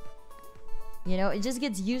work. You know, it just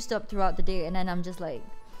gets used up throughout the day, and then I'm just like,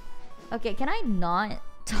 okay, can I not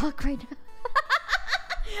talk right now?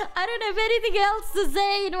 I don't have anything else to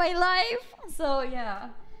say in my life. So yeah,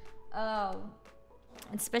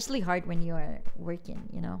 it's especially hard when you are working,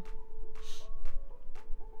 you know,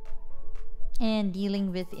 and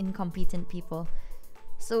dealing with incompetent people.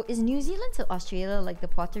 So is New Zealand to Australia like the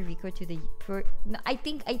Puerto Rico to the... I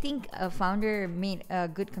think a founder made a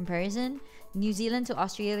good comparison. New Zealand to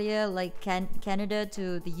Australia, like Canada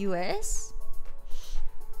to the US.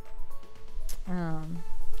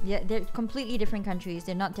 Yeah, they're completely different countries.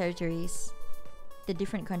 They're not territories. They're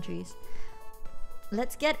different countries.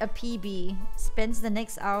 Let's get a PB. Spends the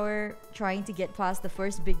next hour trying to get past the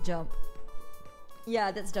first big jump.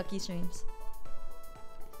 Yeah, that's Ducky Streams.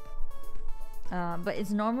 But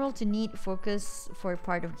it's normal to need focus for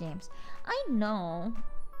part of games. I know.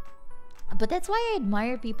 But that's why I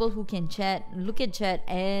admire people who can chat, look at chat,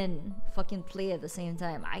 and fucking play at the same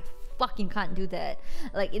time. I fucking can't do that.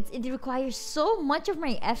 Like, it requires so much of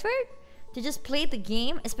my effort to just play the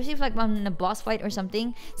game, especially if like I'm in a boss fight or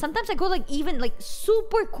something. Sometimes I go like even like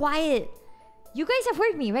super quiet. You guys have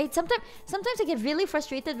heard me, right? Sometimes I get really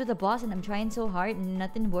frustrated with the boss and I'm trying so hard and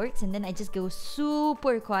nothing works, and then I just go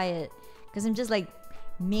super quiet. Because I'm just like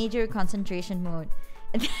major concentration mode.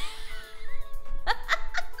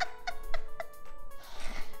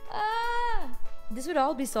 This would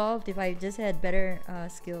all be solved if I just had better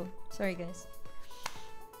skill. Sorry guys.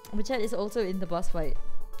 But chat is also in the boss fight.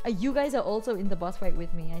 You guys are also in the boss fight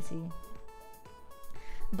with me, I see.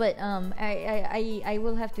 But I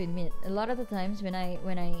will have to admit, a lot of the times when I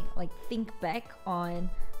like think back on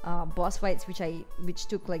boss fights which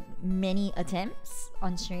took like many attempts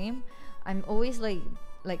on stream, I'm always like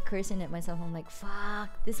cursing at myself. I'm like,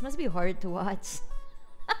 fuck, this must be hard to watch.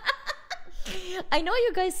 I know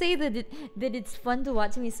you guys say that it's fun to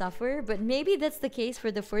watch me suffer, but maybe that's the case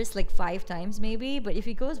for the first like 5 times maybe. But if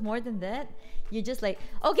it goes more than that, you're just like,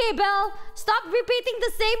 okay, Belle, stop repeating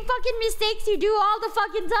the same fucking mistakes you do all the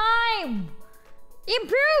fucking time.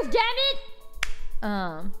 Improve, damn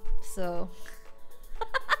it. So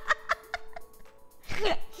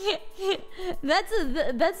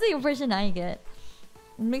that's the impression I get.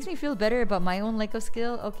 It makes me feel better about my own lack of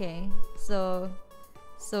skill. Okay, so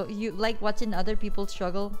you like watching other people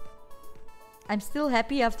struggle? I'm still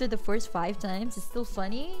happy after the first 5 times. It's still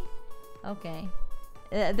funny. Okay,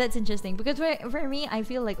 that's interesting, because for me, I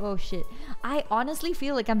feel like, oh shit, I honestly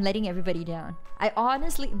feel like I'm letting everybody down. I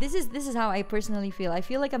honestly, this is how I personally feel. I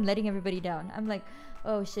feel like I'm letting everybody down. I'm like,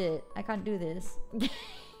 oh shit, I can't do this.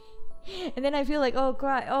 And then I feel like, oh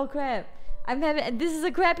crap, this is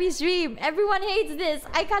a crappy stream. Everyone hates this.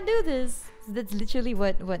 I can't do this. So that's literally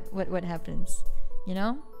what happens. You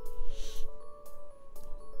know?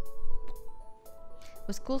 It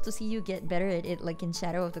was cool to see you get better at it, like in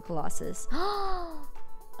Shadow of the Colossus. Oh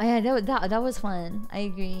yeah, that was fun. I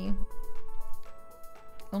agree.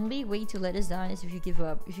 Only way to let us down is if you give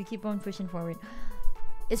up. If you keep on pushing forward.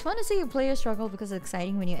 It's fun to see a player struggle because it's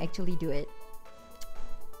exciting when you actually do it.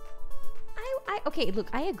 Okay, look,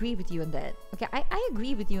 I agree with you on that. Okay, I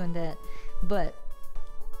agree with you on that. But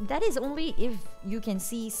that is only if you can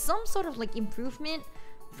see some sort of like improvement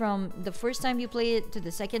from the first time you play it to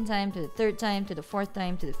the second time to the third time to the fourth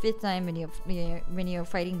time to the fifth time when you're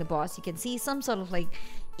fighting the boss. You can see some sort of like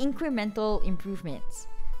incremental improvements,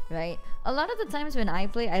 right? A lot of the times when I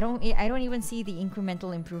play, I don't even see the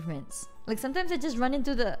incremental improvements. Like sometimes I just run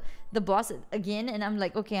into the boss again and I'm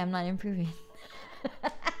like, okay, I'm not improving.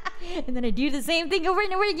 And then I do the same thing over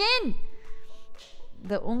and over again.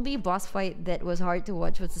 The only boss fight that was hard to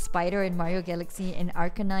watch was the spider in Mario Galaxy and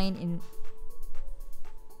Arcanine in...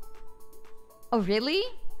 Oh, really?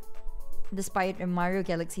 The spider in Mario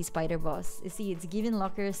Galaxy spider boss. You see, it's given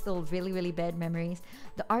Locker still really, really bad memories.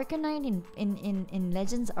 The Arcanine in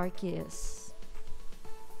Legends Arceus.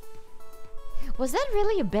 Was that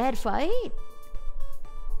really a bad fight?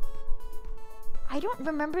 I don't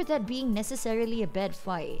remember that being necessarily a bad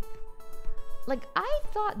fight. Like, I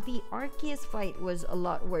thought the Arceus fight was a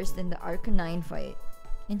lot worse than the Arcanine fight.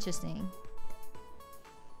 Interesting.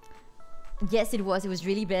 Yes, it was. It was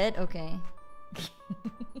really bad? Okay.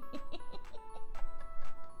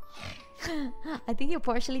 I think you're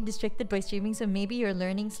partially distracted by streaming, so maybe you're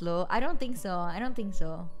learning slow. I don't think so. I don't think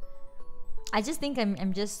so. I just think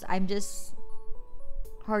I'm just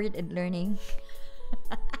hard at learning.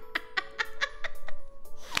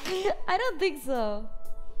 I don't think so.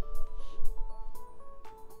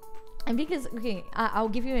 And because, okay, I'll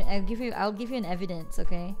give you an evidence,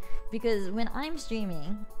 okay? Because when I'm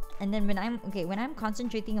streaming, And then when I'm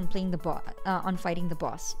concentrating on playing the boss, on fighting the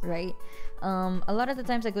boss, right? A lot of the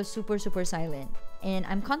times I go super silent, and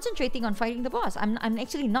I'm concentrating on fighting the boss. I'm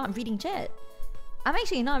actually not reading chat. I'm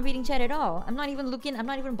actually not reading chat at all. I'm not even looking. I'm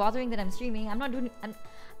not even bothering that I'm streaming. I'm not doing.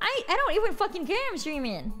 I don't even fucking care I'm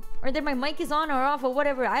streaming, or that my mic is on or off or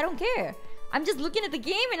whatever. I don't care. I'm just looking at the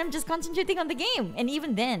game and I'm just concentrating on the game. And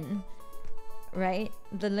even then, right,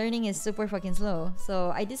 the learning is super fucking slow.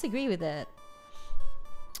 So I disagree with that.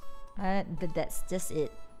 But that's just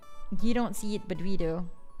it. You don't see it, but we do.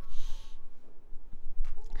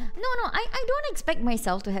 No, I don't expect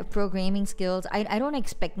myself to have programming skills. I don't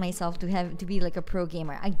expect myself to be like a pro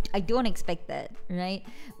gamer. I don't expect that, right?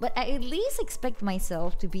 But I at least expect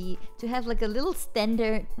myself to have like a little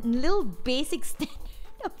basic standard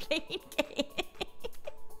of playing games.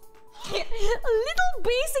 A little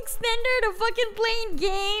basic standard of fucking playing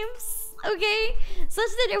games, okay? Such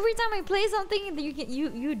that every time I play something,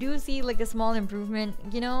 you do see like a small improvement.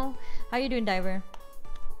 You know? How you doing, Diver?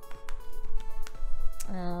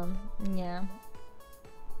 Yeah.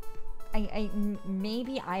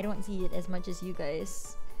 Maybe I don't see it as much as you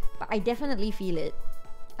guys, but I definitely feel it.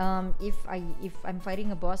 If I'm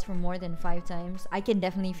fighting a boss for more than 5 times, I can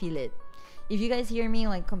definitely feel it. If you guys hear me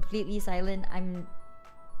like completely silent, I'm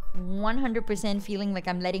 100% feeling like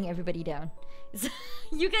I'm letting everybody down. So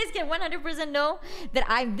you guys can 100% know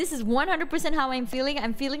that this is 100% how I'm feeling.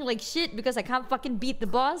 I'm feeling like shit because I can't fucking beat the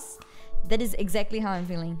boss. That is exactly how I'm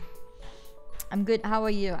feeling. I'm good. How are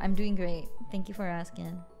you? I'm doing great. Thank you for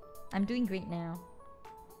asking. I'm doing great now.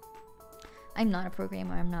 I'm not a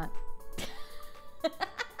programmer. I'm not.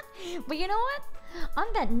 But you know what? On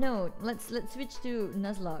that note, let's switch to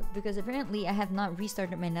Nuzlocke, because apparently I have not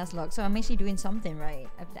restarted my Nuzlocke, so I'm actually doing something right.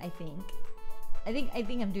 I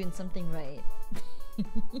think I'm doing something right.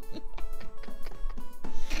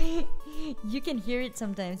 You can hear it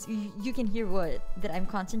sometimes. You can hear what? That I'm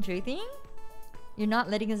concentrating? You're not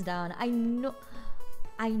letting us down. I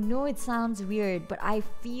know it sounds weird, but I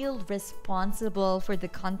feel responsible for the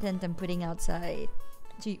content I'm putting outside.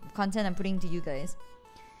 Content I'm putting to you guys.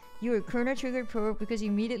 You were Chrono Trigger Pro because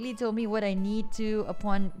you immediately told me what I need to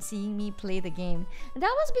upon seeing me play the game. And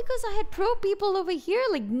that was because I had pro people over here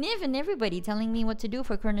like Niv and everybody telling me what to do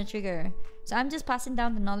for Chrono Trigger. So I'm just passing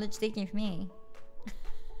down the knowledge they gave me.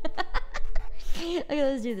 Okay,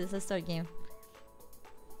 let's do this. Let's start game.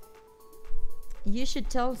 You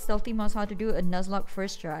should tell Stealthy Mouse how to do a Nuzlocke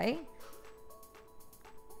first try.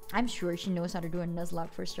 I'm sure she knows how to do a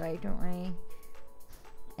Nuzlocke first try, don't worry.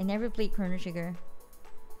 I never played Chrono Trigger.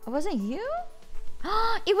 Oh, wasn't you?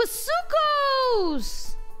 It was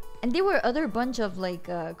Suko's! And there were other bunch of like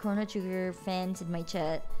Chrono Trigger fans in my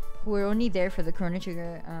chat who were only there for the Chrono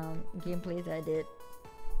Trigger gameplay that I did.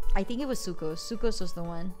 I think it was Suko's. Suko's was the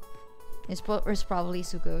one. It's probably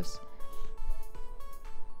Suko's.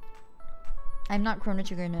 I'm not Chrono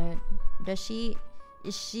Trigger nerd.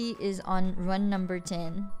 She is on run number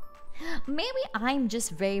 10. Maybe I'm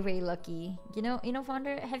just very lucky. You know,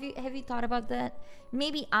 Founder, have you thought about that?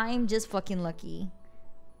 Maybe I'm just fucking lucky.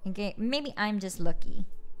 Okay, maybe I'm just lucky.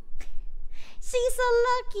 She's so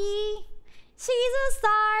lucky. She's a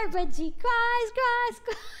star, but she cries.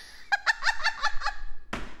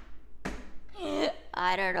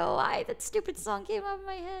 I don't know why that stupid song came up in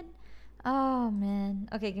my head. Oh man.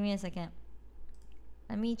 Okay, give me a second.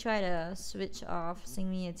 Let me try to switch off. Sing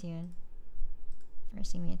me a tune. Or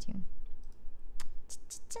sing me a tune.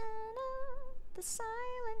 The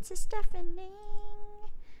silence is deafening.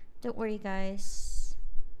 Don't worry, guys.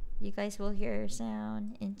 You guys will hear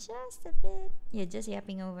sound in just a bit. Yeah, just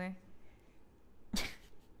yapping over.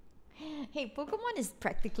 Hey, Pokemon is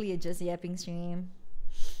practically a just yapping stream.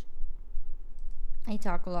 I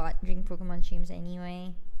talk a lot during Pokemon streams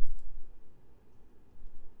anyway.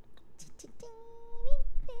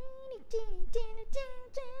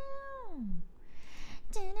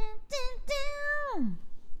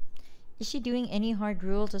 Is she doing any hard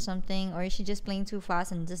rules or something, or is she just playing too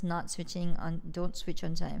fast and just not switching on? Don't switch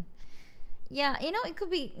on time. Yeah, you know, it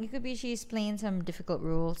could be she's playing some difficult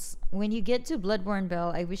rules. When you get to Bloodborne,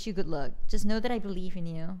 Belle, I wish you good luck. Just know that I believe in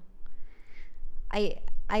you.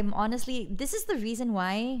 I'm honestly, this is the reason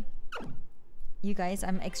why, you guys,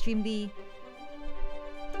 I'm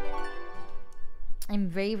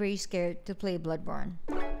very scared to play Bloodborne.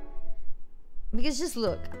 Because just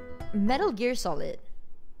look, Metal Gear Solid.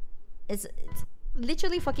 It's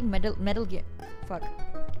literally fucking Metal Gear. Fuck.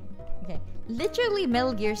 Okay. Literally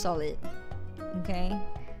Metal Gear Solid. Okay.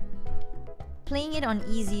 Playing it on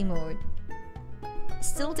easy mode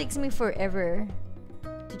still takes me forever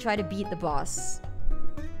to try to beat the boss.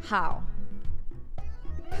 How?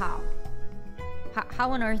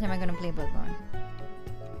 How on earth am I gonna play Bloodborne?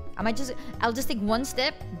 I'll just take one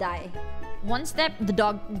step, die. One step, the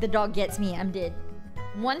dog gets me, I'm dead.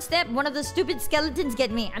 One step, one of the stupid skeletons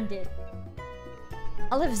get me, I'm dead.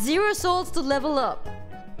 I'll have 0 souls to level up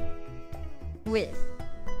with,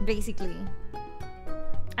 basically.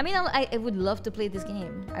 I mean, I would love to play this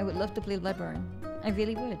game. I would love to play Bloodborne. I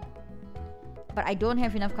really would. But I don't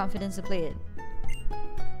have enough confidence to play it.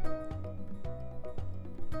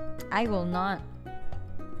 I will not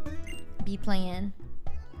be playing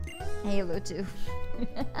Halo 2.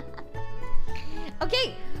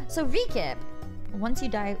 Okay, so recap. Once you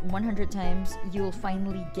die 100 times, you'll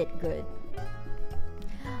finally get good.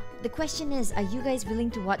 The question is, are you guys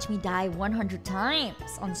willing to watch me die 100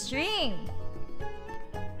 times on stream?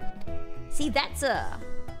 See, that's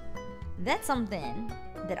something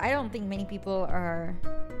that I don't think many people are.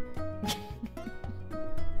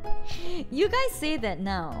 You guys say that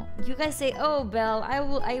now. You guys say, "Oh, Belle,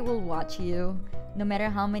 I will watch you no matter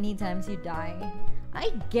how many times you die."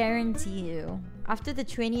 I guarantee you, after the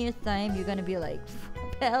 20th time, you're gonna be like,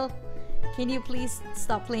 "Belle, can you please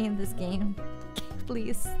stop playing this game?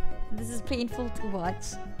 Please, this is painful to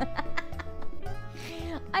watch."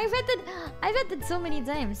 I've had that so many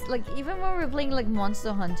times. Like, even when we're playing like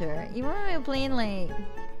Monster Hunter, even when we're playing like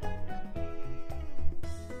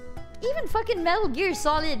even fucking Metal Gear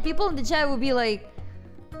Solid, people in the chat would be like,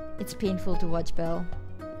 "It's painful to watch, Belle."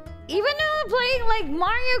 Even when we're playing like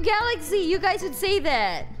Mario Galaxy, you guys would say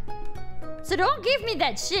that. So don't give me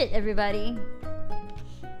that shit, everybody.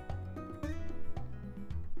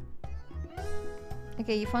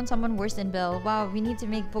 Okay, you found someone worse than Belle. Wow, we need to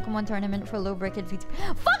make Pokemon tournament for low bracket VT.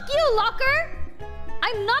 Fuck you, Locker!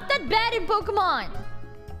 I'm not that bad in Pokemon.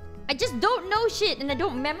 I just don't know shit and I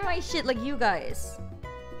don't memorize shit like you guys.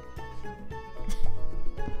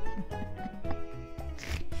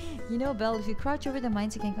 You know, Belle, if you crouch over the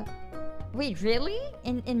mines, you can go. Wait, really?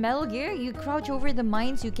 In Metal Gear, you crouch over the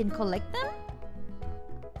mines, you can collect them?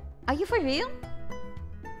 Are you for real?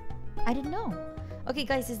 I didn't know. Okay,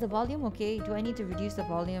 guys, is the volume okay? Do I need to reduce the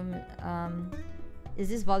volume? Is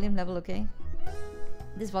this volume level okay?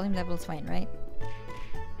 This volume level is fine, right?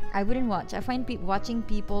 I wouldn't watch. I find watching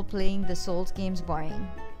people playing the Souls games boring.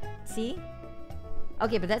 See?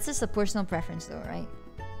 Okay, but that's just a personal preference though, right?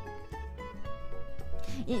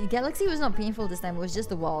 Galaxy was not painful this time. It was just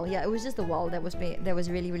the wall. Yeah, it was just the wall that was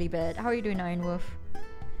really, really bad. How are you doing, Iron Wolf?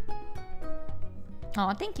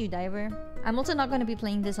 Oh, thank you, Diver. I'm also not going to be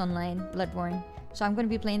playing this online, Bloodborne. So I'm going to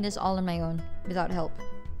be playing this all on my own, without help.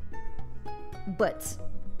 But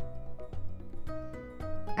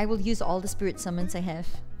I will use all the spirit summons I have.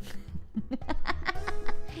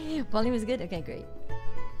 Volume is good? Okay, great.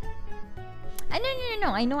 No.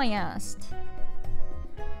 I know I asked.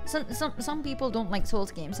 Some people don't like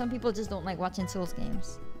Souls games. Some people just don't like watching Souls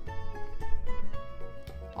games.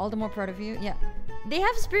 All the more proud of you. Yeah. They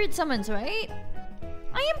have spirit summons, right?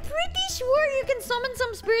 I am pretty sure you can summon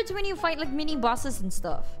some spirits when you fight like mini bosses and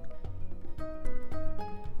stuff.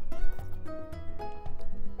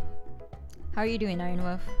 How are you doing, Iron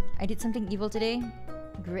Wolf? I did something evil today?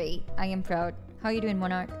 Great. I am proud. How are you doing,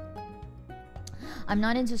 Monarch? I'm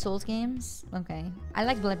not into Souls games. Okay. I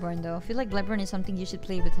like Bloodborne though. I feel like Bloodborne is something you should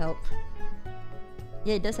play with help.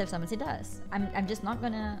 Yeah, it does have summons. It does. I'm just not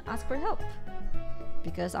gonna ask for help.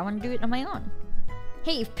 Because I want to do it on my own.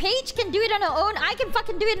 Hey, if Paige can do it on her own, I can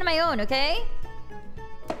fucking do it on my own, okay?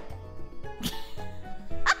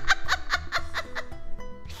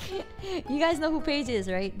 You guys know who Paige is,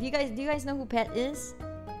 right? Do you guys know who Pet is?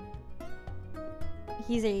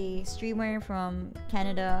 He's a streamer from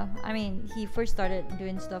Canada. I mean, he first started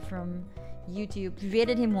doing stuff from YouTube.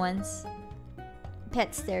 Rated him once.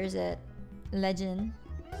 Pet stares at legend.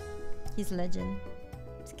 He's legend.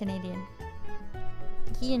 He's Canadian.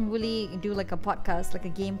 He and Wooly do like a podcast, like a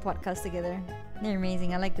game podcast together. They're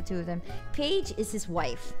amazing. I like the two of them. Paige is his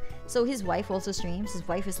wife. So his wife also streams. His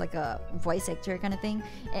wife is like a voice actor kind of thing.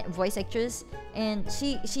 Voice actress. And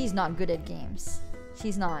she's not good at games.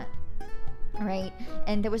 She's not. Right?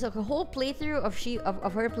 And there was like a whole playthrough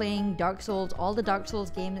of her playing Dark Souls, all the Dark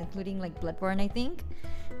Souls games, including like Bloodborne, I think.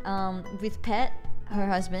 With Pet, her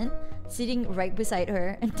husband, sitting right beside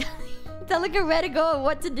her and telling her where to go and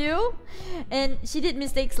what to do. And she did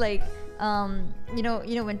mistakes like you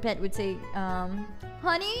know when Pet would say,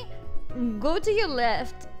 honey, go to your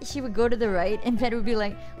left. She would go to the right and Pet would be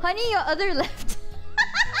like, honey, your other left.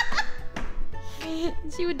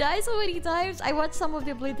 She would die so many times. I watched some of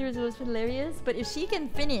their playthroughs. It was hilarious. But if she can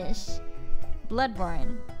finish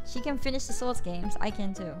Bloodborne, she can finish the Souls games. I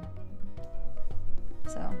can too.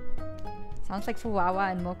 So sounds like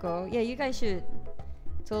Fuwawa and Moko. Yeah, you guys should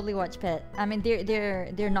Totally watch Pet. I mean,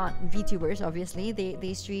 they're not VTubers, obviously.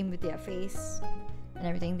 They stream with their face and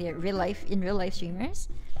everything. They're real life streamers.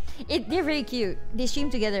 They're very cute. They stream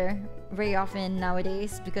together very often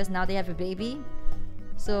nowadays because now they have a baby.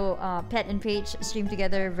 So Pet and Paige stream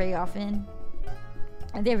together very often,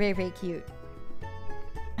 and they're very, very cute.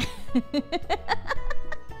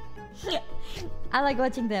 I like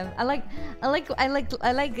watching them. I like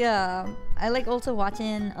also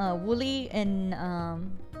watching Wooly and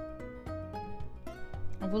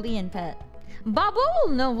Pet. Babo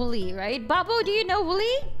will know Wooly, right? Babo, do you know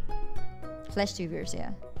Wooly? Flash tubers,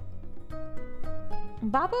 yeah.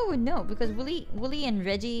 Babo would know because Wooly and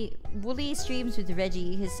Reggie. Wooly streams with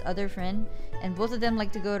Reggie, his other friend, and both of them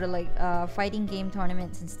like to go to like fighting game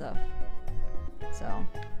tournaments and stuff. So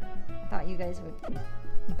I thought you guys would.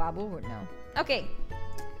 Babo would know. Okay.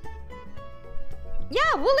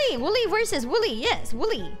 Yeah, Wooly versus Wooly. Yes,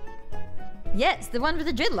 Wooly. Yes, the one with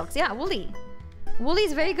the dreadlocks. Yeah, Wooly.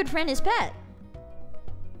 Wooly's very good friend is Pet.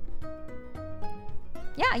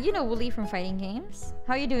 Yeah, you know Wooly from fighting games.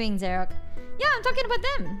 How you doing, Xerox? Yeah, I'm talking about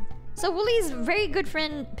them. So Wooly's very good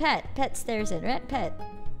friend Pet. Pet stares at, right? Pet.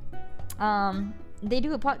 They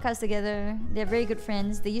do a podcast together. They're very good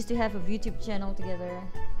friends. They used to have a YouTube channel together.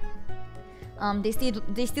 They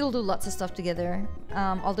still do lots of stuff together.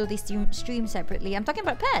 Although they stream separately. I'm talking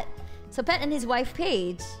about Pet. So Pet and his wife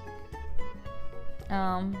Paige.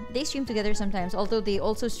 They stream together sometimes, although they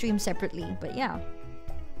also stream separately. But yeah.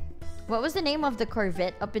 What was the name of the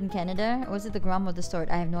Corvette up in Canada? Or was it the Grom of the Sword?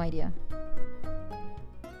 I have no idea.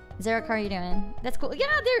 Zara, how are you doing? That's cool. Yeah,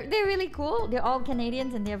 they're really cool. They're all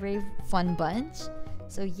Canadians and they're a very fun bunch.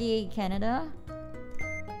 So yay, Canada.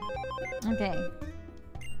 Okay.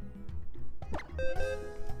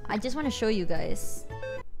 I just want to show you guys.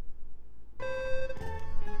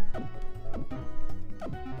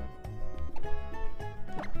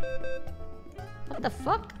 What the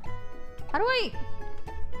fuck? How do I...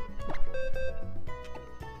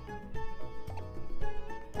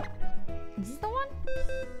 Is this the one?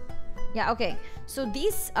 Yeah, okay. So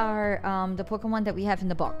these are the Pokemon that we have in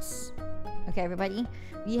the box. Okay, everybody.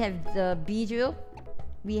 We have the Bijou.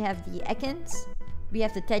 We have the Ekans. We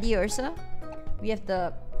have the Teddiursa. We have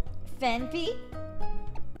the Phanpy.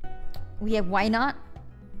 We have Why Not.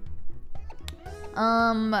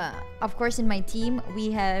 Of course, in my team,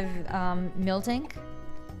 we have Miltank,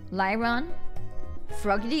 Lyron,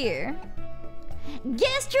 Frogadier,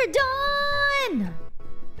 Gastrodon,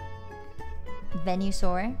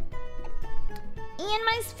 Venusaur, and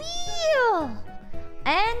my Spheal.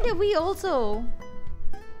 And we also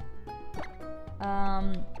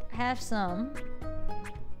have some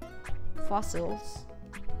fossils,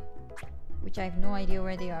 which I have no idea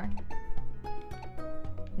where they are.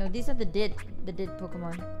 No, these are the dead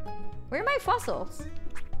Pokemon. Where are my fossils?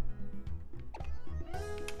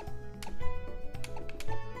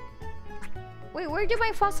 Wait, where did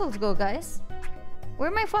my fossils go, guys? Where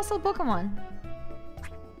are my fossil Pokemon?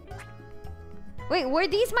 Wait, were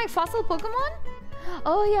these my fossil Pokemon?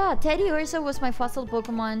 Oh yeah, Teddiursa was my fossil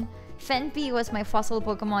Pokemon. Phanpy was my fossil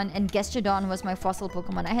Pokemon, and Gastrodon was my fossil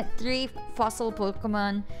Pokemon. I had 3 fossil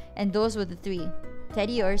Pokemon, and those were the 3.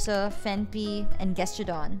 Teddiursa, Phanpy, and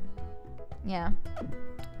Gastrodon. Yeah.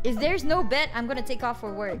 If there's no bet, I'm gonna take off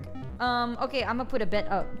for work. Okay, I'm gonna put a bet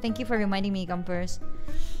up. Thank you for reminding me, Gumpers.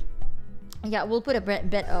 Yeah, we'll put a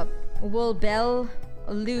bet up. Will Belle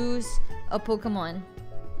lose a Pokemon?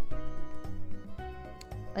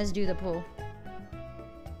 Let's do the poll.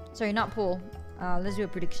 Sorry, not poll. Let's do a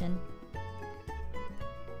prediction.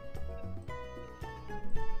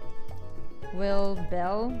 Will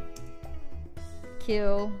Belle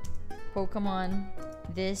kill Pokemon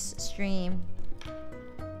this stream?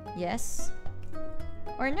 Yes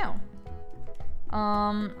or no?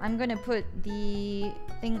 I'm gonna put the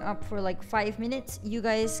thing up for like 5 minutes. You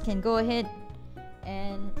guys can go ahead,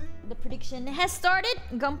 and the prediction has started,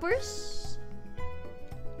 Gumpers.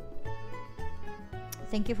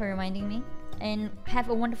 Thank you for reminding me, and have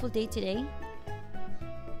a wonderful day today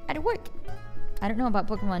at work. I don't know about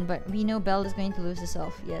Pokemon, but we know Belle is going to lose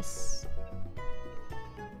herself. Yes.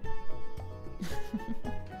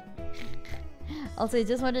 Also, I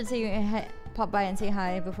just wanted to say pop by and say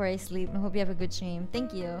hi before I sleep. I hope you have a good stream.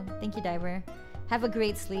 Thank you. Thank you, Diver. Have a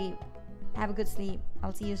great sleep. Have a good sleep.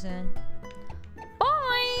 I'll see you soon. Bye!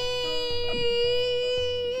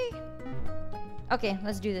 Okay,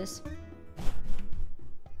 let's do this.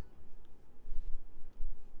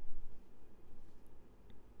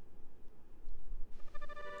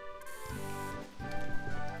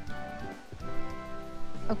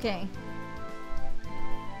 Okay.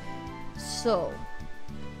 So,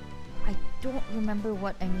 I don't remember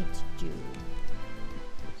what I need to do.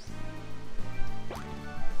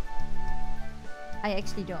 I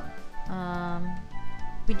actually don't.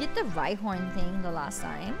 We did the Rhyhorn thing the last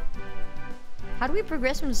time. How do we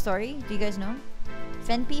progress from the story? Do you guys know?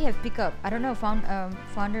 Fenpy have pickup. I don't know,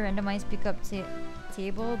 founder randomized pickup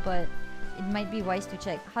table, but it might be wise to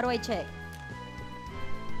check. How do I check?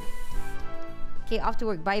 Okay, off to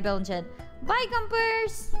work. Bye, Belle and Chad. Bye,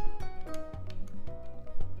 Gumpers!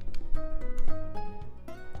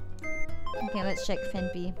 Okay, let's check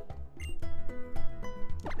Fenpy.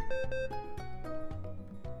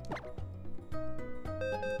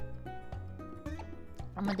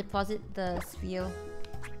 I'm gonna deposit the sphere.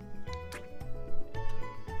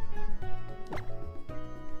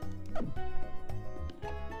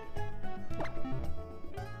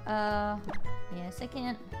 Yeah,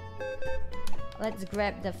 second. Let's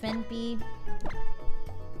grab the Fenpy.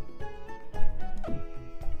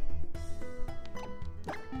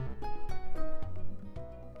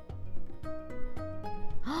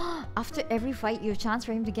 After every fight, you have a chance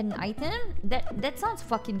for him to get an item? That sounds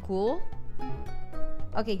fucking cool.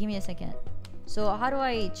 Okay, give me a second. So how do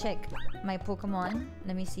I check my Pokemon?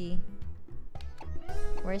 Let me see.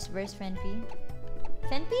 Where's Fenpy?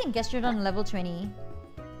 Fenpy and Gastrodon level 20.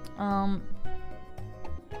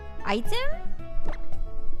 Item?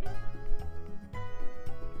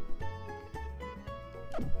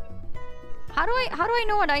 How do I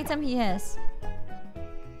know what item he has?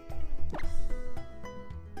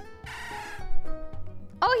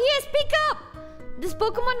 Oh, he has pickup! This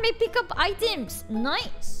Pokemon may pick up items.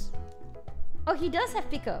 Nice. Oh, he does have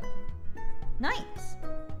pickup. Nice.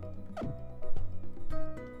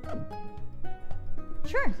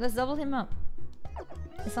 Sure, let's double him up.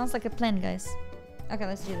 It sounds like a plan, guys. Okay,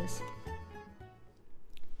 let's do this.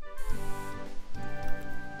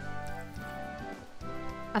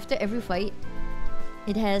 After every fight,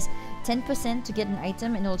 it has 10% to get an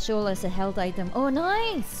item and it'll show us a held item. Oh,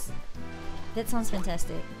 nice! That sounds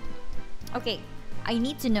fantastic. Okay, I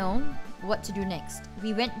need to know what to do next.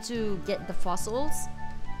 We went to get the fossils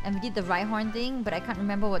and we did the Rhyhorn thing, but I can't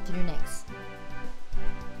remember what to do next.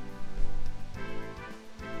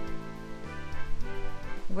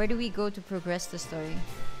 Where do we go to progress the story?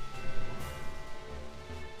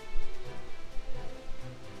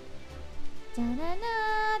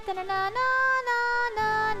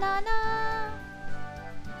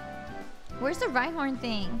 Where's the Rhyhorn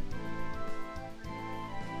thing?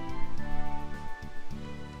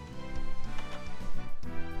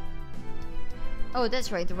 Oh,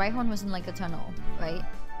 that's right. The Rhyhorn was in like a tunnel, right?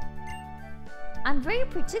 I'm very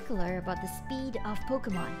particular about the speed of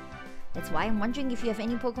Pokemon. That's why I'm wondering if you have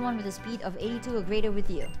any Pokemon with a speed of 82 or greater with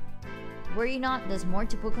you. Worry not, there's more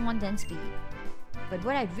to Pokemon than speed. But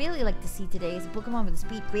what I'd really like to see today is a Pokemon with a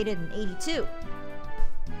speed greater than 82.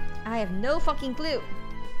 I have no fucking clue.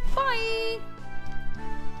 Bye!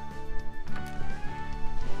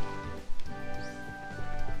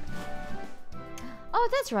 Oh,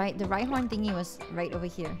 that's right. The Rhyhorn thingy was right over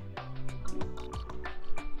here.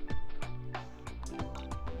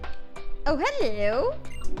 Oh, hello!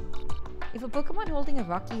 If a Pokemon holding a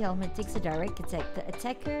rocky helmet takes a direct attack, the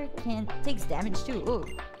attacker takes damage too. Ooh.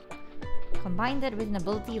 Combine that with an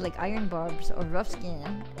ability like Iron Barbs or Rough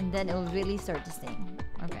Skin, and then it'll really start to sting.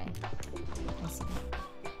 Okay. I see.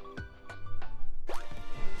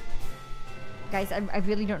 Guys, I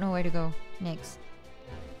really don't know where to go next.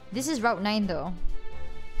 This is Route 9 though.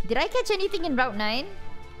 Did I catch anything in Route 9?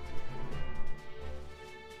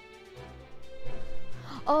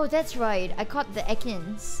 Oh, that's right. I caught the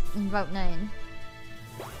Ekans in Route 9.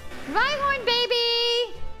 Rhyhorn,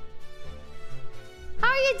 baby! How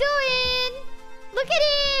are you doing? Look at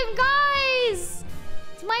him, guys!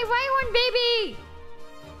 It's my Rhyhorn, baby!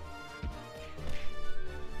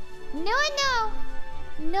 No.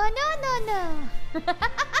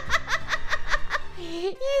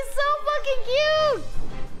 He's so fucking cute!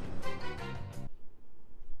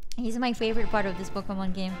 He's my favorite part of this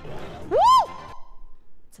Pokemon game. Woo!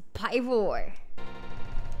 It's a Pyroar.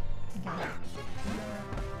 Okay.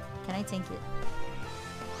 Can I tank it?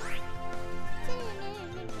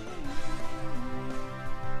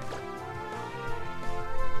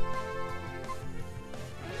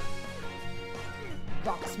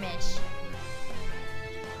 Rock Smash.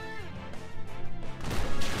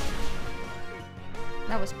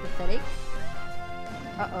 That was pathetic.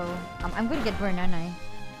 Uh-oh. I'm gonna get burned, aren't I?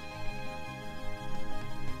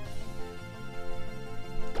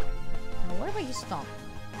 Now, what if I just stomp?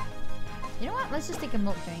 You know what? Let's just take a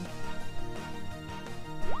milk drink.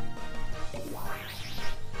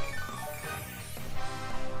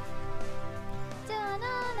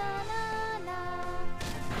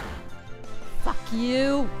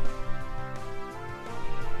 you!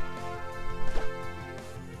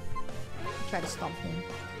 Try to stomp him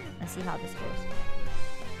and see how this goes.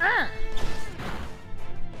 Ah!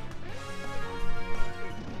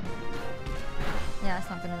 Yeah, it's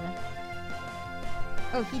not gonna...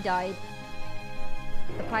 Oh, he died.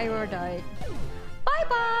 The pyro died.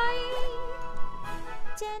 Bye-bye!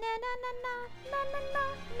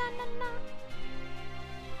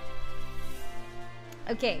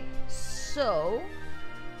 Okay, so...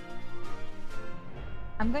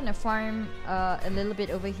 I'm gonna farm a little bit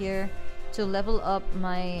over here to level up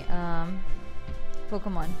my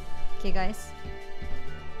Pokemon. Okay, guys?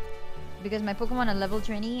 Because my Pokemon are level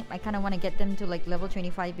 20, I kind of want to get them to like level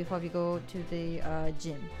 25 before we go to the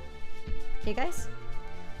gym. Okay, guys?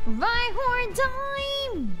 Rhyhorn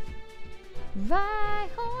time!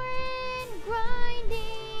 Rhyhorn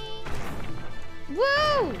grinding!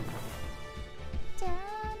 Woo! Dun,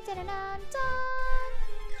 dun, dun, dun, dun.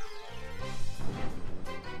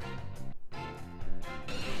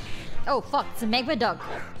 Oh fuck, it's a Magma Dog.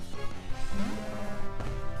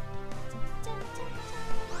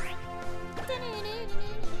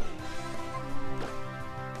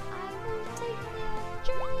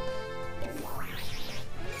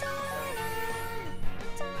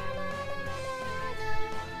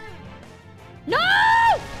 No!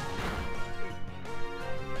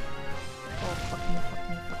 Oh, fuck me, fuck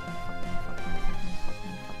me, fuck me, fuck me, fuck me, fuck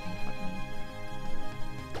me, fuck me, fuck me, fuck me.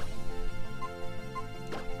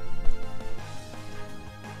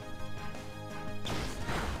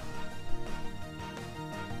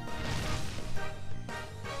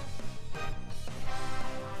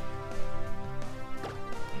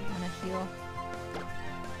 I'm gonna heal.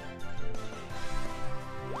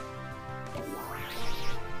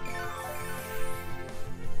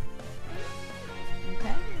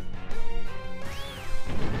 Okay.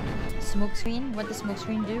 Smoke screen. What does smoke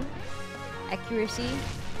screen do? Accuracy.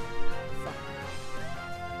 Fuck.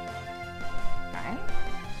 Alright.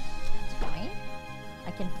 It's fine.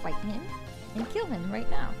 I can fight him and kill him right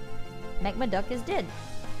now. Magma Duck is dead.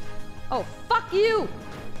 Oh, fuck you!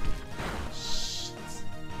 Shit.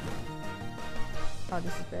 Oh,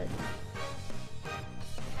 this is bad.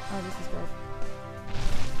 Oh, this is bad.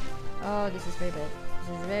 Oh, this is very bad.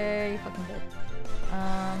 This is very fucking bad.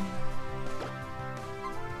 I'm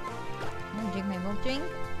gonna drink my milk drink.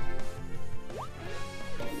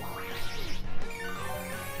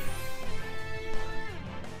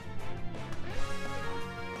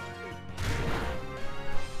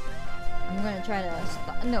 I'm gonna try to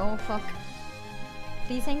stop. No, fuck.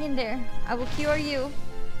 Please hang in there. I will cure you.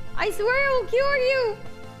 I swear I will cure you!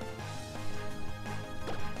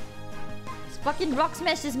 Let's fucking rock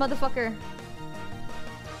smash this motherfucker.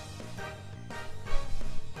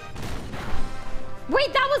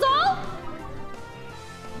 Wait, that was all?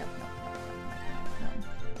 No, no, no, no,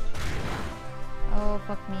 no. Oh,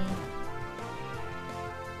 fuck me.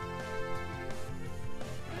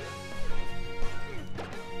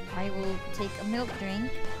 I will take a milk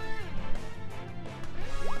drink.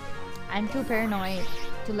 I'm too paranoid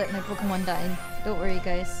to let my Pokemon die. Don't worry,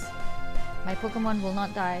 guys. My Pokemon will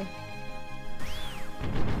not die.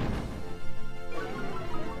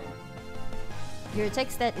 Your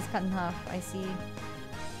attack stat is cut in half, I see.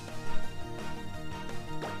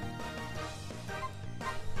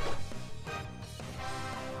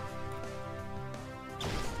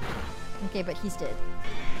 Okay, but he's dead.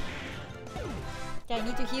 Okay, I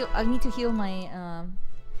need to heal. I need to heal my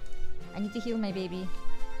I need to heal my baby.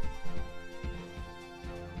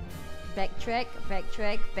 Backtrack,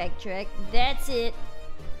 backtrack, backtrack. That's it.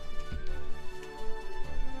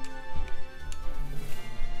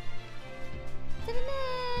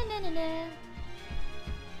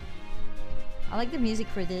 I like the music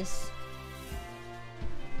for this.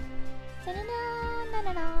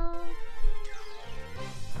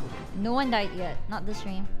 No one died yet. Not this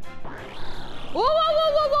stream. Whoa, whoa,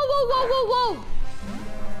 whoa, whoa, whoa, whoa, whoa, whoa, whoa!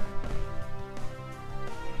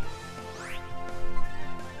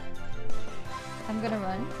 I'm gonna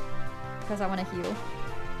run because I want to heal.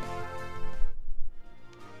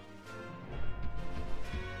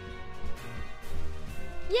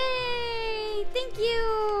 Yay! Thank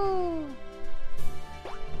you!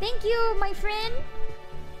 Thank you, my friend!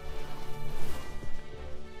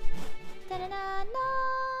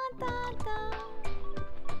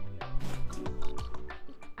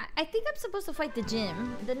 I think I'm supposed to fight the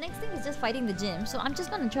gym. The next thing is just fighting the gym. So I'm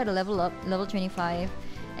just gonna try to level up, level 25.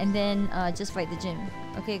 And then just fight the gym.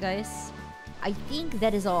 Okay, guys? I think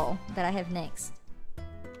that is all that I have next.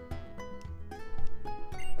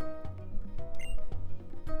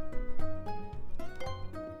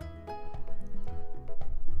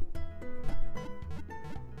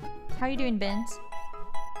 How you doing, Benz?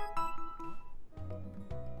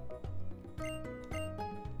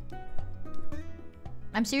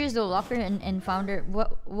 I'm serious though, Locker and Founder.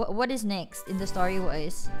 What is next in the story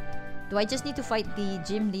wise? Do I just need to fight the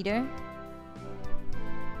gym leader?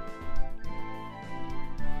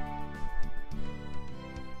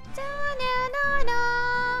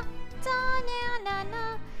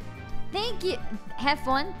 Thank you. Have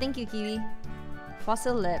fun. Thank you, Kiwi.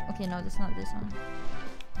 Fossil Lab. Okay, no, that's not this one.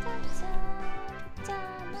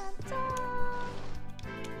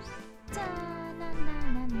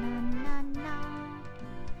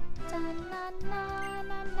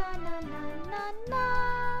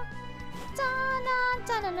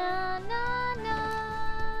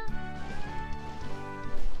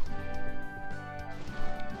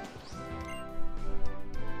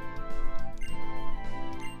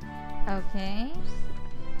 Okay.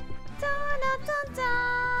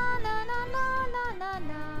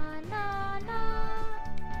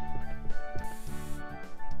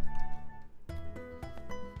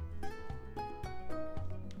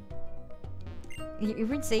 You've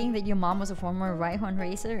been saying that your mom was a former Rhyhorn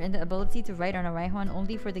racer and the ability to ride on a Rhyhorn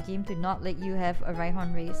only for the game to not let you have a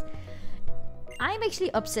Rhyhorn race. I'm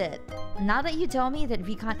actually upset. Now that you tell me that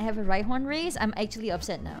we can't have a Rhyhorn race, I'm actually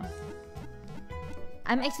upset now.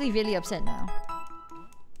 I'm actually really upset now.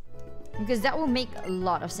 Because that will make a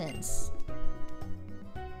lot of sense.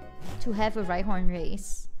 To have a Rhyhorn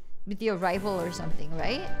race with your rival or something,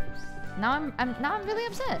 right? Now I'm really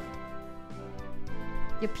upset.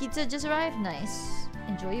 Your pizza just arrived? Nice.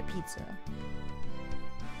 Enjoy your pizza.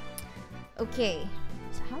 Okay.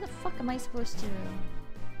 So how the fuck am I supposed to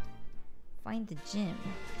find the gym?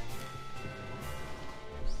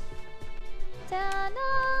 Da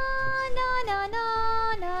na na na na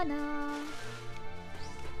na na.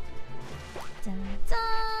 Dun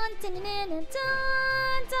dun dun dun dun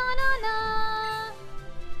dun dun na na.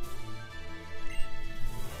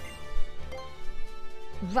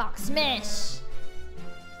 Rock smash.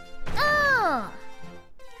 Ah!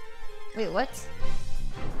 Wait, what?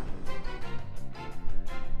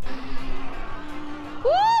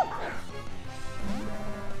 Woo!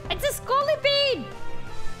 It's a Scolipede!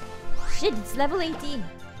 Shit, it's level 18.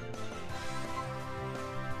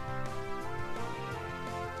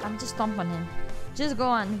 I'm just stomp on him. Just go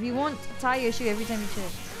on. We won't tie your shoe every time you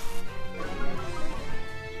trip.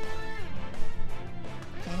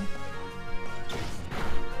 Okay.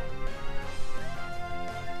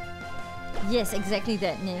 Yes, exactly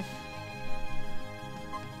that, Nif.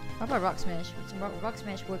 How about Rock Smash? Would Rock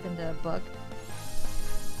Smash work on the bug?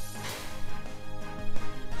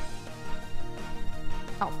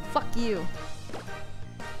 Oh, fuck you.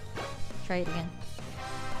 Try it again.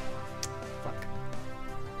 Fuck.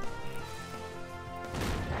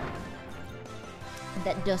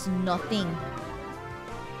 That does nothing.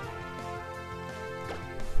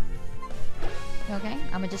 Okay,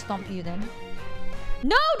 I'ma just stomp you then.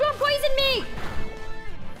 No, don't poison me!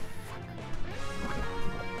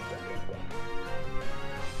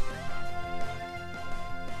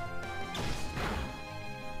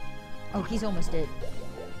 Oh, he's almost dead.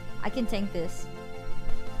 I can tank this.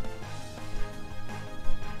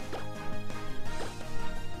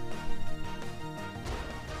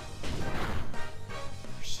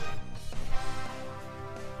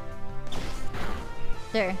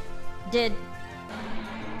 There. Dead.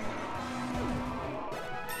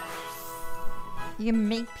 You can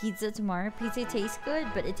make pizza tomorrow. Pizza tastes good,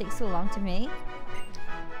 but it takes so long to make.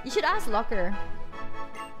 You should ask Locker.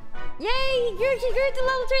 Yay! You're to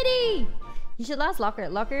level 20! You should ask Locker.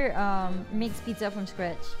 Locker makes pizza from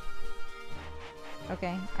scratch.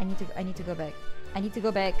 Okay, I need to go back. I need to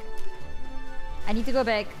go back. I need to go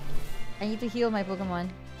back. I need to heal my Pokemon.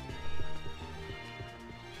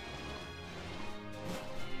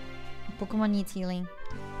 Pokemon needs healing.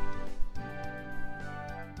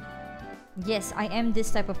 Yes, I am this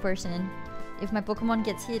type of person. If my Pokemon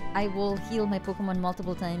gets hit, I will heal my Pokemon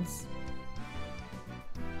multiple times.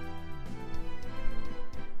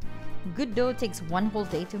 Good dough takes one whole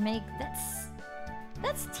day to make.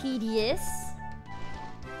 That's tedious.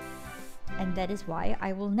 And that is why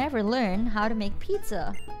I will never learn how to make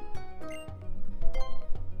pizza.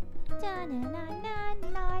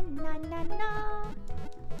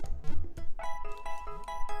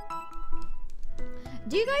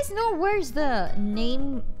 Do you guys know where's the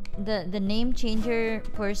name the name changer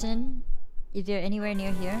person? If they're anywhere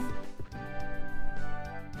near here?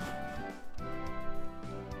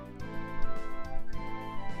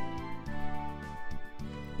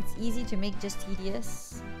 It's easy to make, just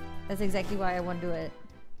tedious. That's exactly why I won't do it.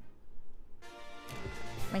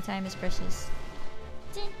 My time is precious.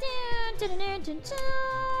 Dun, dun. Whee!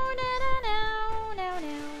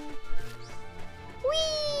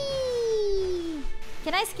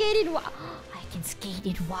 Can I skate in water? I can skate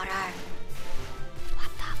in water.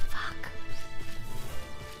 What the fuck?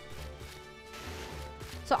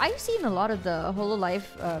 So I've seen a lot of the Hololive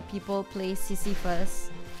people play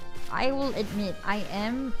Sisyphus. I will admit, I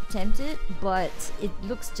am tempted, but it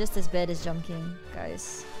looks just as bad as Jump King,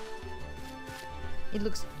 guys. It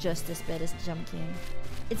looks just as bad as Jump King.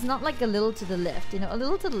 It's not like a little to the left, you know, a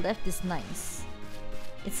little to the left is nice.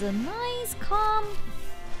 It's a nice, calm,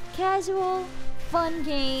 casual, fun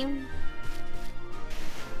game.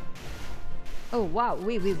 Oh wow,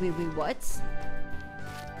 wait, what?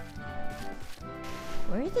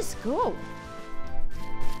 Where did this go?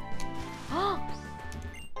 Oh!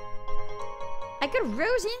 I got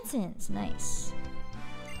rose incense, nice.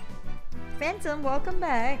 Phantom, welcome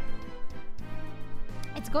back.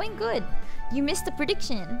 It's going good. You missed the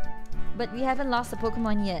prediction, but we haven't lost a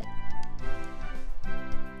Pokemon yet.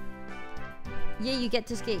 Yeah, you get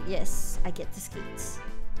to skate. Yes, I get to skate.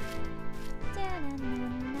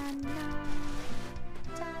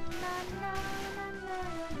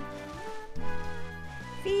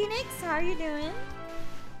 Phoenix, how are you doing?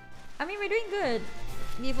 I mean, we're doing good.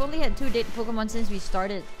 We've only had 2 dead Pokemon since we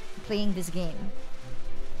started playing this game.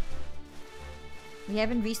 We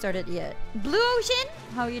haven't restarted yet. Blue Ocean,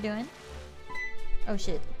 how are you doing? Oh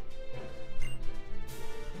shit.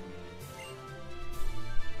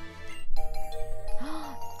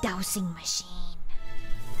 Dowsing machine.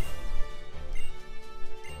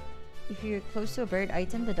 If you're close to a bird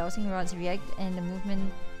item, the dowsing rods react and their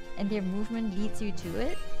movement leads you to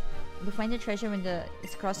it. You'll find the treasure when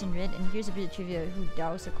it's crossed in red. And here's a bit of trivia: who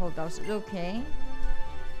dows are called dowsers. Okay.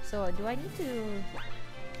 So do I need to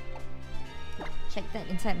check that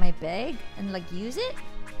inside my bag and like use it?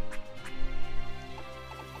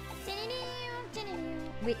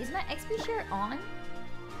 Wait, is my XP share on?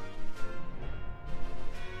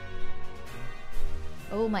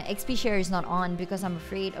 Oh, my XP share is not on because I'm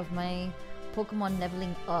afraid of my Pokemon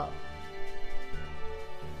leveling up.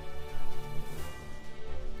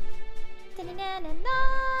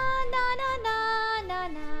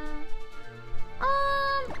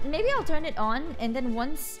 Maybe I'll turn it on, and then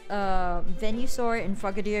once Venusaur and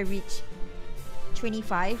Frogadier reach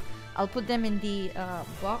 25, I'll put them in the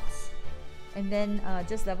box, and then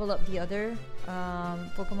just level up the other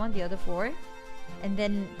Pokemon, the other 4, and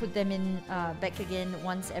then put them in back again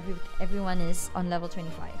once everyone is on level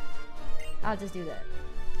 25. I'll just do that.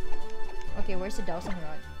 Okay, where's the dowsing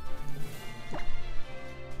rod?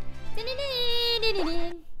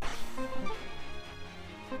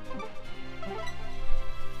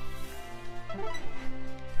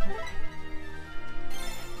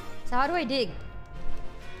 So how do I dig?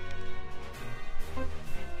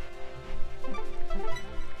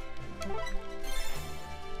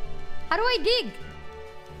 How do I dig?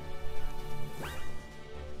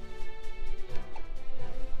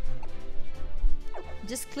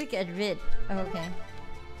 Just click at red. Oh, okay.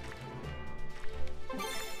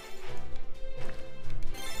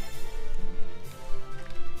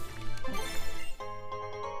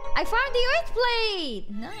 I found the earth plate!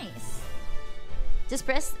 Nice. Just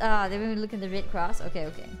press, then we look at the red cross. Okay,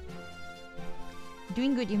 okay.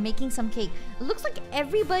 Doing good, you're making some cake. It looks like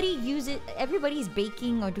everybody's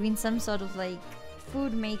baking or doing some sort of like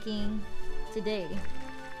food making today.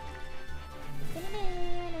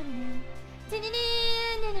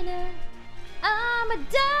 I'm a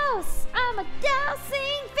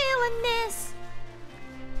dowsing villainess.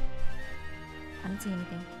 I don't see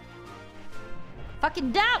anything.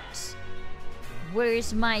 Fucking douse!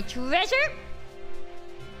 Where's my treasure?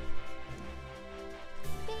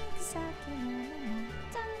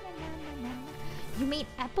 You made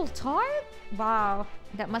apple tart? Wow,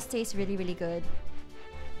 that must taste really, really good.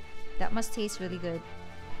 That must taste really good.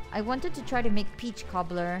 I wanted to try to make peach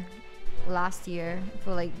cobbler last year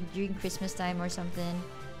for like during Christmas time or something,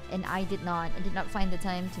 and I did not find the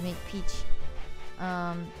time to make peach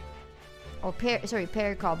or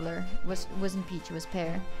pear cobbler. Wasn't peach, it was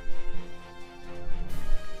pear.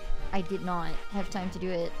 I did not have time to do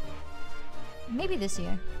it. Maybe this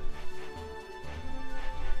year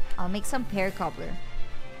I'll make some pear cobbler.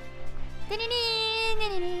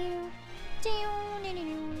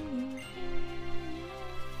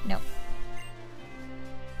 Nope.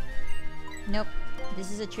 Nope.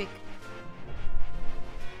 This is a trick.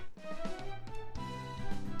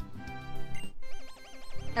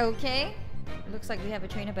 Okay. Looks like we have a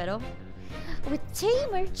trainer battle with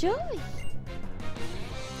Tamer Joy.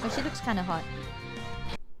 Oh, she looks kind of hot.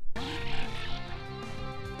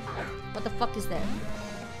 What the fuck is that?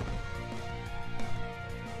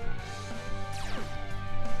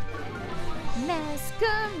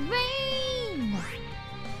 rain.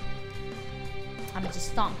 I'm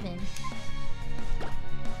just stomping.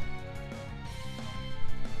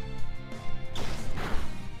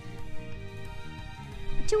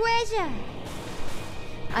 Treasure.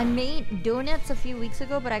 I made donuts a few weeks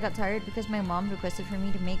ago, but I got tired because my mom requested for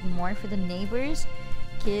me to make more for the neighbors'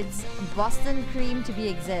 kids. Boston cream to be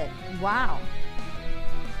exact. Wow.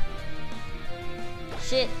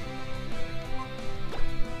 Shit.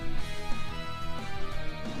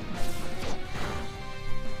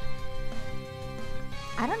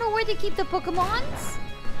 I don't know where they keep the Pokemons.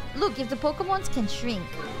 Look, if the Pokemons can shrink,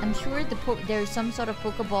 I'm sure there's some sort of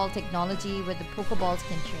Pokeball technology where the Pokeballs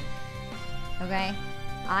can shrink. Okay?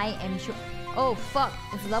 I am sure. Oh, fuck.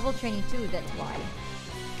 It's level 22, that's why.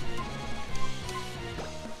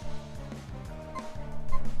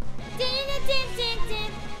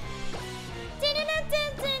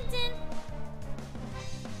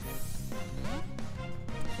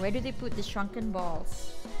 Where do they put the shrunken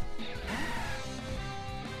balls?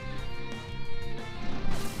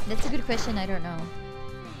 That's a good question, I don't know.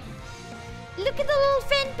 Look at the little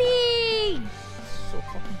Fenpy! So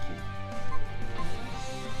fucking cute.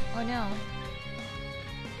 Oh no.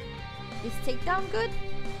 Is takedown good?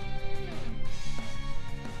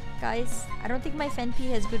 Guys, I don't think my Fenpy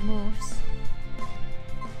has good moves.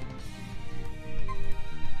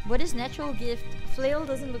 What is natural gift? Flail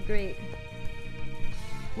doesn't look great.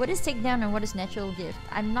 What is takedown and what is natural gift?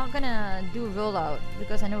 I'm not gonna do rollout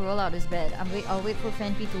because I know rollout is bad. I'll wait for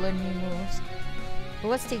Fenpy to learn new moves. But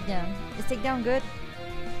what's takedown? Is takedown good?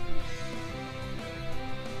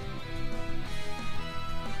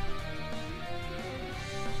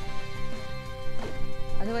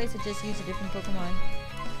 Otherwise, I just use a different Pokemon.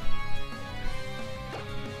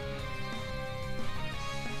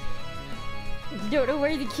 Don't know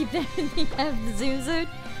where they keep that. They have the Zoom Zone.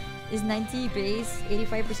 Is 90 base,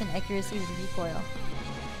 85% accuracy with recoil.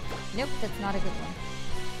 Nope, that's not a good one.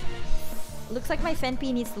 Looks like my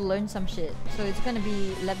Fenpy needs to learn some shit, so it's gonna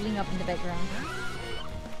be leveling up in the background.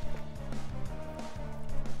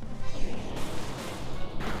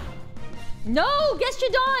 No!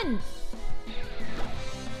 Gastrodon!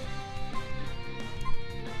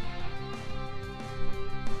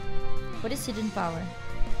 What is hidden power?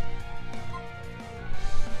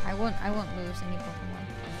 I won't lose any Pokemon.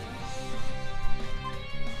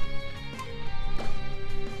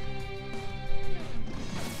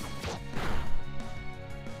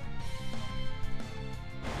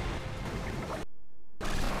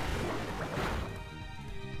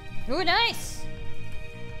 Oh, nice!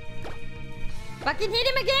 Fucking hit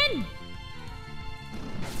him again!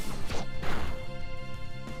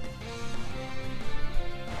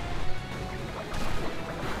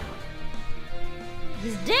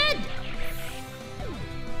 He's dead!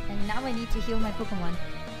 And now I need to heal my Pokemon.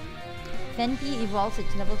 Fenpy evolves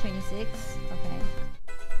at level 26. Okay.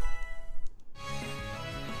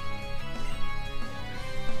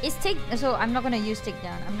 So I'm not gonna use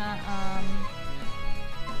takedown. I'm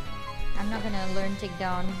not gonna learn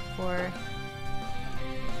takedown for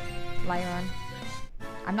Lyron.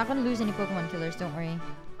 I'm not gonna lose any Pokemon killers, don't worry.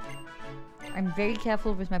 I'm very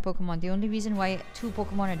careful with my Pokemon. The only reason why 2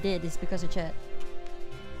 Pokemon are dead is because of chat.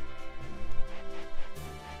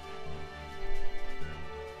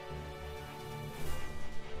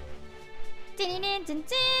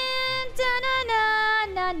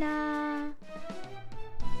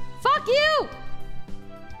 Fuck you!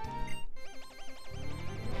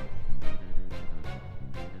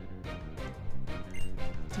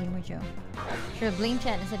 Team Joe. Sure, blame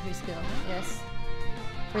chat instead of your skill. Yes.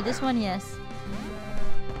 For this one, yes.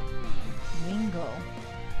 Wingo.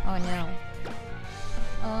 Oh no.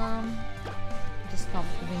 Just stop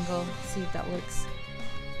the Wingo. See if that works.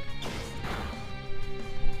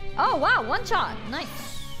 Oh wow, one shot.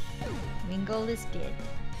 Nice. Wingo is dead.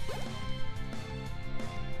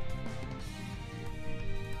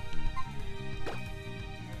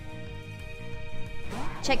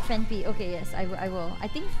 Check Fenpy. Okay, yes, I will. I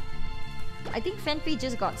think Fenpy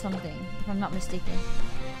just got something, if I'm not mistaken.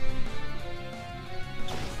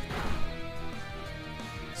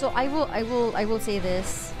 So I will say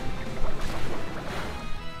this.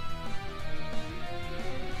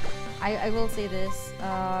 I will say this.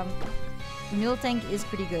 Miltank is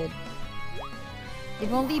pretty good.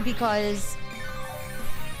 If only because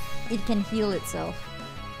it can heal itself.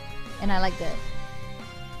 And I like that.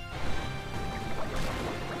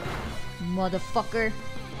 Motherfucker.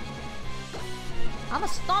 I'ma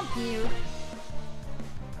stomp you.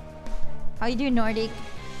 How you doing, Nordic?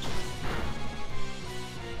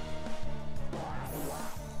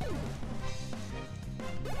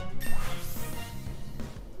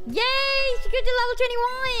 Yay! She grew to level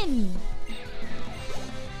 21!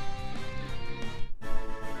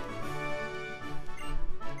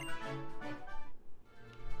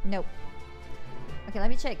 Nope. Okay, let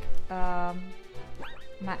me check.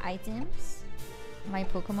 My items. My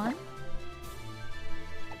Pokemon.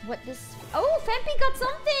 What this... Oh! Fampi got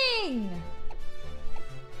something!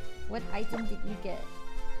 What item did you get?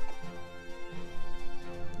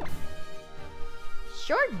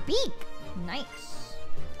 Short beak! Nice.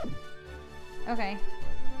 Okay.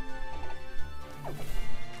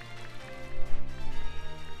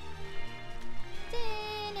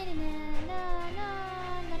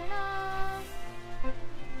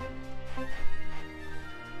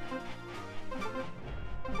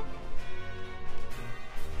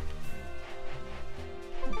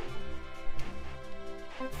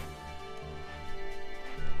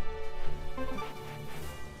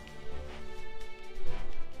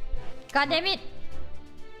 God damn it!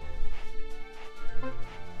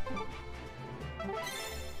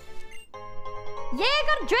 Yeah, I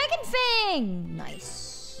got a dragon fang!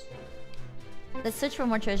 Nice. Let's search for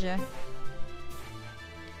more treasure.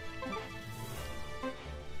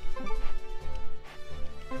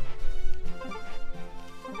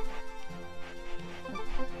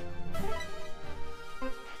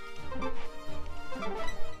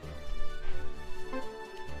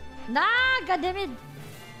 Nah, god damn it!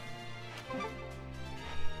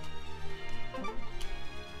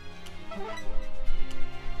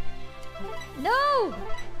 No!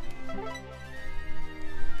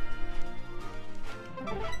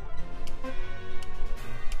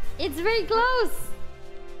 It's very close!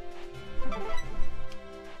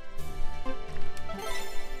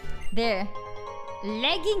 There.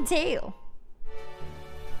 Lagging tail.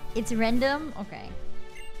 It's random? Okay.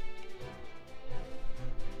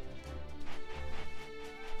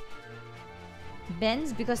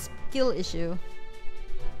 Ben's because skill issue.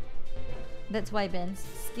 That's why Ben's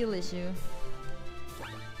skill issue.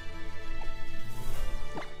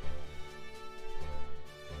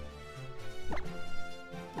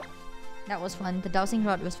 That was fun. The dowsing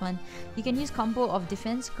rod was fun. You can use combo of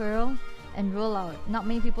defense curl and rollout. Not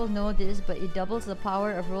many people know this, but it doubles the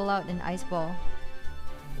power of rollout and ice ball.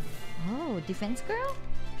 Oh, defense curl?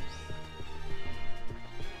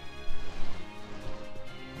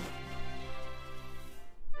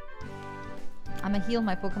 I'ma heal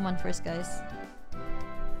my Pokemon first, guys.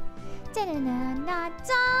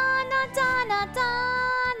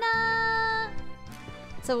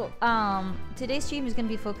 So, today's stream is gonna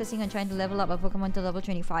be focusing on trying to level up a Pokemon to level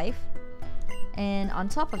 25. And on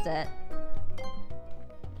top of that,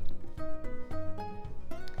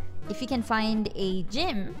 if you can find a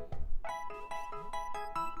gym,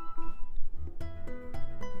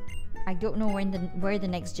 I don't know where the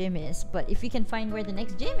next gym is, but if you can find where the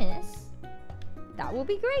next gym is, that will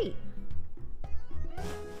be great.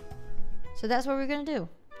 So that's what we're gonna do.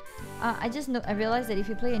 I realized that if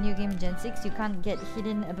you play a new game in Gen 6, you can't get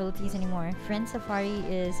hidden abilities anymore. Friend Safari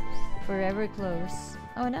is forever closed.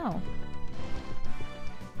 Oh no.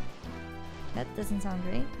 That doesn't sound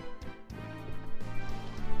great.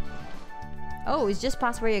 Oh, it's just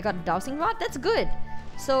past where you got a dowsing rod? That's good.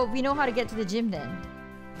 So we know how to get to the gym then.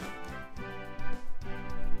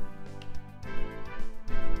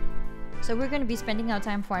 So we're gonna be spending our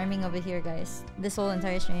time farming over here, guys. This whole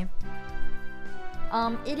entire stream.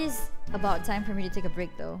 It is about time for me to take a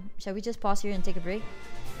break though. Shall we just pause here and take a break?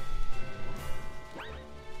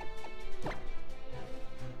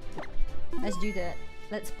 Let's do that.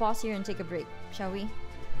 Let's pause here and take a break, shall we?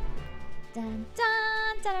 Dun,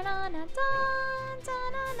 dun, dun, dun, dun, dun,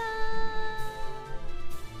 dun, dun, dun.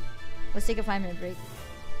 Let's take a 5-minute break.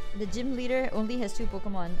 The gym leader only has 2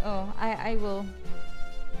 Pokemon. Oh, I will.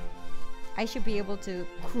 I should be able to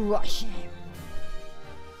crush him.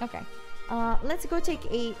 Okay. Let's go take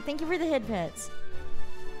a... Thank you for the head pets.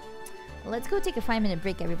 Let's go take a 5-minute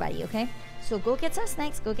break, everybody, okay? So go get some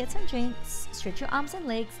snacks, go get some drinks, stretch your arms and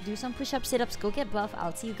legs, do some push-ups, sit-ups, go get buff.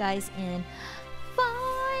 I'll see you guys in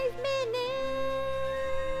 5 minutes.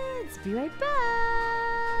 Be right back.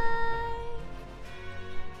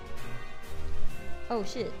 Oh,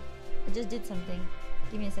 shit. I just did something.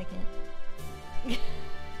 Give me a second.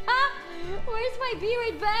 Where's my be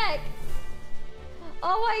right back?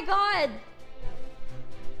 Oh my god!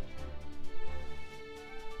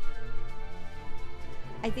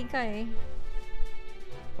 I think I...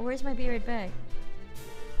 Where's my be right back?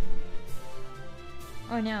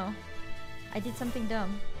 Oh no. I did something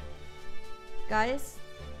dumb. Guys?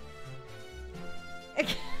 I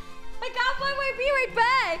can't find my be right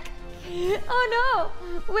back! Oh no!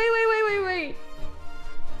 Wait.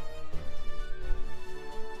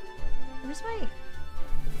 Where's my...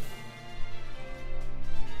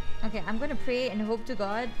 Okay, I'm gonna pray and hope to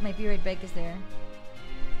God my period bag is there.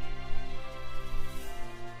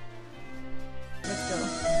 Let's go.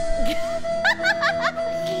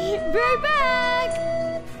 Be right back!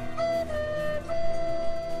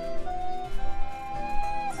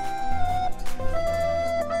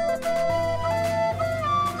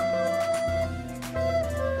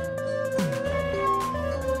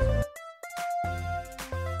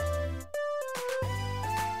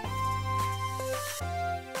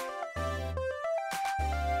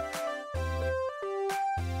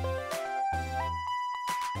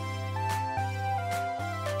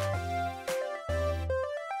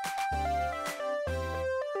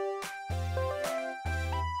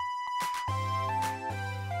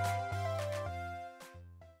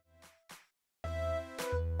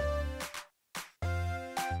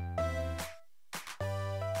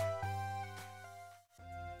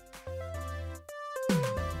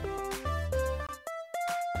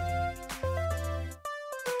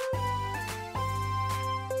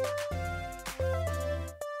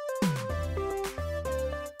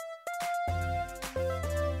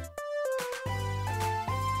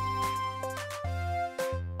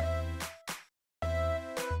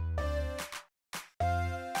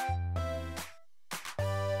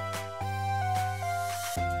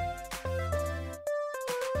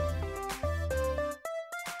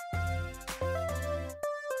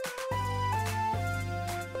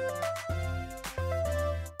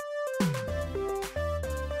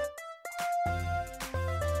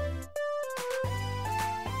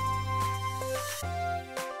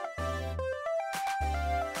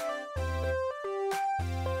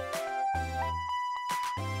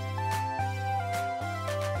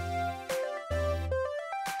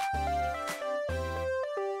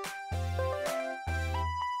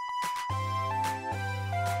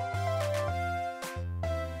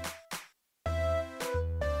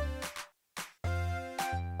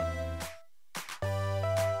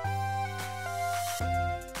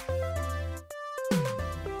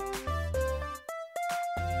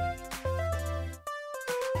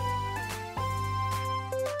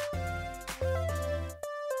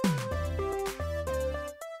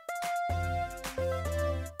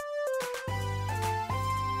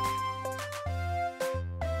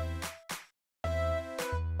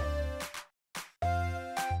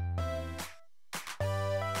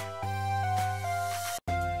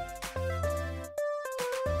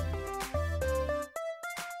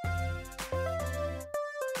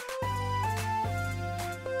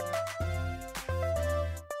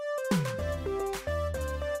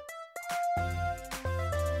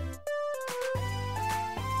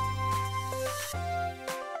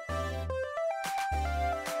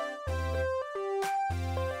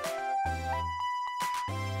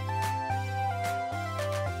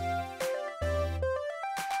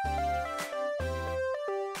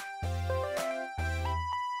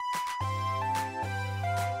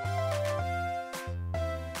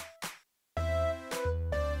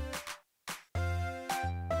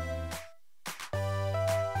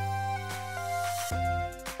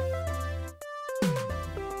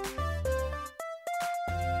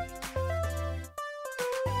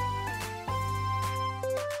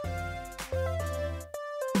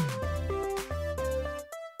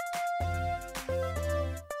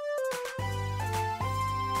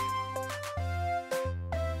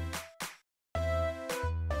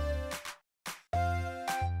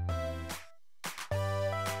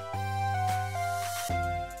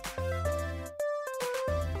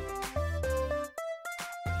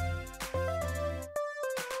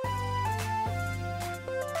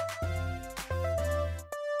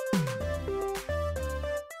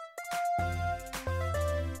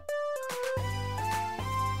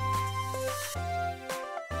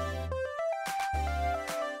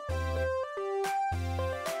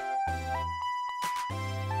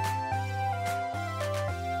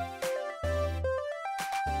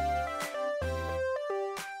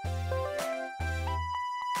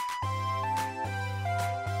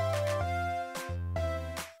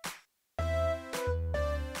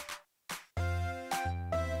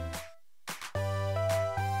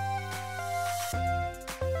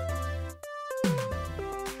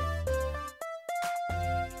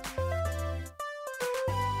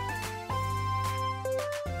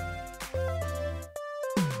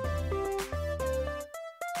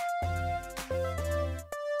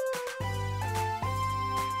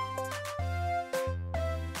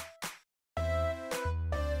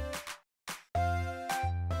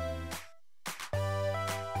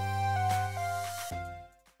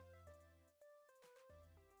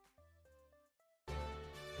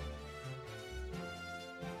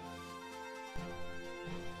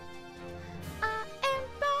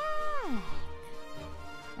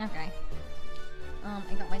 Okay.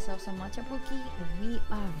 I got myself some matcha poke. We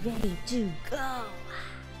are ready to go.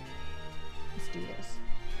 Let's do this.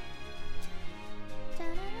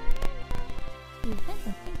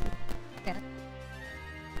 Okay.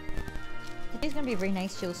 Today's gonna be a very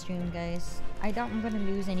nice chill stream, guys. I doubt I'm gonna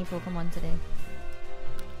lose any Pokemon today.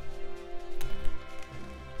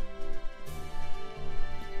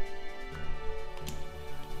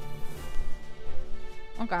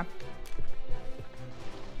 Okay.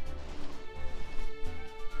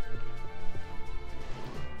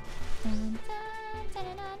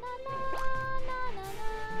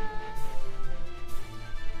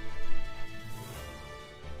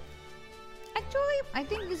 Actually, I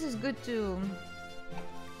think this is good to...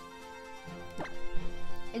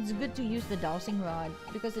 It's good to use the dowsing rod,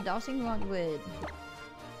 because the dowsing rod would...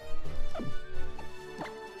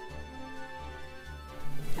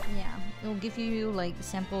 Yeah, it will give you like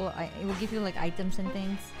sample... It will give you like items and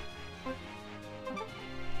things.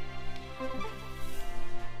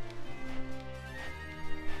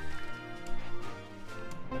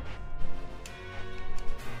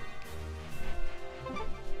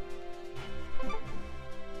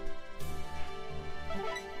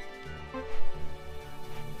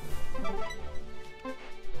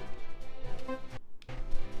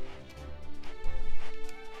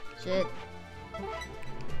 Shit.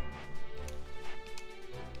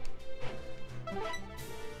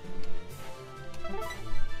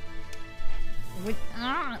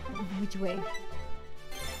 Which way?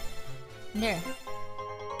 There.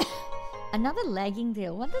 Another lagging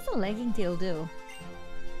tail. What does a lagging tail do?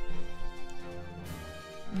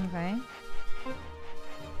 Okay.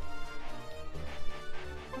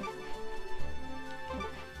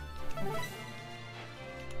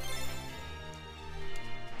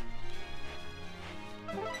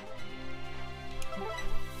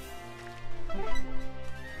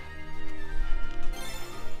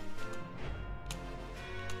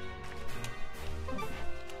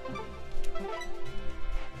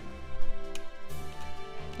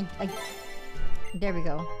 There we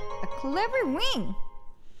go. A clever wing!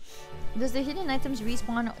 Does the hidden items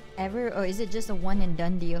respawn ever, or is it just a one and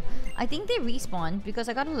done deal? I think they respawn because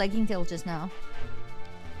I got a legging tail just now.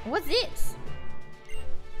 What's this?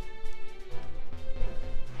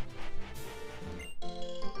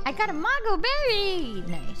 I got a Mago Berry!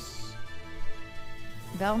 Nice.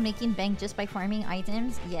 Belle making bank just by farming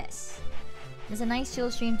items? Yes. It's a nice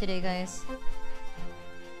chill stream today, guys.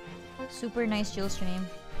 Super nice chill stream.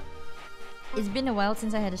 It's been a while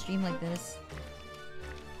since I had a stream like this.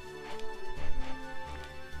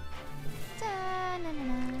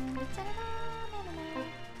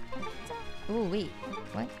 Oh wait,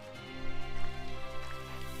 what?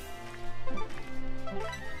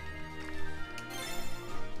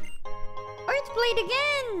 Earthblade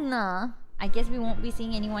again! I guess we won't be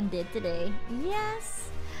seeing anyone dead today. Yes!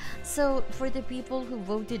 So, for the people who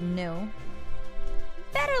voted no,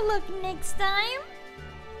 better luck next time!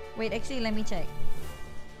 Wait, actually, let me check.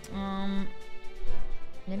 Let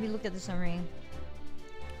me look at the summary.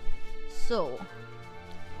 So,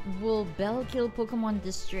 will Belle kill Pokemon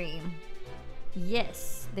this stream?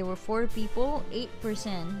 Yes. There were 4 people.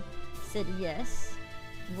 8% said yes.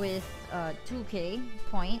 With 2k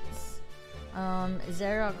points.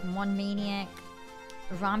 Xerac, Mon Maniac,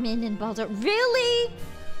 Ramen, and Balzard. Really?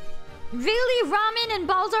 Really? Ramen and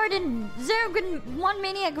Balzard and Xerac and Mon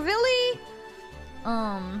Maniac? Really?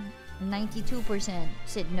 92%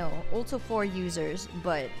 said no. Also 4 users,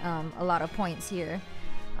 but a lot of points here.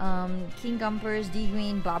 King Gumpers,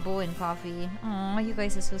 D-Green, Babo, and Coffee. Aw, you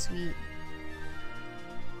guys are so sweet.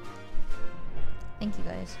 Thank you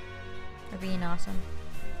guys for being awesome.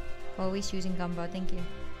 Always choosing Gumbo, thank you.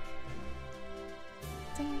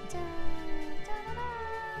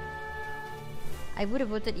 I would have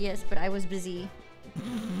voted yes, but I was busy.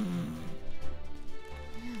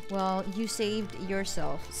 Well, you saved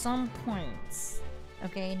yourself some points.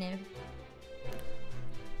 Okay, Niv?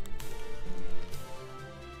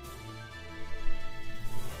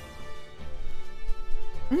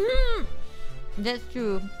 That's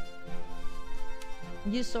true.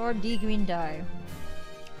 You saw D-Green die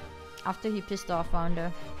after he pissed off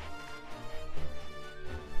Founder.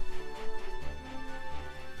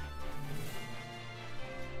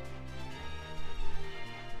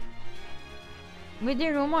 Were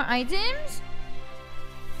there no more items?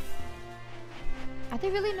 Are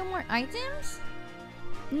there really no more items?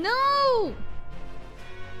 No!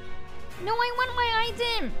 No, I want my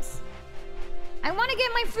items! I want to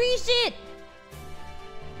get my free shit!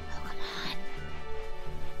 Oh, come on.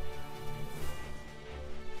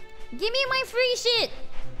 Give me my free shit!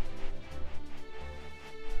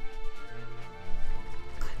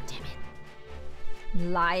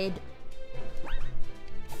 Lied.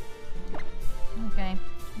 Okay.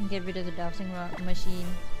 Get rid of the dowsing rock machine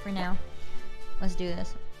for now. Let's do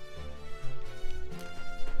this.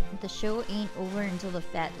 The show ain't over until the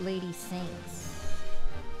fat lady sings.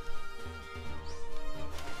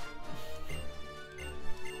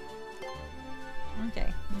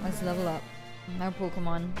 Okay, let's level up. Our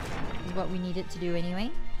Pokemon is what we need it to do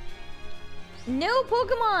anyway. No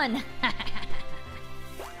Pokemon!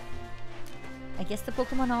 I guess the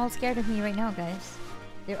Pokemon are all scared of me right now, guys.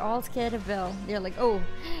 They're all scared of Belle. They're like, oh,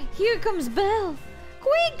 here comes Belle!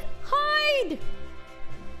 Quick, hide!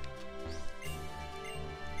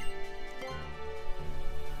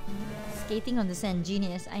 Skating on the sand,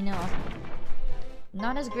 genius, I know.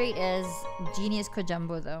 Not as great as Genius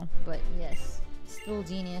Kojumbo though, but yes, still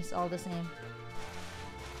genius all the same.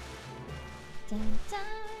 Dun, dun,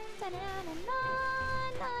 dun, dun,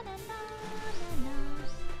 dun, dun, dun,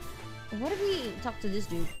 dun. What if we talk to this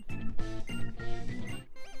dude?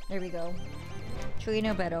 There we go.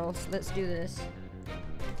 Trainer battles, let's do this.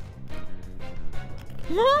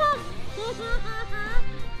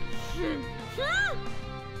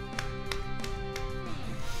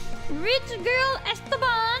 Rich girl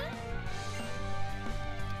Esteban!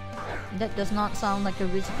 That does not sound like a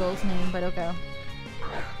rich girl's name, but okay.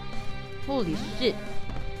 Holy shit.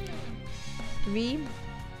 3.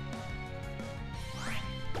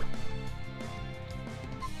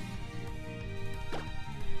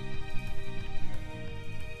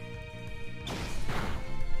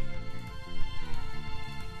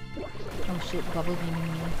 Oh shit, bubble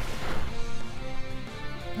beaming me.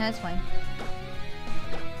 That's fine.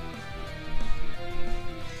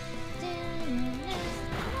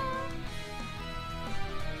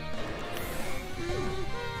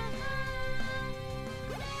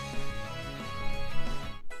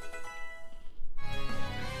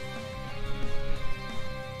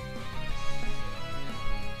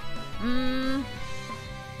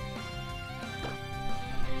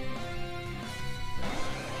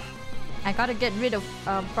 I gotta get rid of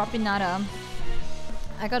Propinata.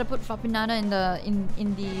 I gotta put Propinata in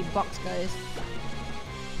the box, guys.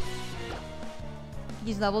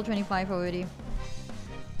 He's level 25 already.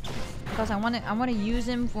 Because I wanna use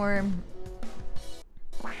him for.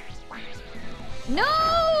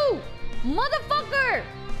 No! Motherfucker!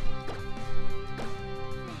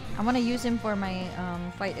 I wanna use him for my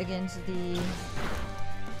fight against the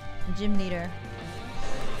gym leader.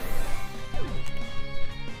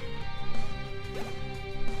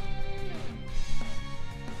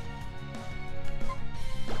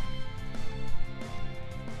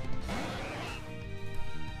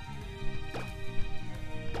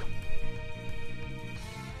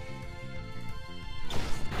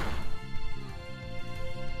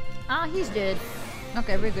 Ah, he's dead.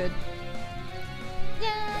 Okay, we're good.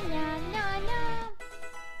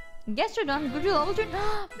 Guess you're done. Good to level 20.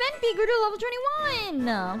 Venpi, good to level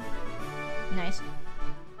 21. Nice.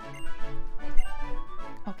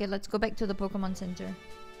 Okay, let's go back to the Pokemon Center.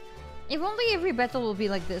 If only every battle will be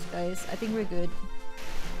like this, guys. I think we're good.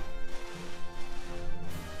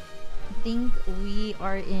 I think we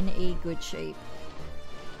are in a good shape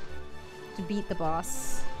to beat the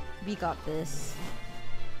boss. We got this.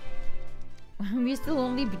 We still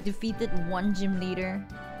only defeated one gym leader.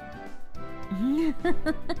 I'm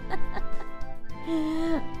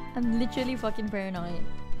literally fucking paranoid.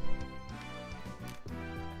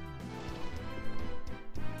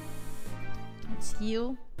 Let's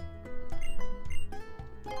heal.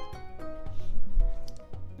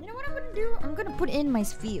 You know what I'm gonna do? I'm gonna put in my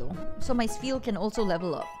Spheal. So my Spheal can also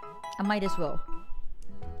level up. I might as well.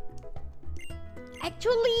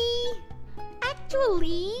 Actually...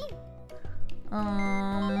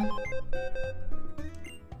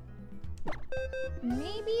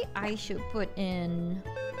 maybe I should put in...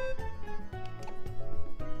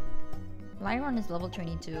 Lyron is level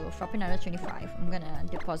 22, Frapinata 25. I'm gonna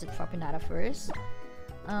deposit Frapinata first.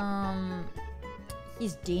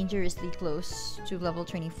 He's dangerously close to level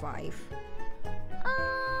 25.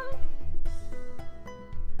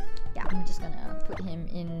 Yeah, I'm just gonna put him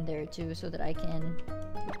in there too so that I can...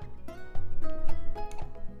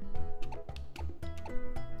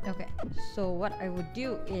 Okay, so what I would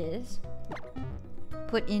do is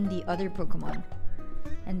put in the other Pokemon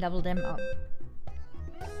and level them up.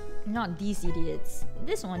 Not these idiots.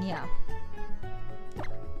 This one, yeah.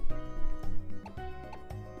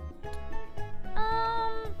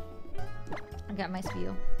 I got my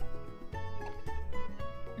Spheal.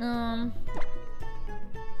 Yeah.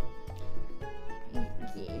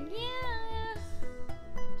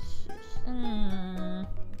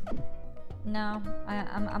 No,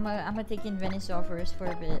 I'm a taking Venusaur first for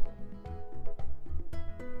a bit.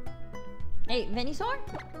 Hey, Venusaur?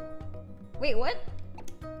 Wait, what?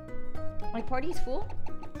 My party's full?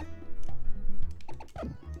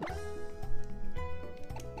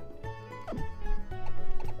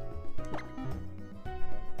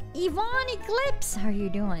 Yvonne Eclipse, how are you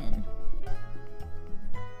doing?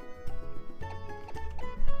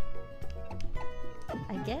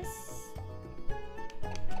 I guess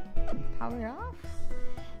power off.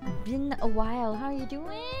 Been a while. How are you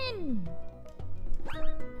doing?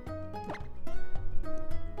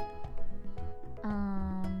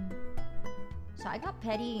 So I got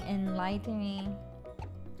petty and lied to me.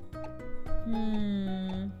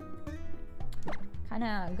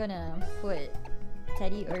 Kinda gonna put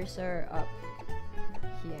Teddy Ursa up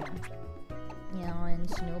here. You know, and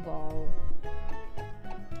Snowball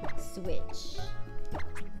switch.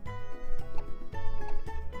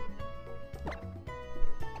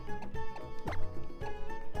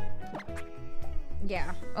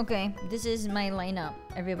 Yeah, okay. This is my lineup,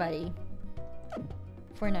 everybody.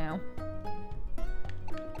 For now.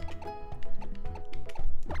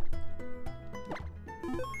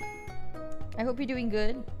 I hope you're doing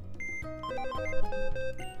good.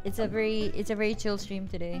 It's a very chill stream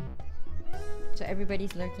today. So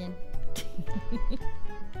everybody's lurking.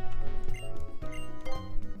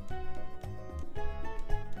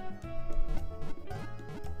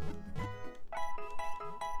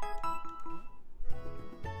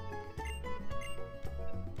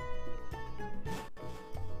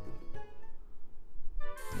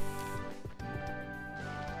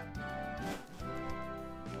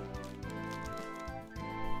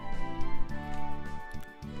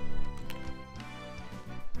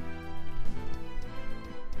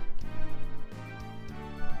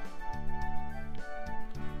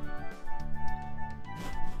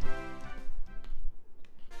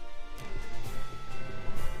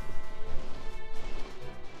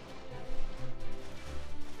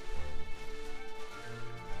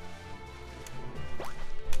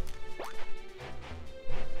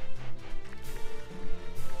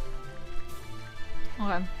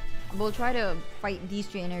 Okay, we'll try to fight these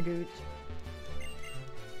trainer dudes.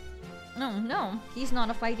 No, he's not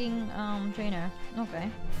a fighting trainer. Okay.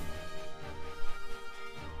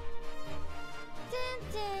 Dun,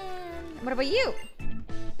 dun. What about you?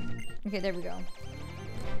 Okay, there we go.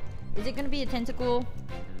 Is it gonna be a tentacle?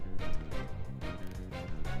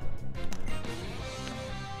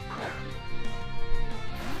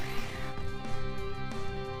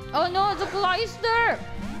 Oh no, it's a Cloyster!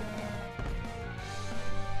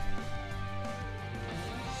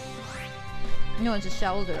 No, it's a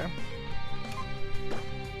shoulder.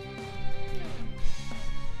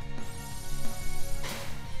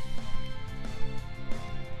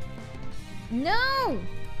 No!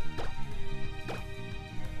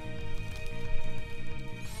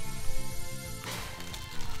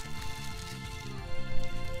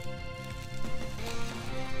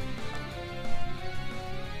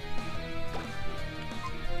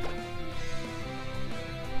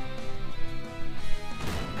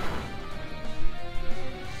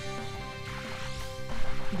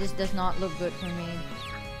 This does not look good for me.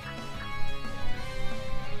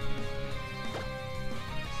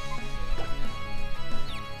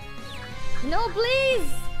 No,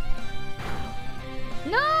 please!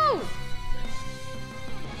 No!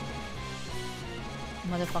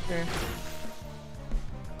 Motherfucker.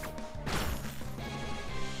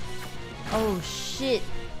 Oh shit.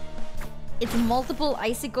 It's multiple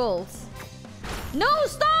icicles. No,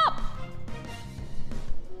 stop!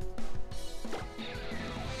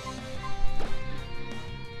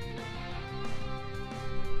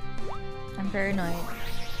 I'm paranoid.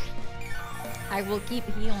 I will keep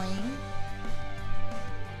healing.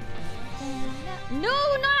 No,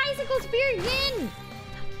 not icicle spear again!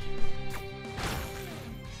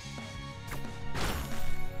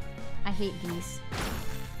 I hate these.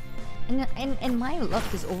 And my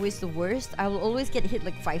luck is always the worst. I will always get hit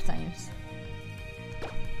like 5 times.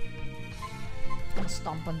 I'm gonna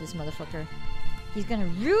stomp on this motherfucker. He's gonna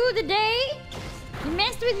rue the day he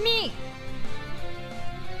messed with me!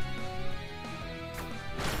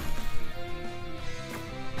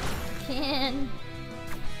 Can...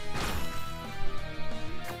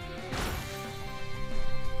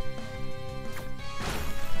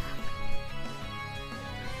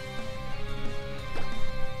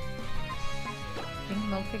 Drink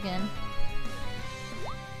milk again.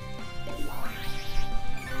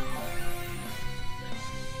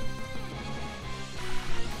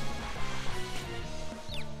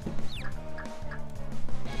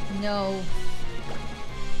 No.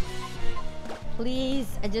 Please,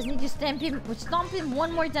 I just need to stomp him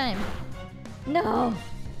one more time. No!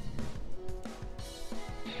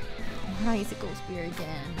 Icicle Spear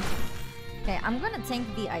again. Okay, I'm gonna tank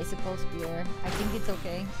the Icicle Spear. I think it's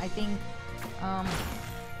okay. I think,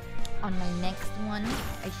 on my next one,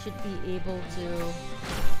 I should be able to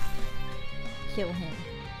kill him.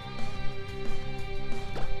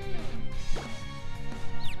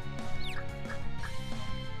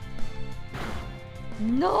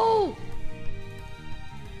 No!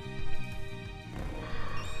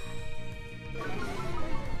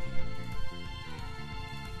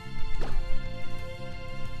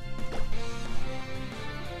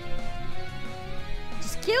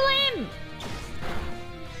 Just kill him! Oh,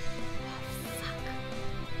 fuck.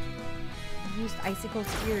 I used Icicle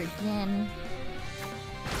Spear again.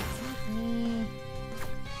 Fuck me.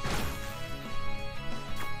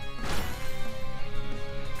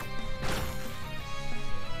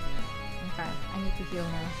 Okay, I need to heal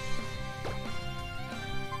now.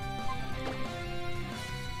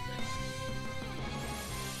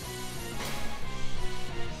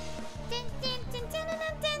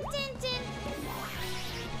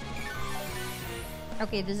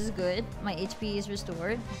 Okay, this is good. My HP is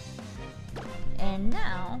restored. And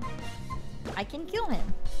now, I can kill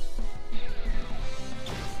him.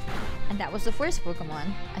 And that was the first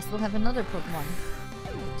Pokemon. I still have another Pokemon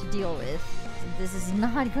to deal with. This is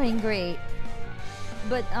not going great.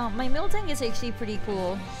 But my Miltank is actually pretty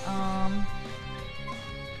cool.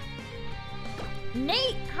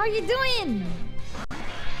 Nate, how are you doing?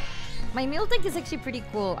 My Miltank is actually pretty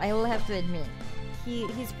cool, I will have to admit.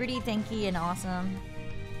 He's pretty tanky and awesome.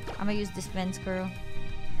 I'm gonna use Dispense Girl.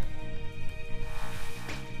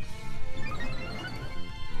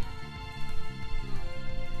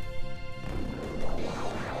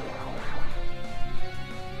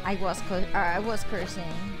 I was cursing.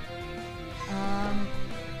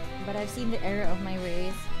 But I've seen the error of my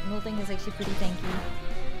ways. Miltank is actually pretty tanky.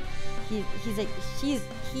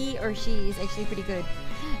 He or she is actually pretty good.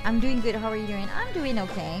 I'm doing good. How are you doing? I'm doing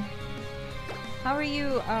okay. How are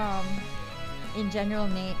you, in general,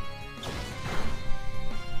 Nate?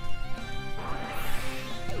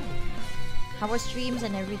 How are streams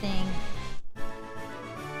and everything?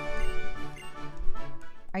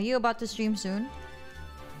 Are you about to stream soon?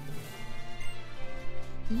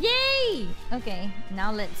 Yay! Okay,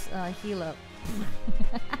 now let's heal up.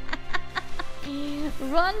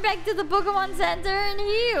 Run back to the Pokemon Center and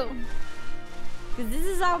heal! Because this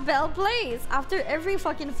is how Belle plays. After every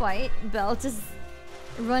fucking fight, Belle just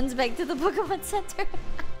runs back to the Pokemon Center.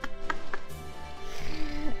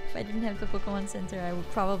 If I didn't have the Pokemon Center, I would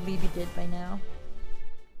probably be dead by now.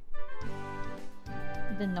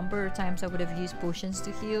 The number of times I would have used potions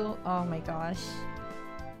to heal, oh my gosh.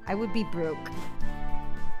 I would be broke.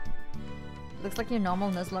 Looks like your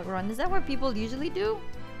normal Nuzlocke run. Is that what people usually do?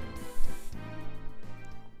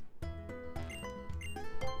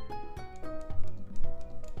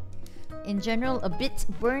 In general, a bit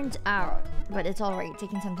burnt out, but it's alright,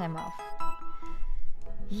 taking some time off.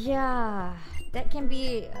 Yeah, that can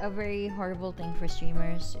be a very horrible thing for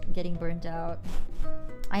streamers, getting burnt out.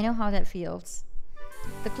 I know how that feels.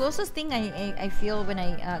 The closest thing I feel when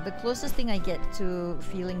the closest thing I get to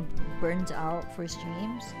feeling burnt out for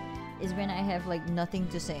streams is when I have like nothing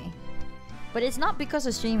to say. But it's not because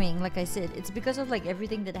of streaming, like I said. It's because of like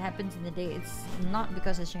everything that happens in the day. It's not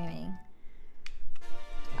because of streaming.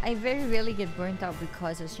 I very rarely get burnt out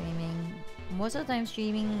because of streaming. Most of the time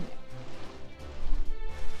streaming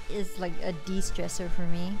is like a de-stressor for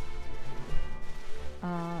me.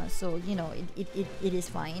 So, you know, it is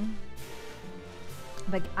fine.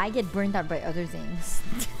 But I get burnt out by other things.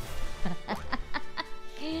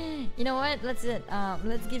 You know what? Let's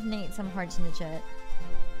give Nate some hearts in the chat.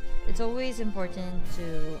 It's always important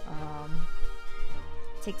to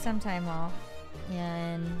take some time off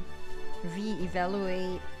and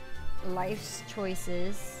re-evaluate life's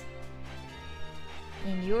choices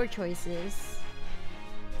and your choices.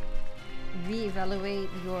 Re-evaluate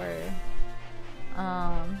your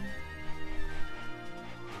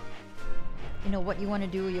you know, what you want to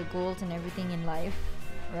do, your goals and everything in life,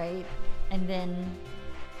 right? And then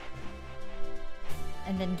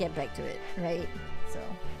get back to it, right? So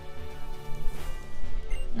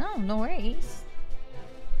no worries.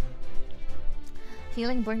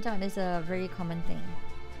 Feeling burnt out is a very common thing.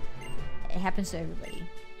 It happens to everybody.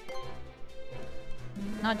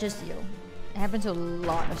 Not just you. It happens to a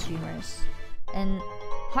lot of streamers. And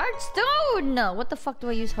Hearthstone! What the fuck do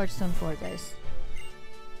I use Hearthstone for, guys?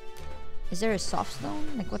 Is there a soft stone?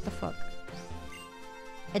 Like, what the fuck?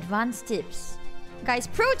 Advanced tips. Guys,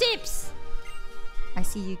 pro tips! I I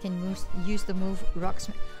see you can use the move Rock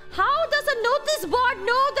Smash. How does a notice board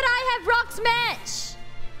know that I have Rock Smash?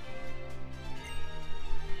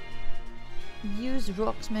 Use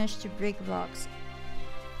Rock Smash to break rocks,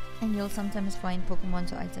 and you'll sometimes find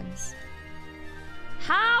Pokemon or items.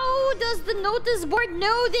 How does the notice board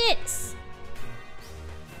know this?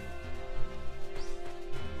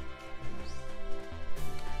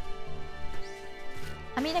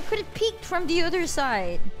 I mean, I could have peeked from the other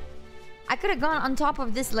side. I could have gone on top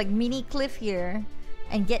of this like mini cliff here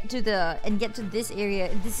and get to this area.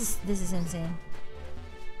 This is insane.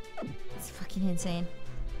 It's fucking insane.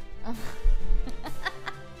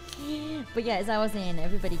 But yeah, as I was saying,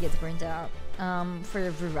 everybody gets burnt out for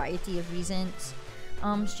a variety of reasons.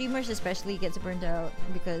 Streamers especially gets burnt out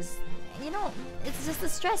because, you know, it's just the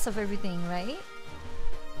stress of everything, right?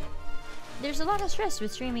 There's a lot of stress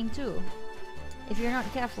with streaming too. If you're not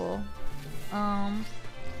careful,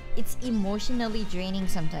 it's emotionally draining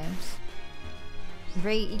sometimes.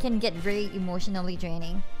 It can get very emotionally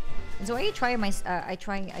draining. And so I try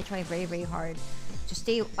very, very hard to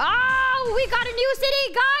stay. Oh, we got a new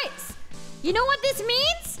city, guys! You know what this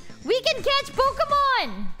means? We can catch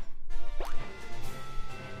Pokemon!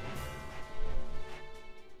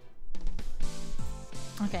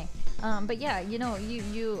 Okay. But yeah, you know,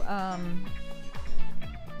 you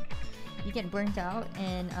get burnt out,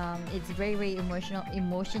 and it's very, very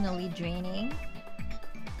emotionally draining.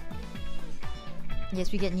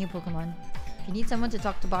 Yes, we get new Pokemon. If you need someone to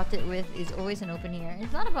talk about it with, it's always an open ear.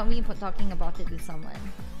 It's not about me talking about it with someone.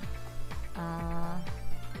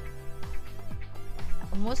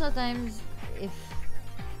 Most of the times,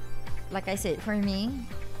 like I said, for me,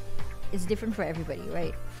 it's different for everybody,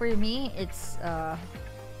 right? For me, it's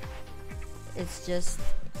just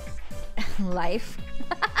life.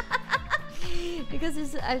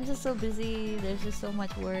 Because I'm just so busy. There's just so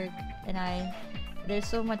much work, and there's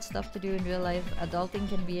so much stuff to do in real life. Adulting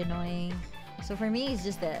can be annoying. So for me, it's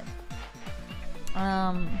just that.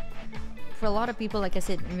 For a lot of people, like I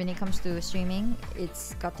said, when it comes to streaming,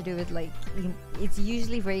 it's got to do with like, it's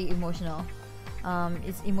usually very emotional.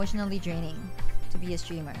 It's emotionally draining to be a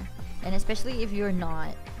streamer, and especially if you're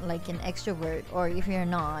not like an extrovert, or if you're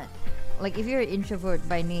not like, if you're an introvert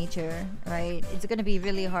by nature, right? It's gonna be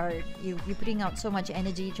really hard. You're putting out so much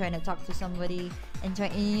energy trying to talk to somebody, and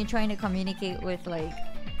you're trying to communicate with like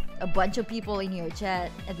a bunch of people in your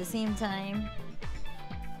chat at the same time.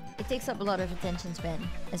 It takes up a lot of attention span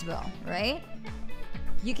as well, right?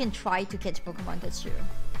 You can try to catch Pokemon, that's true.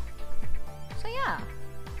 So yeah,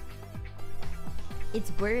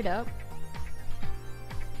 it's blurred up.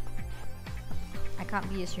 I can't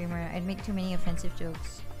be a streamer. I'd make too many offensive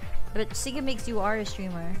jokes. But Sigamix, you are a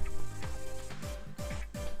streamer.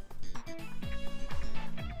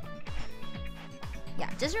 Yeah,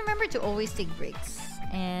 just remember to always take breaks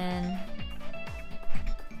and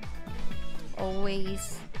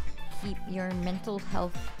always keep your mental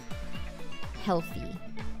health healthy.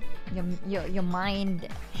 Your mind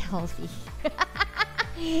healthy.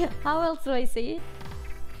 How else do I say it?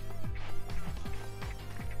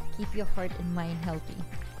 Keep your heart and mind healthy.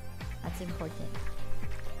 That's important.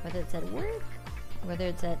 Whether it's at work, whether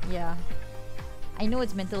it's at, yeah. I know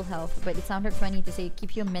it's mental health, but it sounded funny to say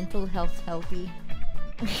keep your mental health healthy.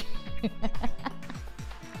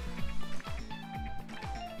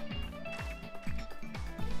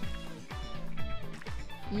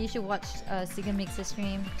 You should watch Sigamix's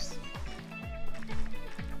streams.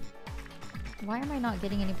 Why am I not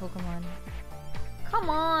getting any Pokemon? Come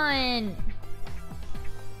on!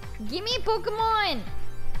 Give me Pokemon!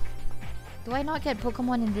 Do I not get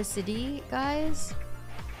Pokemon in this city, guys?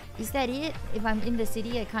 Is that it? If I'm in the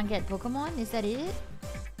city, I can't get Pokemon? Is that it?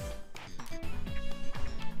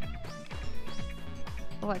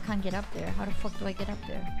 Oh, I can't get up there. How the fuck do I get up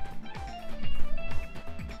there?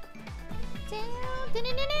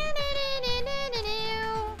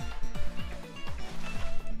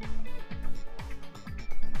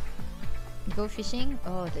 Go fishing?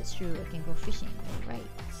 Oh, that's true. I can go fishing. Right.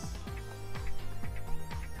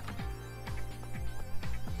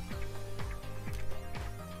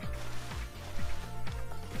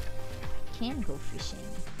 Can go fishing.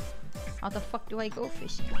 How the fuck do I go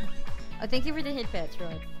fishing? Oh, thank you for the hit pets,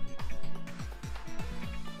 Rod.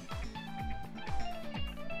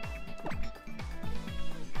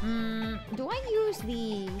 Do I use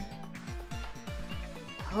the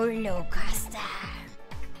Holocaster?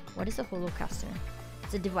 What is a Holocaster?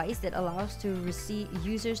 It's a device that allows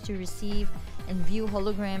users to receive and view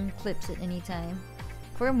hologram clips at any time.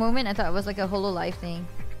 For a moment, I thought it was like a HoloLive thing.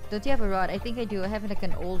 Don't you have a rod? I think I do. I have like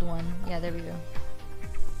an old one. Yeah, there we go.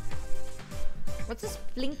 What's a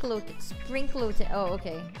sprinklote? Oh,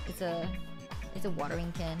 okay. It's a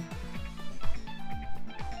watering can.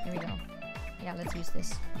 Here we go. Yeah, let's use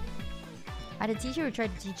this. I had a teacher who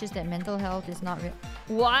tried to teach us that mental health is not real.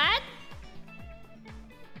 What?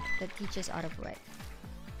 That teaches out of what?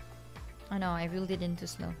 Oh no, I reeled it in too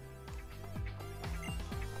slow.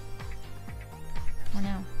 Oh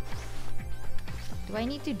no. Do I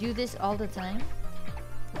need to do this all the time?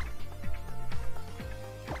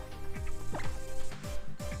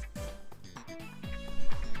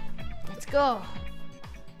 Let's go.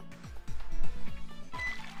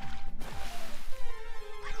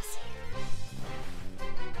 What is it?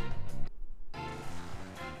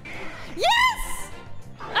 Yes!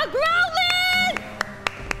 A Growlithe!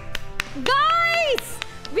 Guys!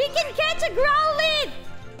 We can catch a Growlithe!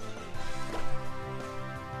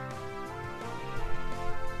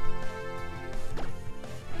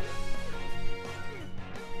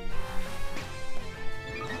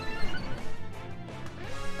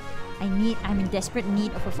 I'm in desperate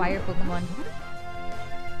need of a fire Pokemon.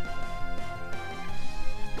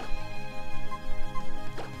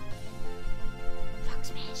 Rock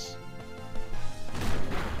Smash.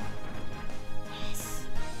 Yes.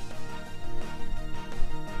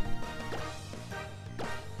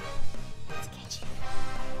 Let's catch you.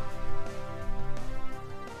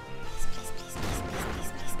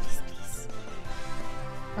 Please.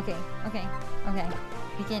 Okay.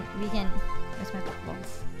 We can. Where's my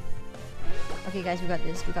Pokeballs? Okay, guys, we got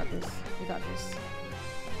this.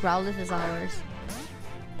 Growlithe is ours.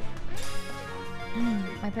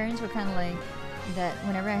 My parents were kind of like that.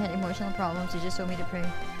 Whenever I had emotional problems, they just told me to pray.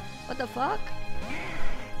 What the fuck?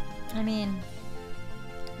 I mean,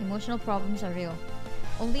 emotional problems are real.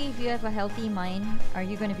 Only if you have a healthy mind are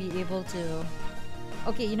you going to be able to...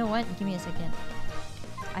 Okay, you know what? Give me a second.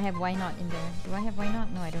 I have why not in there. Do I have why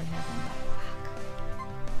not? No, I don't have why not.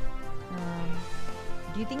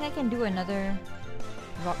 Do you think I can do another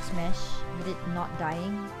Rock Smash with it not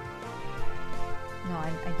dying? No,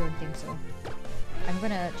 I don't think so. I'm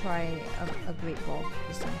gonna try a Great Ball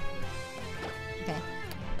this time. Okay.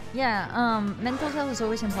 Yeah, mental health is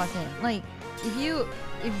always important. Like, if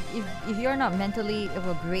you're not mentally of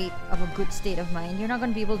a good state of mind, you're not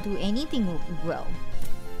gonna be able to do anything well.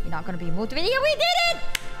 You're not gonna be motivated. Yeah, we did it!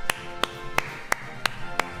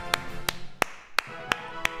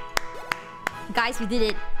 Guys, we did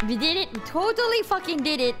it. We did it. We totally fucking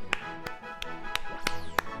did it.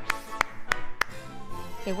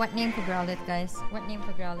 Okay, what name for Growlithe, guys? What name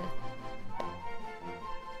for Growlithe?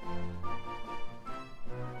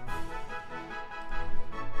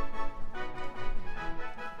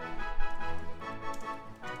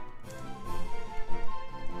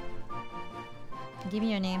 Give me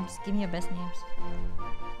your names. Give me your best names.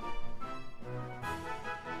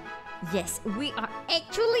 Yes, we are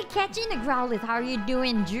actually catching the Growlithe. How are you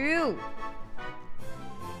doing, Drew?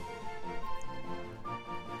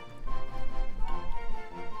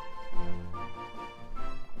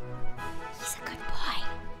 He's a good boy.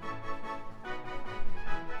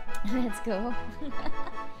 Let's go.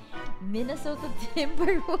 Minnesota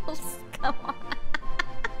Timberwolves. Come on.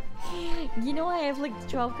 You know I have like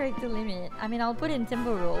 12 character limit. I mean, I'll put in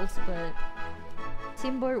Timberwolves, but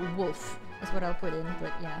Timberwolf is what I'll put in.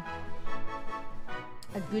 But yeah.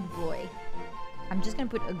 A good boy. I'm just gonna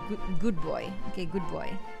put a good boy. Okay, good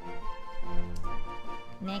boy.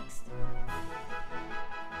 Next.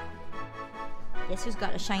 Guess who's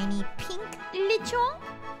got a shiny pink Lechonk?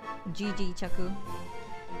 GG, Chaku.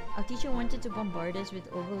 Our teacher wanted to bombard us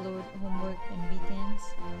with overload homework and weekends.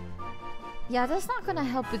 Yeah, that's not gonna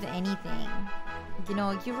help with anything. You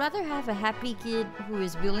know, you'd rather have a happy kid who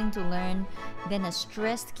is willing to learn than a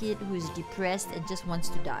stressed kid who is depressed and just wants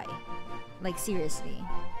to die. Like, seriously.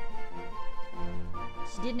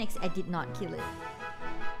 I did not kill it.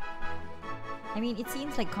 I mean, it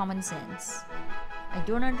seems like common sense. I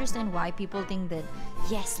don't understand why people think that,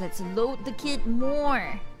 yes, let's load the kid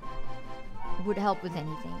more would help with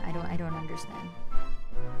anything. I don't understand.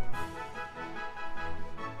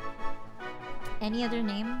 Any other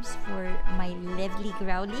names for my lovely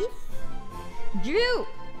Growlithe? Drew!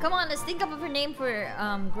 Come on, let's think of a name for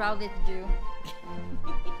Growlithe, Drew.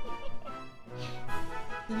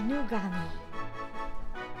 Inugami.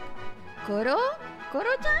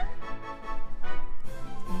 Koro-chan?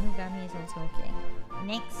 Inugami is also okay.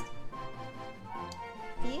 Next.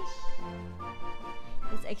 Fish?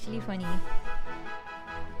 It's actually funny.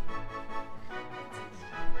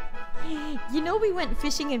 You know we went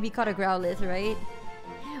fishing and we caught a Growlithe, right?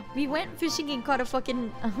 We went fishing and caught a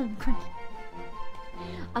fucking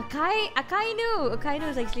Akainu! Akainu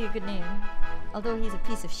is actually a good name. Although he's a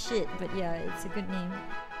piece of shit, but yeah, it's a good name.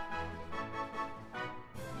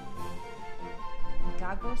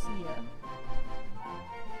 Gagosia.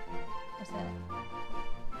 What's that?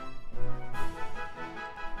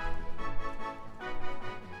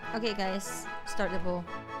 Okay guys, start the poll.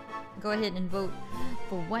 Go ahead and vote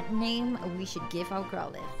for what name we should give our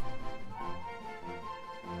Growlithe.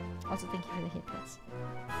 Also, thank you for the hit points.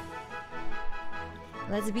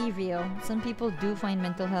 Let's be real. Some people do find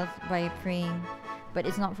mental health by praying, but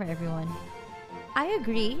it's not for everyone. I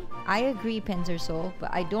agree, Panzer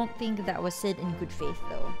but I don't think that was said in good faith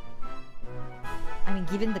though. I mean,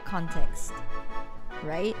 given the context,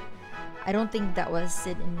 right? I don't think that was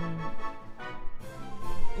said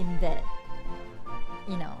in that,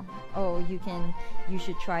 you know, oh, you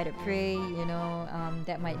should try to pray, you know,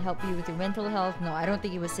 that might help you with your mental health. No, I don't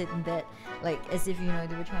think it was said in that, like, as if, you know,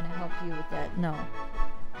 they were trying to help you with that. No.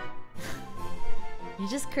 You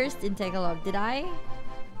just cursed in Tagalog. Did I?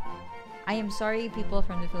 I am sorry, people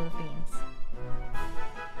from the Philippines.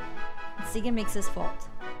 It's Siga Mix's fault.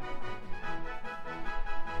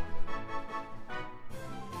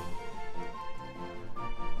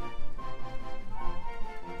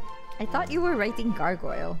 I thought you were writing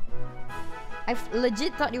gargoyle. I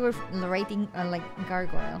legit thought you were writing like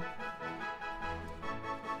gargoyle.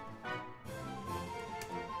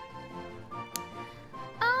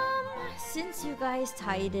 Since you guys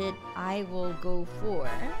tied it, I will go for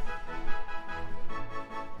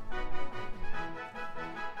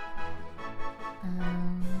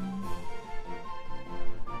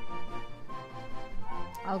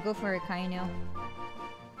I'll go for a Kaino.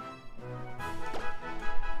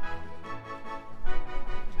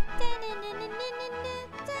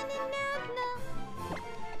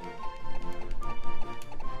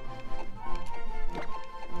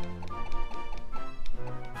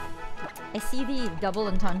 I see the double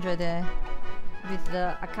entendre there with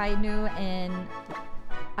the Akainu and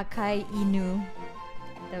Akai Inu.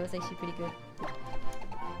 That was actually pretty good.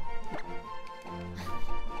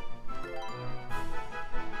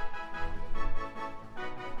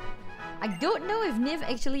 I don't know if Niv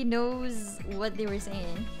actually knows what they were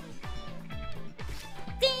saying.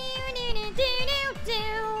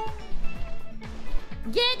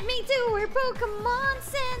 Get me to our Pokemon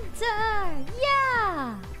Center!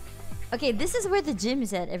 Yeah! Okay, this is where the gym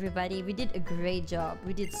is at, everybody. We did a great job.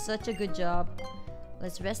 We did such a good job.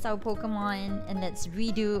 Let's rest our Pokemon and let's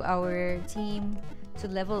redo our team to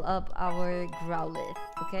level up our Growlithe,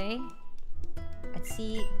 okay? Let's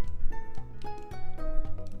see.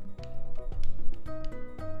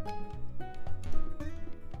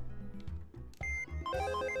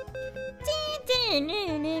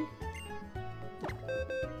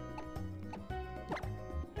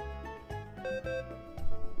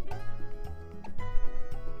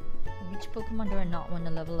 Which Pokemon do I not want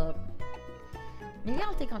to level up? Maybe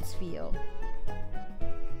I'll take on Spheal.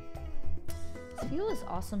 Spheal is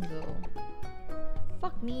awesome though.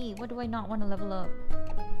 Fuck me, what do I not want to level up?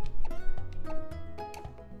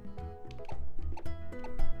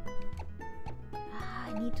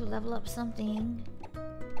 I need to level up something.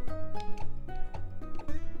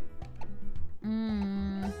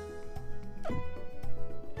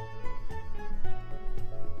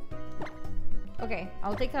 Okay,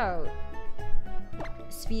 I'll take out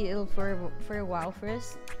Spheal for a while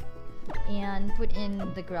first and put in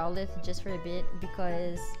the Growlithe just for a bit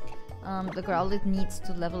because the Growlithe needs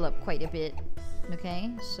to level up quite a bit.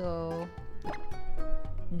 Okay, so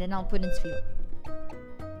then I'll put in Spheal.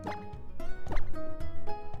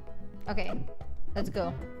 Okay, let's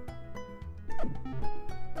go.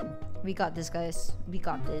 We got this, guys. We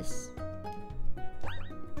got this.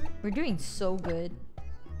 We're doing so good.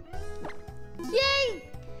 Yay!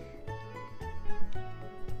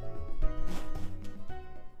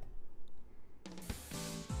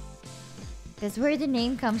 That's where the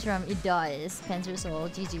name comes from. It does. Panzer Soul.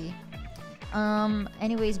 GG.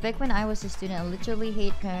 Anyways, back when I was a student, I literally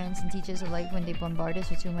hate parents and teachers alike when they bombard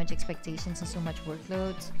us with too much expectations and so much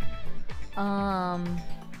workloads.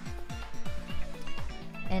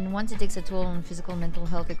 And once it takes a toll on physical and mental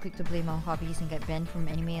health, they're quick to blame our hobbies and get banned from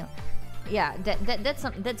anime. Yeah,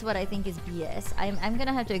 that's what I think is BS. I'm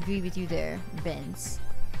gonna have to agree with you there, Benz.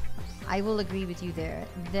 I will agree with you there.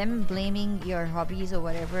 Them blaming your hobbies or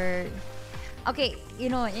whatever. Okay, you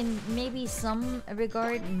know, in maybe some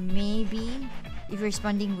regard, maybe if you're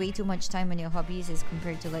spending way too much time on your hobbies as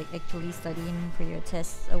compared to like actually studying for your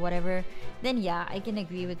tests or whatever, then yeah, I can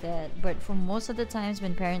agree with that. But for most of the times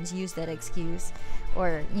when parents use that excuse,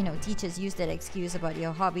 or you know, teachers use that excuse about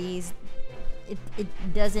your hobbies, it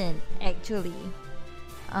doesn't actually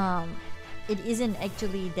it isn't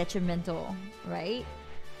actually detrimental, right?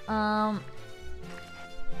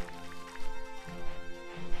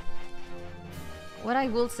 What I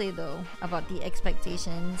will say though about the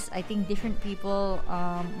expectations, I think different people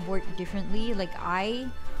work differently. Like I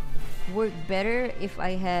work better if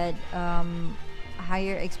I had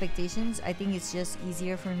higher expectations. I think it's just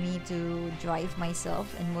easier for me to drive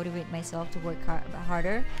myself and motivate myself to work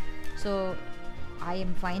harder. So I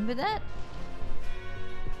am fine with that.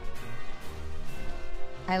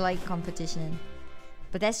 I like competition,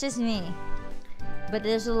 but that's just me. But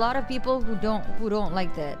there's a lot of people who don't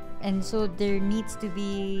like that, and so there needs to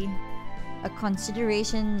be a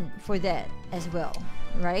consideration for that as well,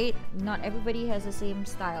 right? Not everybody has the same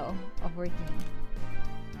style of working.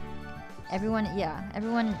 Everyone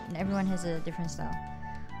has a different style.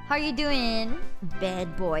 How are you doing,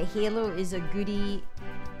 bad boy? Halo is a goody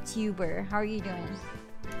tuber. How are you doing?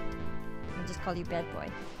 I'll just call you bad boy.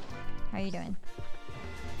 How are you doing?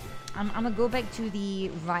 I'm gonna go back to the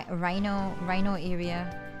rhino area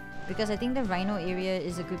because I think the rhino area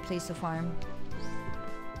is a good place to farm.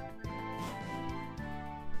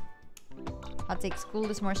 I'll take school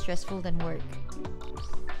is more stressful than work.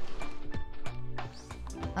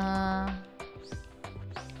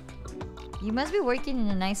 You must be working in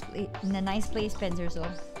a nice place, Spencer. So.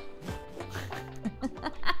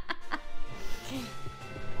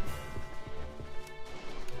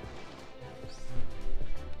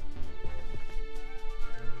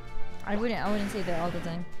 I wouldn't say that all the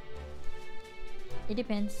time. It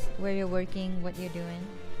depends where you're working, what you're doing.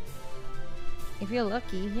 If you're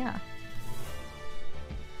lucky, yeah.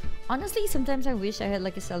 Honestly, sometimes I wish I had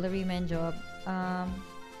like a salaryman job.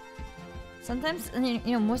 Sometimes, you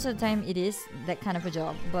know, most of the time it is that kind of a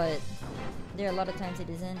job, but there are a lot of times it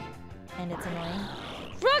isn't, and it's annoying.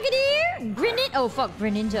 Frogadier! Greninja! Oh fuck,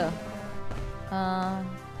 Greninja.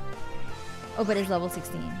 Oh, but it's level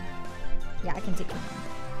 16. Yeah, I can take him on.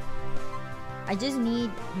 I just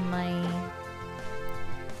need my...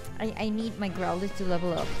 I need my growlers to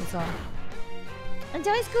level up, that's all.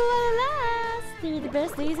 Enjoy school while it lasts! They're the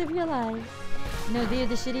best days of your life. No, they're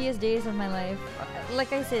the shittiest days of my life.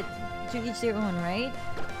 Like I said, to each their own, right?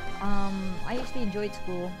 I actually enjoyed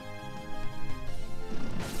school.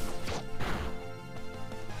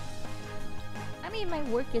 I mean, my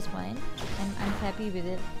work is fine. I'm happy with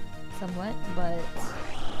it somewhat, but...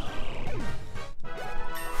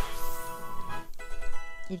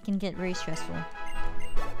 it can get very stressful.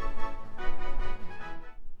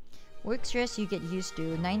 Work stress you get used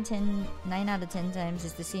to. 9 out of 10 times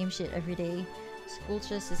it's the same shit every day. School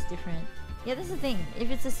stress is different. Yeah, that's the thing. If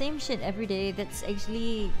it's the same shit every day, that's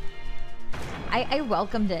actually... I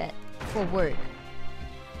welcome that for work.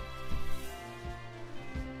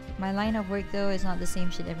 My line of work though is not the same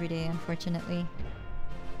shit every day, unfortunately.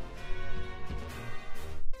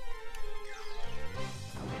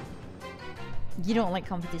 You don't like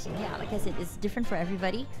competition. Yeah, like I said, it's different for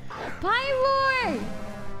everybody. Pyro!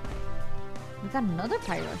 We got another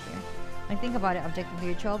Pyro here. Like, think about it objectively.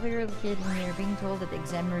 You're a 12-year-old kid and you're being told that the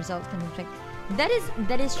exam results can reflect...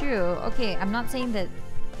 That is true. Okay, I'm not saying that...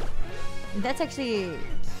 That's actually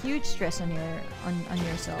huge stress on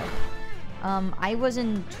yourself. I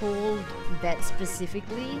wasn't told that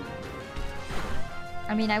specifically.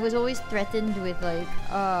 I mean, I was always threatened with like,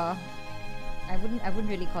 I wouldn't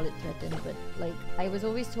really call it threatened, but like I was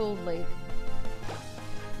always told like,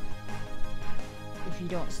 if you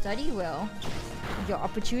don't study well, your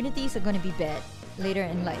opportunities are gonna be bad later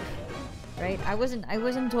in life, right? I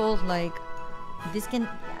wasn't told like this can.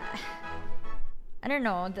 I don't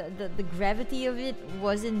know, the gravity of it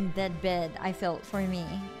wasn't that bad, I felt, for me.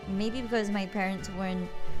 Maybe because my parents weren't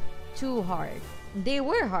too hard. They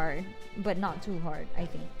were hard, but not too hard, I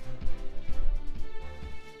think.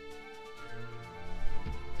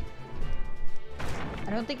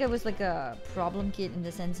 I don't think I was like a problem kid in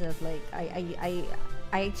the sense of like, I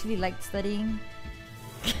actually liked studying.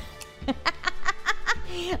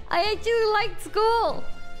 I actually liked school!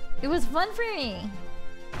 It was fun for me!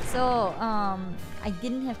 So, I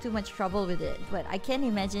didn't have too much trouble with it, but I can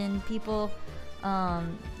imagine people,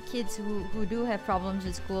 kids who do have problems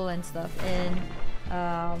with school and stuff, and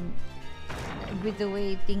with the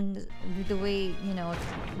way you know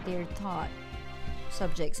they're taught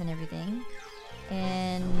subjects and everything,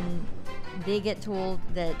 and they get told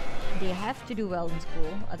that they have to do well in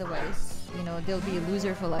school, otherwise, you know, they'll be a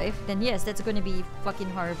loser for life. Then yes, that's going to be fucking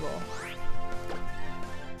horrible.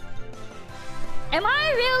 Am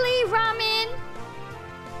I really ramen?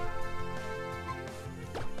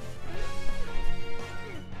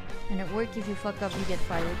 And at work, if you fuck up, you get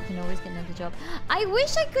fired. You can always get another job. I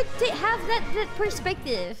wish I could have that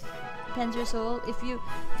perspective. Panzer Soul. If you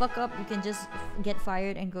fuck up, you can just get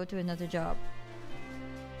fired and go to another job.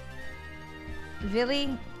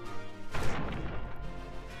 Really?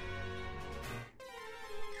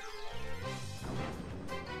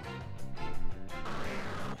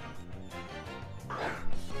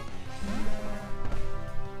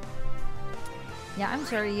 Yeah, I'm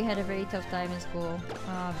sorry you had a very tough time in school,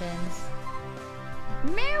 Benz.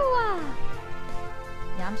 Mewa!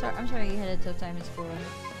 Yeah, I'm sorry you had a tough time in school.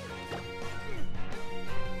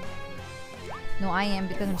 No, I am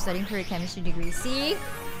because I'm studying for a chemistry degree. See?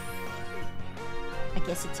 I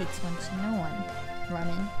guess it takes one to know one.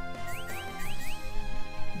 Ramen.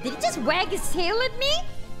 Did he just wag his tail at me?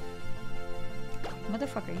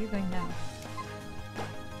 Motherfucker, you're going down.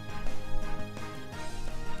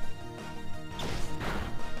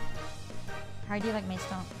 How do you like my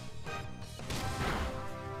stomp?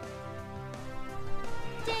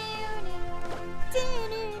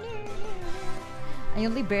 I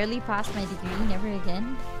only barely passed my degree, never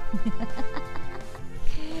again.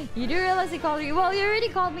 You do realize he called you? Well, you already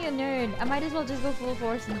called me a nerd. I might as well just go full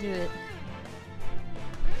force and do it.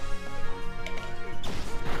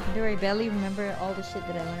 Do I barely remember all the shit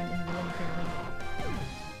that I learned in Villainess.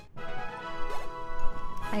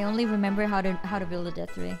 I only remember how to build a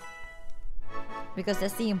death ray. Because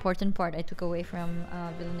that's the important part I took away from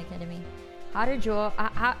Villain Academy. How to draw,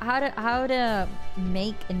 how to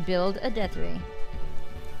make and build a death ray.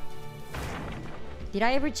 Did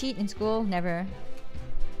I ever cheat in school? Never.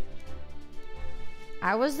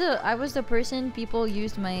 I was the person people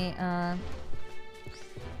used my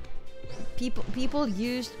people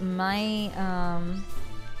used my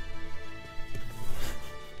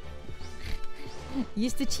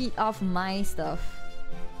used to cheat off my stuff.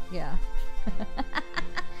 Yeah.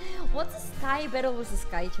 What's a sky battle with a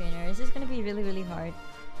sky trainer? Is this gonna be really, really hard?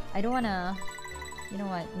 I don't wanna... You know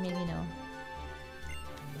what? Maybe no.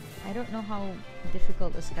 I don't know how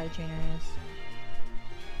difficult a sky trainer is.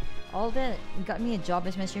 All that got me a job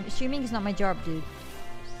as my streaming is not my job, dude.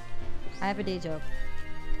 I have a day job.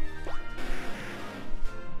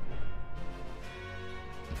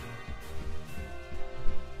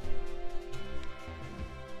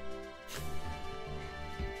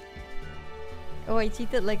 Oh, I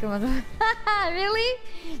cheated like a mother. Really?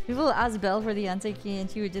 People will ask Belle for the answer key and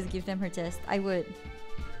she would just give them her test. I would.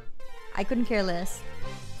 I couldn't care less.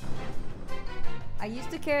 I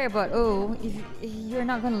used to care about, oh, if you're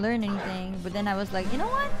not gonna learn anything, but then I was like, you know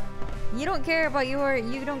what? You don't care about your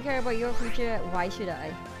future. Why should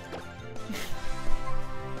I?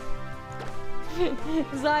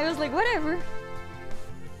 So I was like, whatever.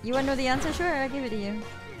 You wanna know the answer? Sure, I'll give it to you.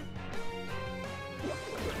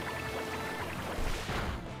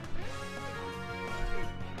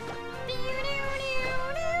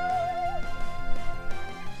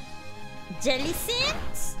 Jelly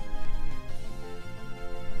Sins?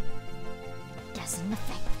 Doesn't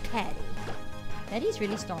affect Patty. Patty's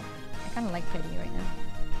really strong. I kind of like Patty right now.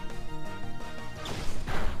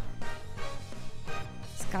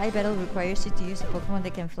 Sky Battle requires you to use a Pokemon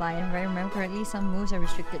that can fly, and if I remember correctly, some moves are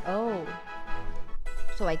restricted. Oh,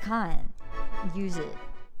 so I can't use it.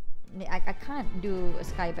 I can't do a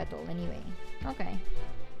Sky Battle anyway. Okay,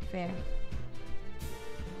 fair.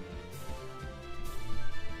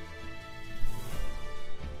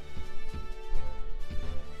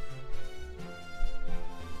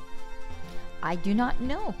 I do not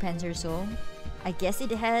know, Panzer Soul. I guess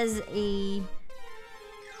it has a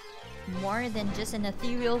more than just an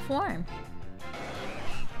ethereal form.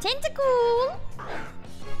 Tentacle!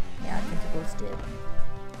 Yeah, Tentacle's dead.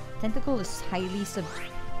 Tentacle is highly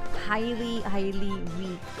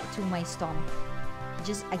weak to my stomp.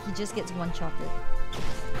 He just gets one-shotted.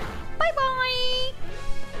 Bye-bye!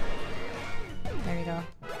 There we go.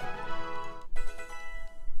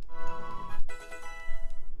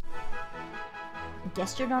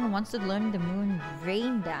 Gastrodon wants to learn the moon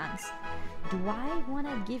rain dance. Do I want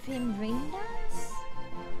to give him rain dance?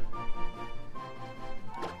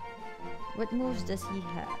 What moves does he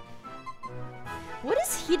have? What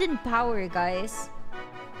is hidden power, guys?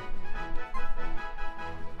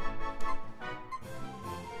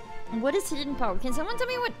 What is hidden power? Can someone tell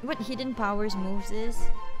me what hidden powers moves is?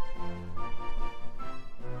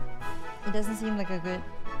 It doesn't seem like a good...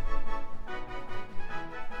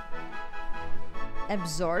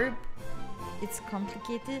 Absorb? It's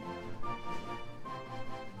complicated.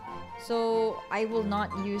 So I will not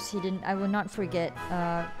use hidden... I will not forget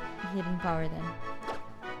hidden power then.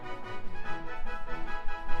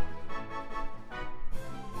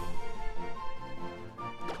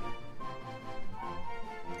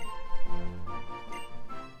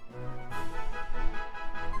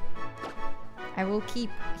 I will keep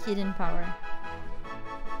hidden power.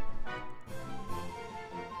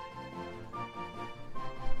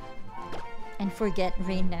 And forget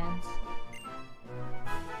rain dance.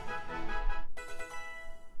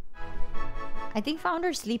 I think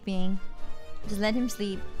Founder's sleeping. Just let him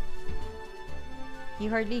sleep. He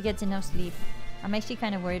hardly gets enough sleep. I'm actually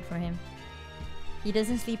kind of worried for him. He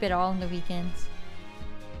doesn't sleep at all on the weekends.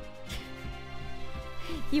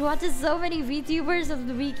 He watches so many VTubers on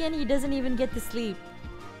the weekend, he doesn't even get to sleep.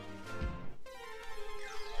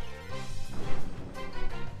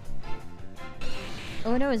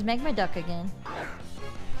 Oh no, it's Magma Duck again.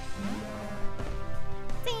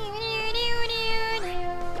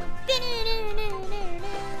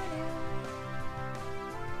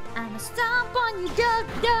 I'ma stomp on you, duck,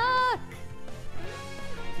 duck!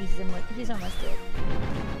 He's almost dead.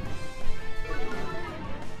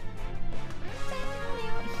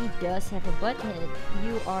 He does have a butt head.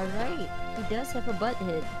 You are right. He does have a butt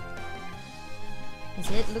head. His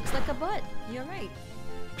head looks like a butt. You're right.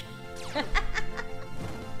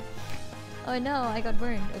 Oh no, I got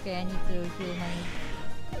burned. Okay, I need to heal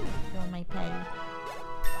my patty.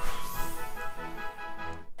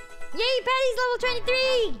 Yay, Patty's level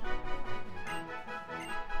 23!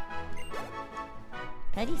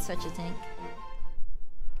 Patty's such a tank.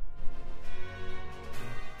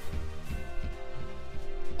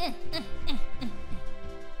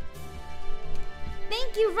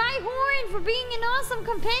 Thank you, Rhyhorn, for being an awesome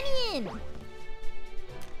companion!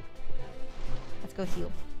 Let's go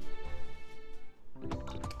heal.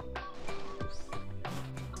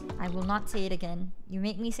 I will not say it again. You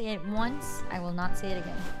make me say it once, I will not say it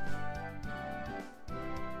again.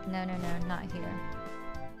 No, no, no, not here.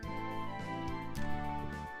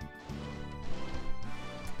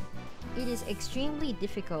 It is extremely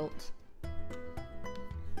difficult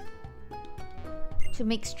to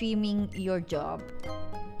make streaming your job.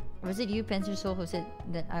 Was it you, Panzer Soul, who said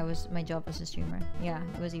that my job as a streamer? Yeah,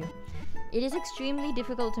 it was you. It is extremely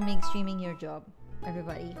difficult to make streaming your job,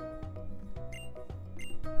 everybody.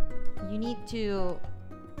 You need to...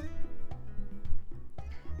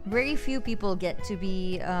 Very few people get to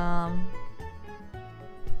be... I'm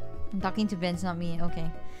talking to Ben, it's not me. Okay.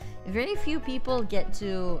 Very few people get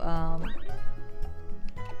to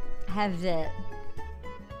have that.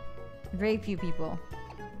 Very few people.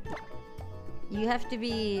 You have to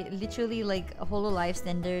be literally like a HoloLive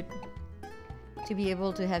standard to be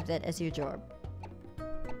able to have that as your job.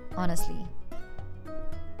 Honestly.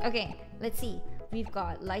 Okay, let's see. We've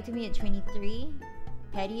got Lie to Me at 23,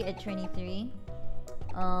 Patty at 23,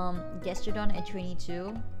 Gastrodon at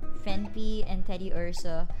 22, Fenpy and Teddy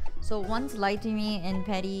Ursa. So once Lie to Me and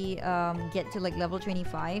Patty get to like level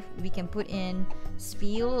 25, we can put in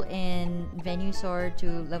Spiel and Venusaur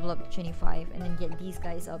to level up to 25 and then get these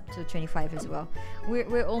guys up to 25 as well.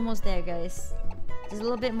 We're almost there, guys. Just a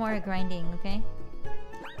little bit more grinding, okay?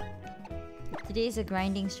 Today's a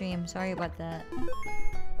grinding stream. Sorry about that.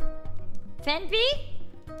 Fenpy?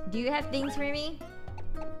 Do you have things for me?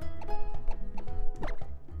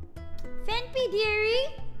 Fenpy, dearie?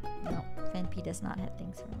 No, Fenpy does not have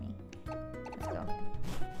things for me. Let's go.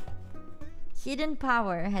 Hidden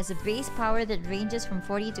Power has a base power that ranges from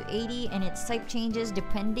 40 to 80 and its type changes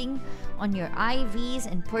depending on your IVs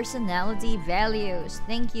and personality values.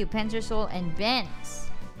 Thank you, Panzersoul and Benz.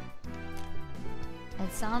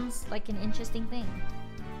 It sounds like an interesting thing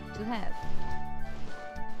to have.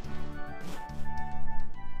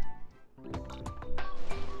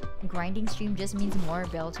 Grinding stream just means more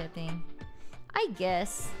Belle chatting. I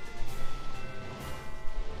guess.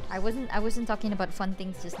 I wasn't talking about fun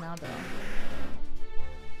things just now though.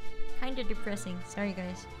 Kinda depressing. Sorry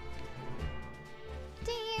guys.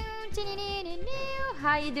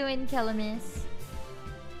 How you doing, Calamus?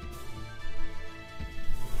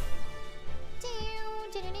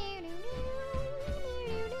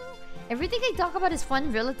 Everything I talk about is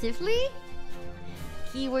fun relatively?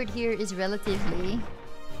 Keyword here is relatively.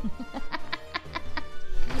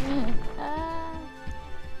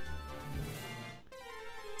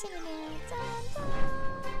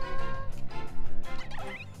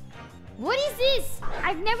 What is this?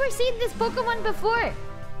 I've never seen this Pokemon before.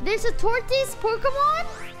 There's a tortoise Pokemon?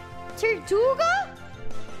 Tortuga?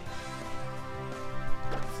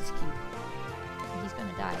 This is cute. He's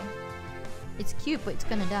gonna die. It's cute, but it's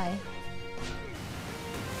gonna die.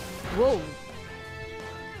 Whoa.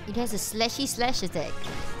 It has a slashy slash attack.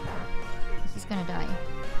 He's gonna die.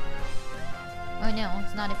 Oh no,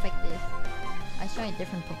 it's not effective. I try a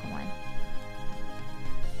different Pokemon.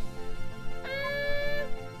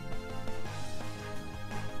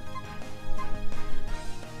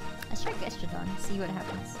 Let's try Gastrodon, see what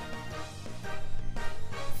happens.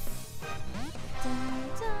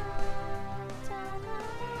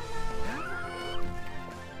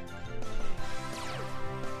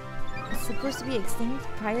 Supposed to be extinct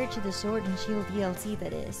prior to the Sword and Shield DLC,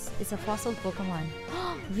 that is. It's a fossil Pokemon.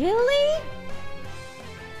 Really?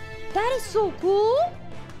 That is so cool!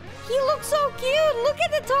 He looks so cute! Look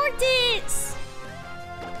at the tortoise!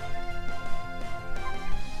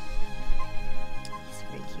 He's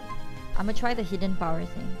very cute. I'm gonna try the hidden power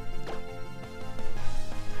thing.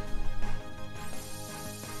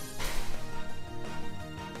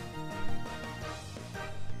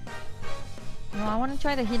 No, I want to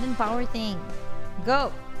try the hidden power thing.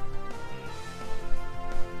 Go!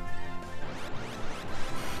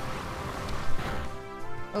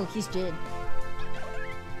 Oh, he's dead.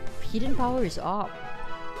 Hidden power is up.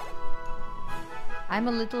 I'm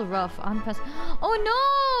a little rough. Oh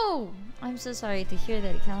no! I'm so sorry to hear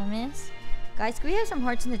that, Calamus. Guys, can we have some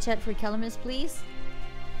hearts in the chat for Calamus, please?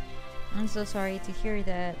 I'm so sorry to hear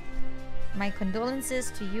that. My condolences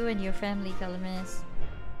to you and your family, Calamus.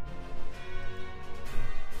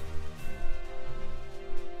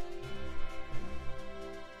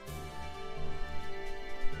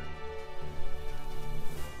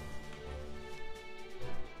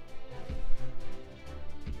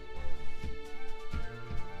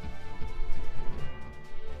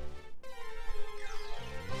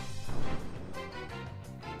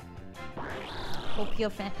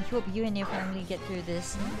 Hope you and your family get through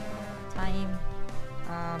this time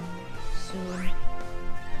soon.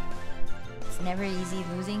 It's never easy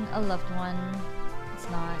losing a loved one. It's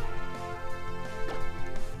not.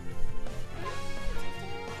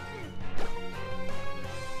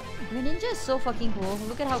 Greninja is so fucking cool.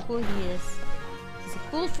 Look at how cool he is. He's a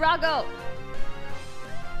cool Froggo!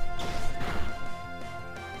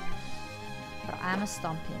 But I'ma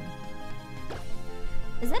stomp him.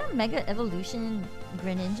 Is that a Mega Evolution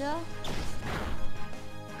Greninja?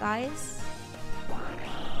 Guys?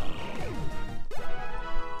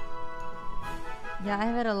 Yeah,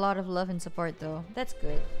 I've had a lot of love and support though. That's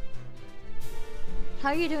good. How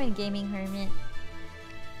are you doing, Gaming Hermit?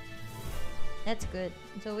 That's good.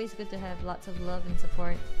 It's always good to have lots of love and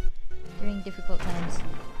support during difficult times.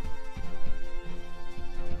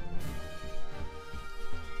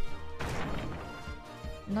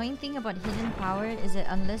 Annoying thing about hidden power is that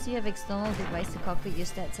unless you have external device to calculate your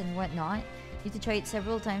stats and whatnot, you have to try it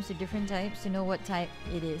several times to different types to know what type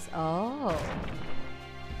it is. Oh.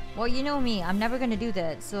 Well, you know me. I'm never gonna do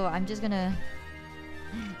that, so I'm just gonna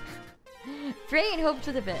pray and hope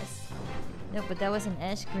for the best. No, but that was an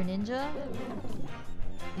Ash Greninja,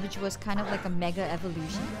 which was kind of like a Mega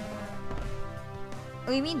Evolution.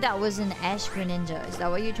 Oh, you mean that was an Ash Greninja? Is that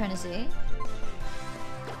what you're trying to say?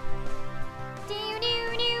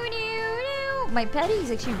 My patty is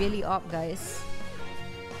actually really up, guys.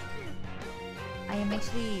 I am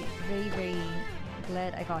actually very, very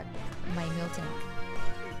glad I got my Miltank.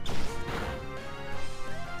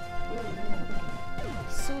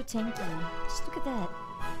 So tanky. Just look at that.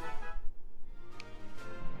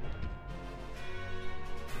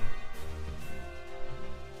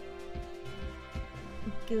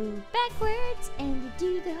 Go backwards and you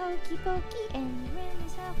do the hokey pokey and you run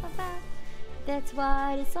yourself about. That's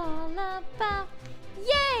what it's all about.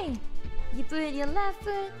 Yay! You put your left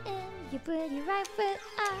foot in, you put your right foot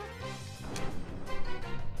out.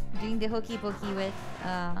 Doing the hokey pokey with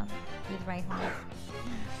right hand.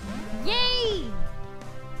 Yay!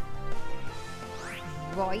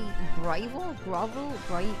 Grovile.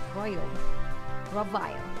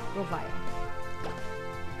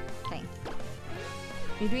 Okay.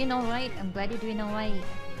 You're doing alright. I'm glad you're doing alright.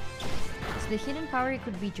 So the hidden power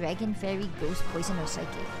could be Dragon, Fairy, Ghost, Poison, or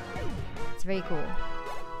Psychic. It's very cool.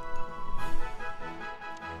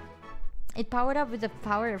 It powered up with the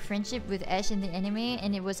power of friendship with Ash in the anime,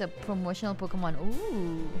 and it was a promotional Pokemon.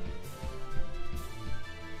 Ooh.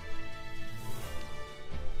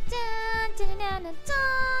 Dun, dun, dun, dun,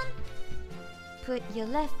 dun. Put your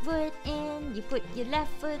left foot in, you put your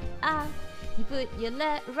left foot out. You put your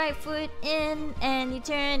right foot in, and you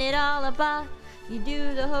turn it all about. You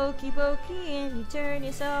do the hokey pokey and you turn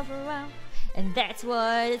yourself around. And that's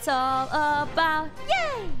what it's all about.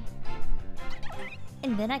 Yay!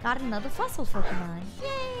 And then I got another fossil Pokemon.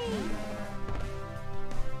 Yay!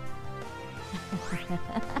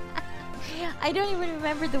 I don't even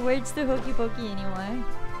remember the words to hokey pokey anymore.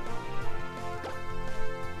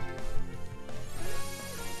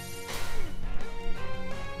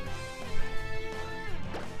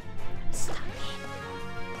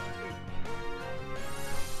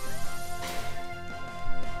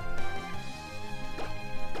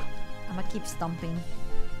 Keep stomping.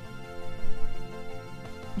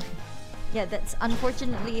 Yeah, that's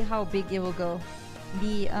unfortunately how big it will go.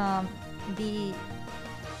 The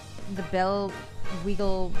Belle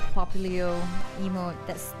wiggle populio emote,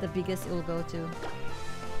 that's the biggest it'll go to.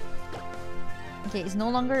 Okay, it's no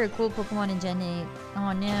longer a cool Pokemon in Gen 8.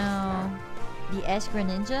 Oh no. The Ash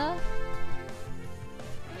Greninja?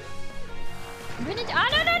 Greninja. Ah,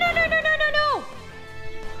 no, no, no, no, no, no, no, no!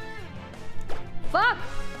 Fuck!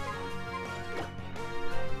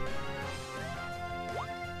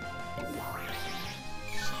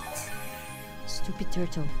 Shit. Stupid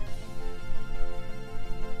turtle.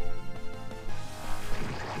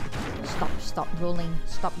 Stop rolling.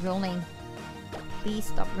 Stop rolling. Please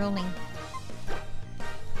stop rolling.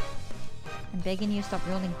 I'm begging you, stop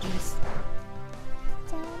rolling, please.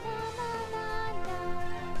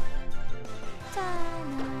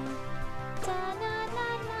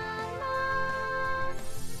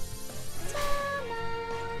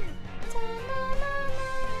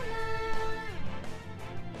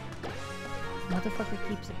 Motherfucker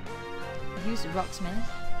keeps it. Use rock smash.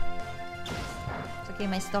 It's okay,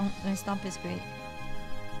 my stomp is great.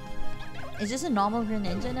 Is this a normal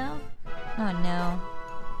Greninja now? Oh no.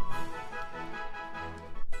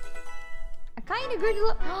 I kinda agree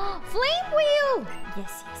to Flame Wheel!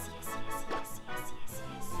 Yes, yes, yes, yes, yes, yes, yes,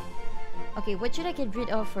 yes. Okay, what should I get rid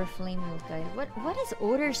of for Flame Wheel, guys? What is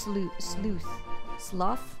Odor Sleuth?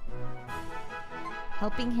 Sloth?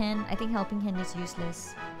 Helping Hand? I think Helping Hand is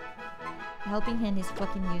useless. Helping Hand is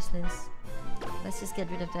fucking useless. Let's just get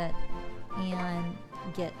rid of that. And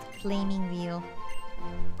get Flaming Wheel.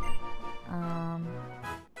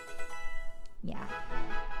 Yeah.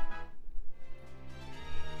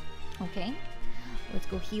 Okay. Let's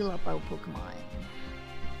go heal up our Pokemon.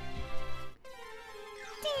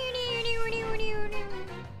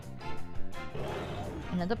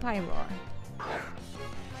 Another Pyroar.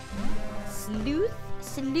 Sleuth?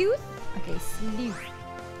 Sleuth? Okay, Sleuth.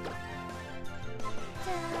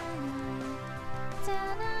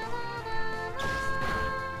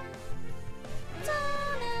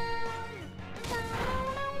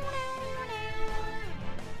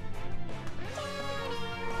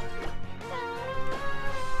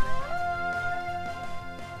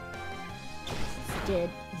 Dead.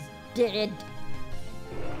 Dead.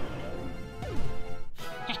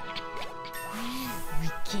 We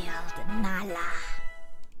killed Nala.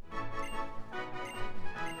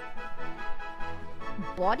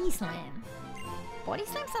 Body Slam. Body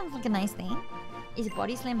Slam sounds like a nice thing. Is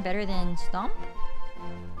Body Slam better than Stomp?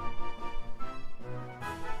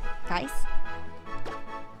 Guys?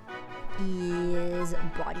 Is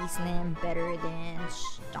Body Slam better than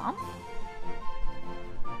Stomp?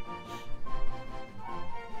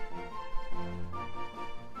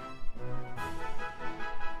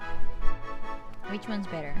 Which one's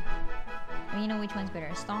better? Well, you know which one's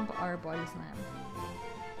better, Stomp or Body Slam?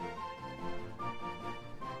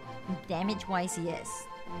 Damage wise, yes.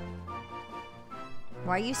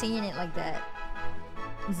 Why are you saying it like that?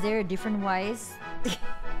 Is there a different wise?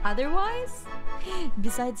 Otherwise?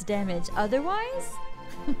 Besides damage, otherwise?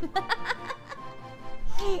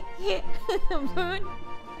 Moon?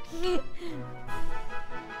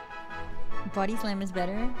 Body Slam is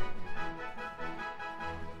better?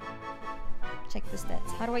 Check the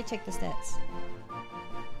stats. How do I check the stats?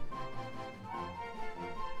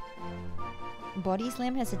 Body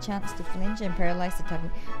Slam has a chance to flinch and paralyze the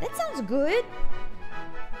target. That sounds good!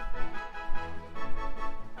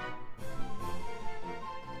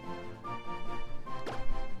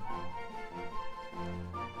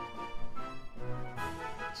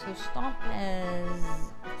 So Stomp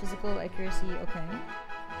has physical accuracy, okay.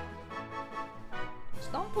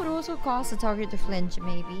 Stomp would also cause the target to flinch,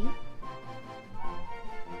 maybe.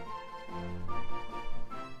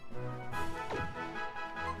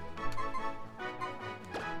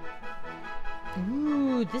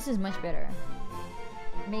 Ooh, this is much better.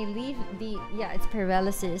 May leave the... Yeah, it's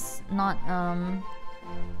paralysis, not,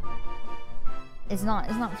 It's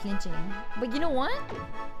not flinching. But you know what?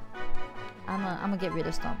 I'm gonna get rid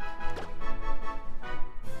of Stomp.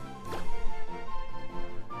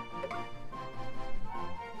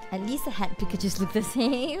 At least the hat Pikachus look the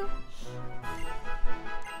same.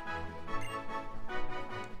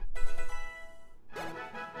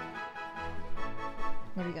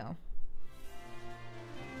 There we go.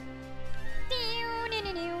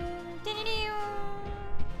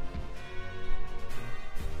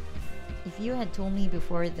 If you had told me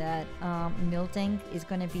before that Miltank is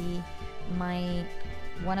gonna be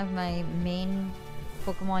one of my main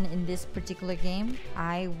Pokemon in this particular game,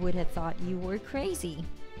 I would have thought you were crazy.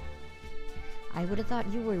 I would have thought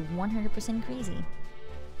you were 100% crazy.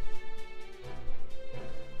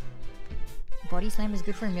 Body Slam is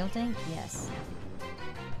good for Miltank? Yes.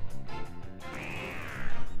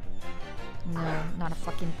 No, not a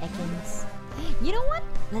fucking Ekans. You know what?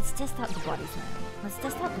 Let's test out the body slam. Let's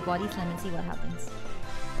test out the body slam and see what happens.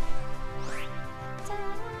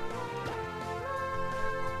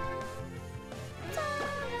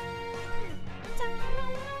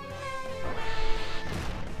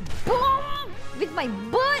 Boom! With my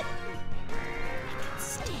butt!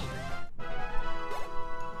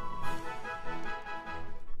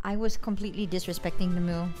 I was completely disrespecting the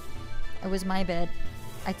move. It was my bad.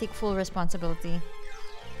 I take full responsibility.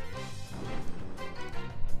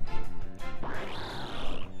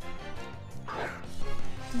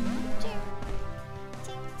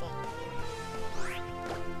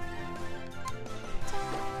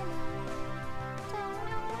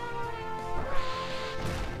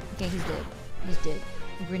 Okay, he's dead. He's dead.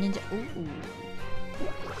 Greninja. Ooh.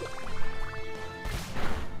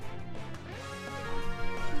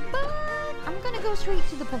 But I'm gonna go straight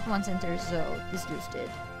to the Pokemon Center, so this dude's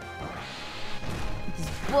dead. His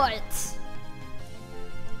butt.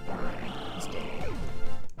 He's dead.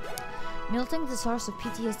 Melting the source of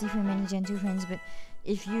PTSD for many Gen 2 friends, but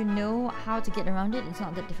if you know how to get around it, it's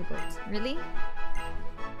not that difficult. Really?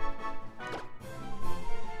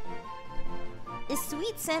 Is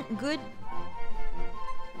sweet scent good?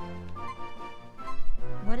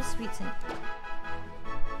 What is sweet scent?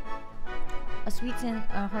 A sweet scent,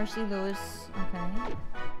 harshly lows. Okay.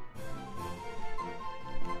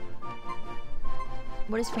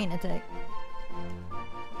 What is faint attack?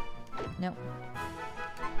 No.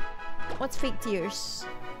 What's fake tears?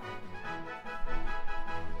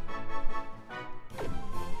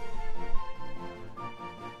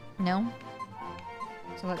 No?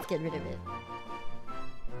 So let's get rid of it.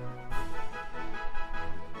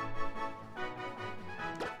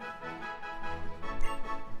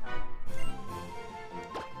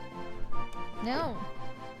 No.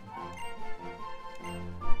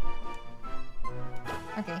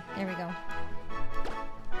 Okay, there we go.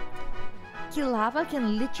 Kilava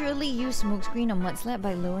can literally use smokescreen on Mudslap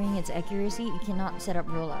by lowering its accuracy. It cannot set up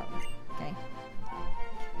rollout. Okay.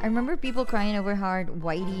 I remember people crying over how hard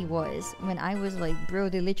Whitey was when I was like, bro,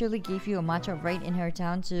 they literally gave you a matcha right in her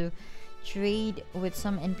town to trade with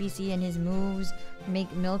some NPC and his moves make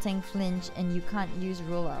Miltank flinch and you can't use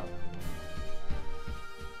rollout.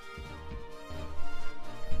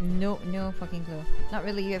 No fucking clue. Not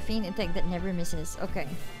really. You have feint attack that never misses. Okay.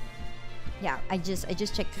 Yeah, I just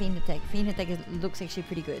checked feint attack. Feint attack looks actually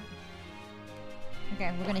pretty good.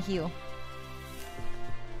 Okay, we're gonna heal.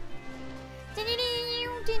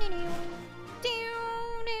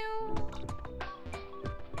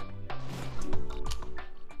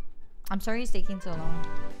 I'm sorry it's taking so long.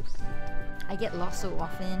 I get lost so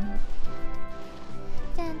often.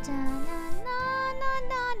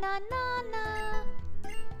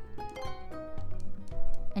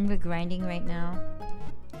 And we're grinding right now.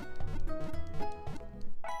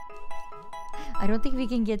 I don't think we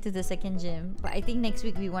can get to the second gym, but I think next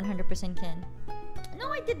week we 100% can. No,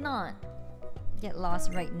 I did not get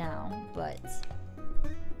lost right now, but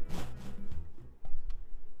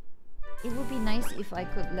it would be nice if I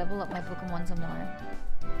could level up my Pokemon some more.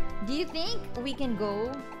 Do you think we can go?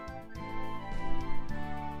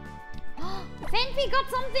 Fenfi got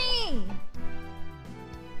something!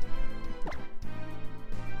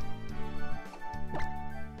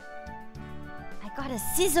 I got a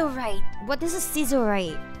Scissorite. What is a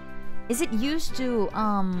Scissorite? Is it used to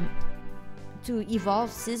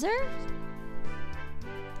evolve Scissor?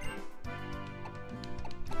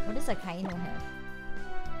 What does a Kaino have?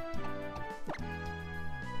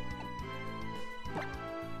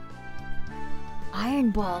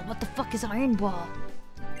 Iron Ball. What the fuck is Iron Ball?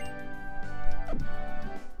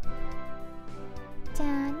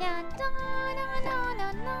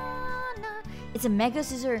 It's a Mega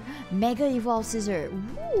Scissor, Mega Evolve Scissor.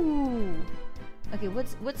 Ooh. Okay,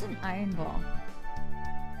 what's an Iron Ball?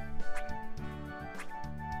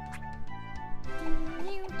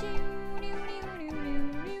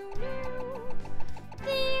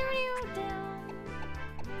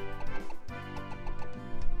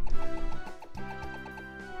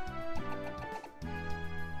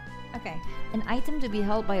 Okay, an item to be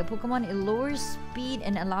held by a Pokemon. It lowers speed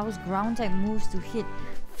and allows ground type moves to hit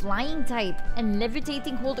flying type and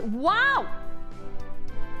levitating hold. Wow!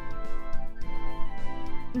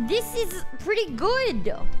 This is pretty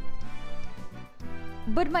good.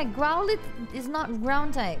 But my Growlithe is not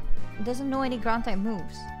ground type. It doesn't know any ground type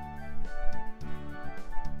moves.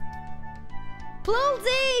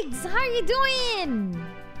 Plulziggs! How are you doing?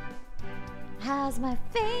 How's my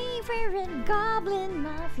favorite Goblin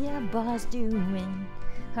Mafia boss doing?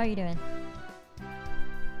 How are you doing?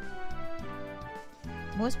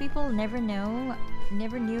 Most people never know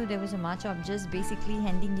never knew there was a matchup just basically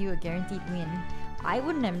handing you a guaranteed win. I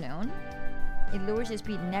wouldn't have known. It lowers your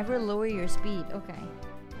speed. Never lower your speed. Okay.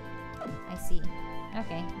 I see.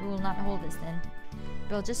 Okay, we will not hold this then.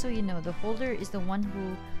 Well, just so you know, the holder is the one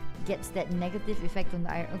who gets that negative effect on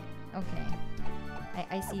the iron. Okay.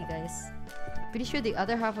 I see, guys. Pretty sure the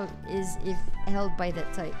other half is if held by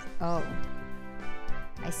that type. Oh.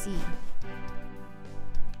 I see.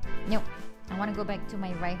 Nope. I want to go back to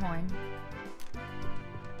my right horn.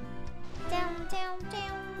 Down, down,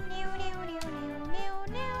 down.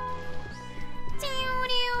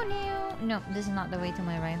 No, this is not the way to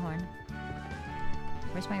my right horn.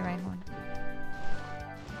 Where's my right horn?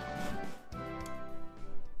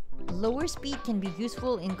 Lower speed can be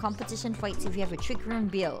useful in competition fights if you have a trick room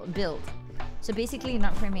build. So basically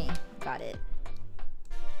not for me. Got it.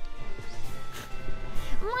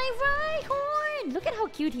 My right horn! Look at how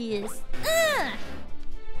cute he is.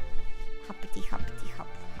 Hoppity hoppity hop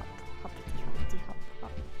hop. Hoppity hoppity hop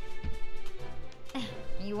hop.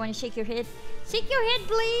 You want to shake your head? Shake your head,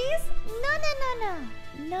 please! No, no, no, no.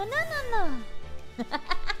 No, no, no, no.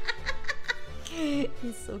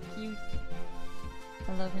 He's so cute.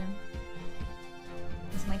 I love him.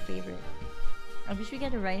 He's my favorite. I wish we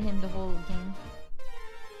got to ride him the whole game.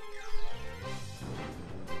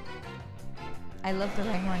 I love the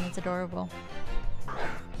right horn, it's adorable.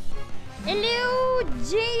 Hello,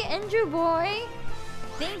 J. Andrew boy!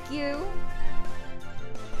 Thank you!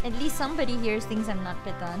 At least somebody here thinks I'm not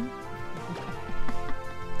Petan.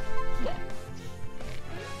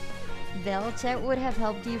 Belle, chat would have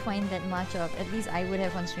helped you find that matchup. At least I would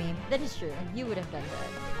have on stream. That is true. You would have done that.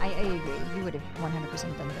 I agree. You would have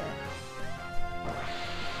 100% done that.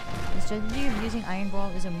 The strategy of using Iron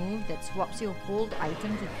Ball is a move that swaps your hold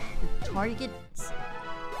item to targets.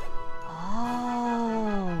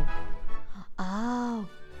 Oh. Oh.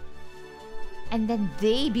 And then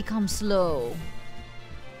they become slow.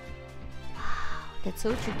 Wow. That's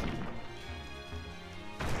so tricky.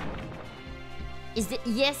 Is it?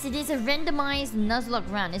 Yes, it is a randomized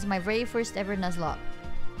Nuzlocke run. It's my very first ever Nuzlocke.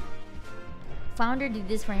 Founder did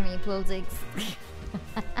this for me, Plozix.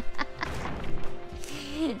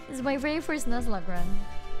 This is my very first Nuzlocke run.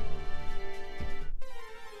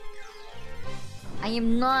 I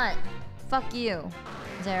am not. Fuck you,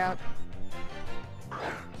 Zero.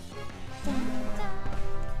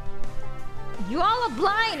 You all are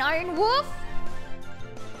blind, Iron Wolf.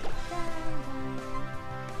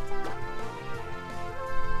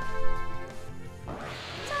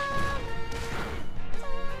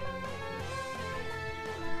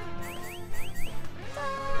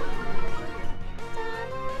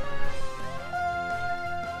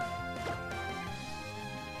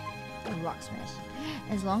 Rock smash.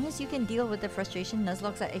 As long as you can deal with the frustration,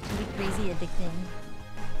 Nuzlockes are actually crazy addicting.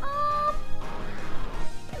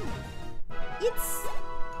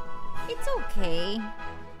 It's okay.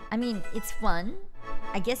 I mean, it's fun.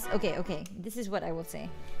 I guess, okay. This is what I will say.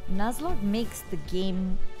 Nuzlocke makes the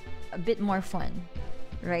game a bit more fun,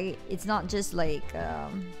 right? It's not just like,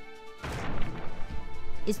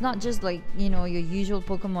 you know, your usual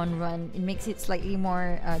Pokemon run. It makes it slightly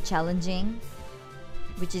more challenging,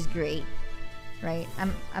 which is great, right?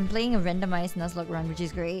 I'm playing a randomized Nuzlocke run, which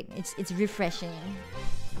is great. It's refreshing.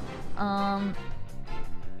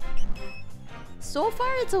 So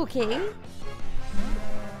far it's okay.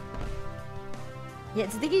 Yeah,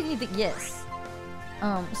 it's thinking. Yes.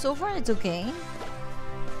 So far it's okay.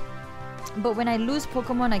 But when I lose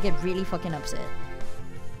Pokemon, I get really fucking upset.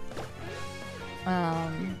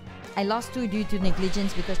 I lost 2 due to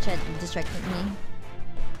negligence because chat distracted me.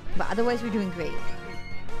 But otherwise, we're doing great.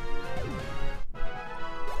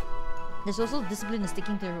 There's also discipline in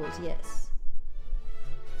sticking to the rules, yes.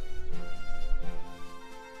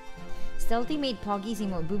 Stealthy made Poggy's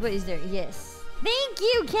emote. Booba is there, yes. Thank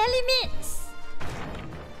you, Kelly Mitz!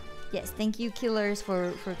 Yes, thank you, Killers,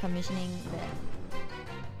 for commissioning that.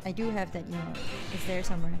 I do have that emote. It's there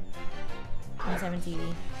somewhere. On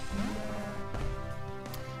 7TV.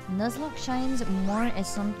 Nuzlocke shines more as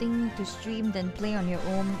something to stream than play on your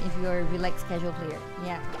own if you're a relaxed casual player.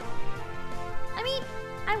 Yeah. I mean,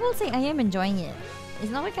 I will say I am enjoying it.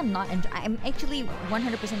 It's not like I'm not I'm actually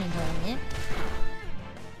 100% enjoying it.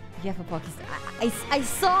 You have a Pokestop. I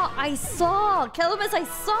saw! Calamus, I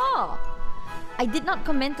saw! I did not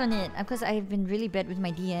comment on it because I've been really bad with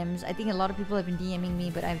my DMs. I think a lot of people have been DMing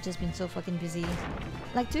me, but I've just been so fucking busy.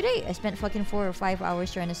 Like today, I spent fucking 4 or 5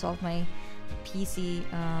 hours trying to solve my PC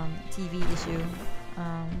TV issue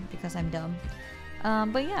because I'm dumb.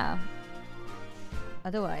 But yeah.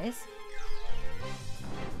 Otherwise,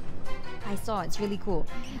 I saw. It's really cool.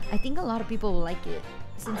 I think a lot of people will like it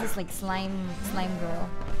since it's like slime girl.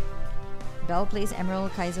 Belle plays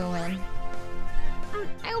Emerald Kaizo when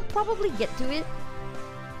I'll probably get to it.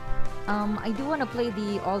 I do want to play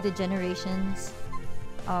all the generations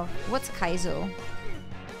of what's Kaizo.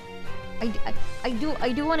 I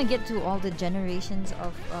do want to get to all the generations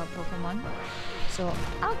of Pokemon, so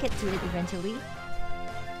I'll get to it eventually.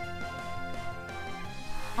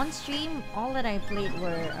 On stream, all that I played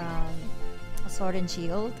were Sword and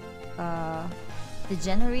Shield. The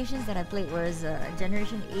generations that I played was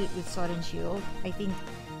Generation 8 with Sword and Shield. I think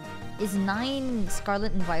is 9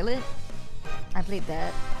 Scarlet and Violet. I played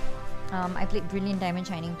that. I played Brilliant Diamond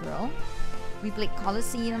Shining Pearl. We played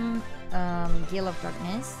Colosseum, Gale of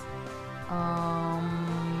Darkness,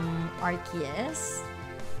 Arceus.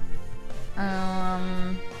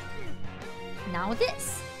 Now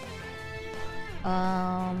this.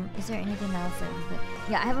 Is there anything else that we played?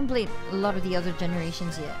 Yeah, I haven't played a lot of the other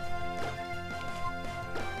generations yet.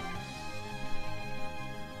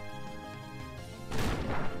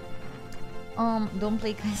 Don't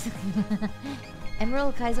play Kaizo.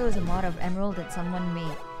 Emerald Kaizo is a mod of Emerald that someone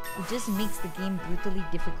made. It just makes the game brutally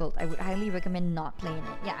difficult. I would highly recommend not playing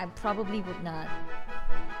it. Yeah, I probably would not.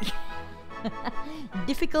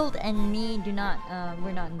 Difficult and me do not,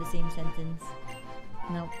 we're not in the same sentence.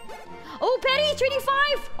 No. Oh, Petty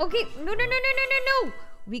 25! Okay, no.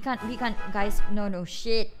 We can't, guys, no,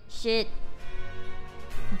 shit.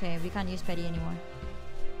 Okay, we can't use Petty anymore.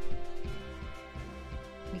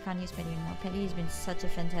 We can't use Petty anymore. Petty has been such a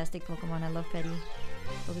fantastic Pokemon. I love Petty.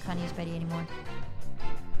 But we can't use Petty anymore.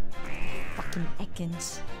 Fucking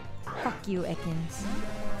Ekans. Fuck you, Ekans.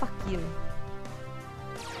 Fuck you.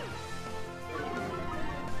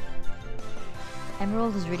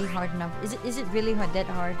 Emerald is really hard enough. Is it really that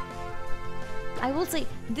hard? I will say,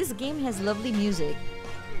 this game has lovely music.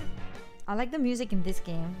 I like the music in this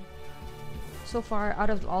game. So far, out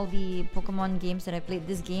of all the Pokemon games that I played,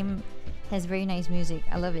 this game has very nice music.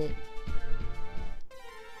 I love it.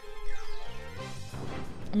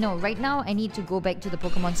 No, right now I need to go back to the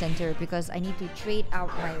Pokemon Center because I need to trade out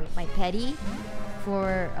my Petty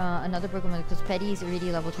for another Pokemon because Petty is already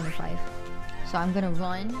level 25. So I'm gonna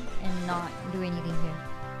run and not do anything here.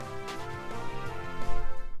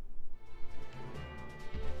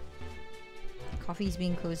 Coffee's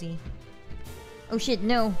being cozy. Oh shit,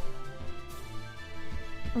 no.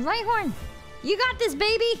 Rhyhorn! You got this,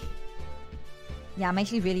 baby! Yeah, I'm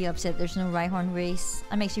actually really upset there's no Rhyhorn race.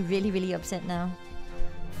 I'm actually really upset now.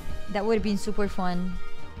 That would have been super fun.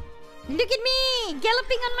 Look at me!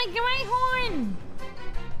 Galloping on my Rhyhorn!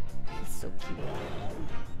 He's so cute.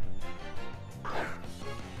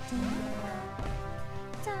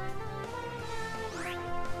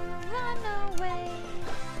 Run away.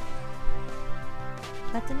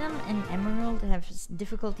 Platinum and Emerald have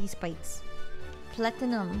difficulty spikes.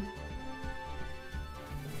 Platinum.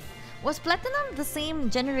 Was Platinum the same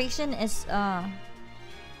generation as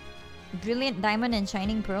Brilliant Diamond and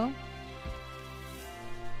Shining Pearl?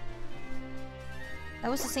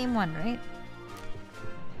 That was the same one, right?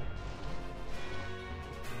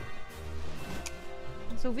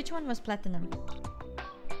 So which one was Platinum?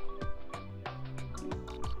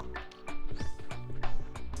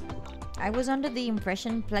 I was under the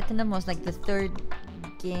impression Platinum was like the third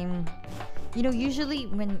game. You know, usually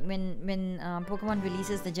when Pokemon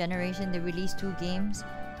releases the generation, they release 2 games.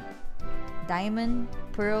 Diamond,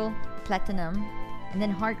 Pearl, Platinum, and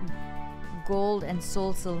then Heart Gold and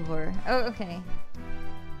Soul Silver. Oh, okay.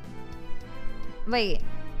 Wait.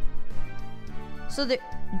 So the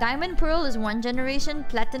Diamond Pearl is one generation,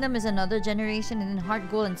 Platinum is another generation, and then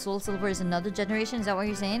Heart Gold and Soul Silver is another generation? Is that what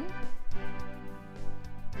you're saying?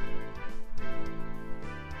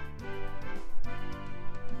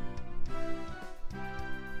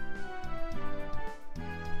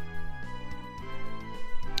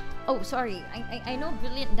 Oh, sorry. I know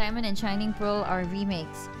Brilliant Diamond and Shining Pearl are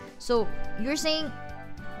remakes. So, you're saying...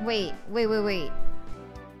 Wait.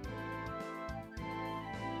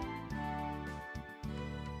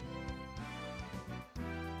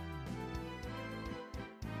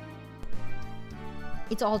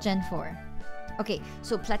 It's all Gen 4. Okay,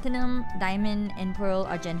 so Platinum, Diamond, and Pearl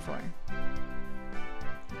are Gen 4.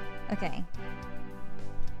 Okay.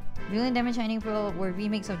 Brilliant Diamond Shining Pearl were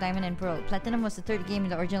remakes of Diamond and Pearl. Platinum was the third game in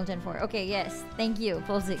the original Gen 4. Okay, yes. Thank you,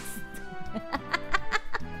 Pulsix.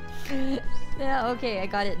 Yeah, okay. I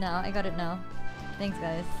got it now. Thanks,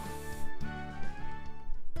 guys.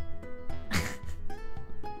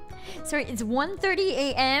 Sorry, it's 1:30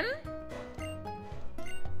 a.m.?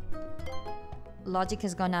 Logic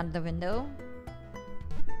has gone out of the window.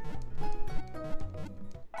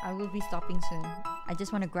 I will be stopping soon. I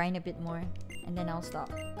just want to grind a bit more, and then I'll stop.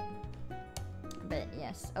 But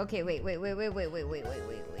yes. Okay, wait.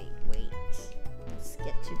 Let's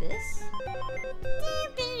get to this.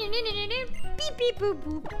 Beep beep boop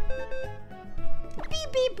boop.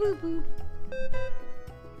 Beep beep boop boop.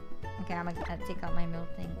 Okay, I'm gonna take out my milk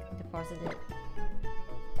thing, deposit it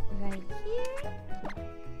right here.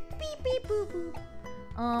 Beep beep boop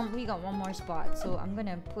boop. We got one more spot, so I'm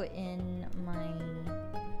gonna put in my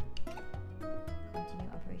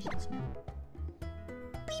continue operations now.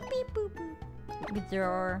 Beep beep boop boop.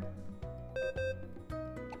 Withdraw.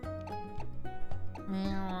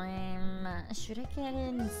 Should I get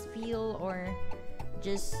in Spiel or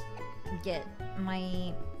just get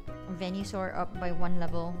my Venusaur up by 1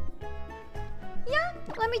 level? Yeah,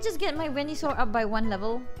 let me just get my Venusaur up by 1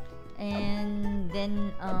 level. And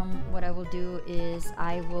then what I will do is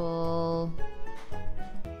I will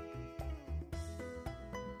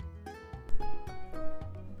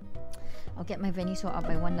I'll get my Venusaur up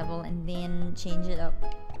by 1 level and then change it up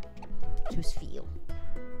to Spiel.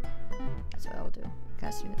 That's what I'll do.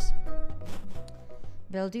 Cassius.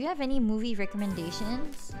 Belle, do you have any movie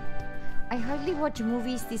recommendations? I hardly watch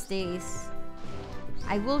movies these days.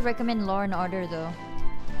 I will recommend Law and Order though.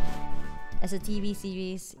 As a TV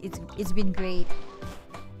series, it's been great.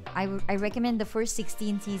 I recommend the first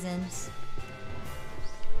 16 seasons.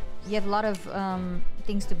 You have a lot of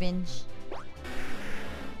things to binge.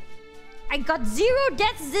 I got 0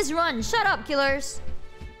 deaths this run. Shut up, killers.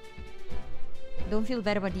 Don't feel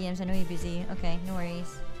bad about DMs. I know you're busy. Okay, no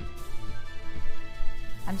worries.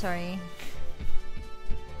 I'm sorry.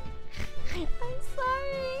 I'm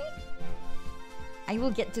sorry. I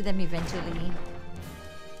will get to them eventually.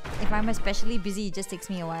 If I'm especially busy, it just takes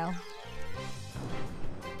me a while.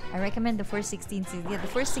 I recommend the first 16 seasons. Yeah, the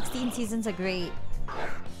first 16 seasons are great.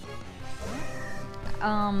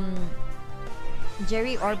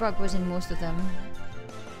 Jerry Orbach was in most of them.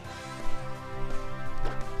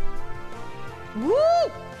 Woo!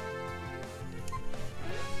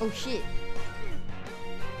 Oh shit.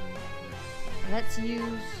 Let's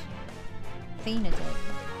use Feint Attack.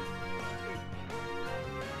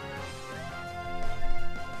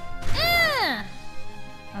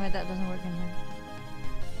 Oh wait, that doesn't work in here.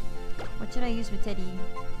 What should I use with Teddy?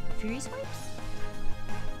 Fury Swipes?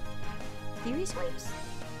 Fury Swipes?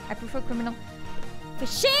 I prefer Criminal. For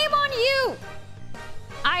shame on you!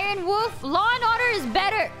 Iron Wolf, Law and Order is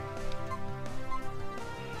better!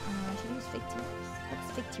 I should use Fake Tears.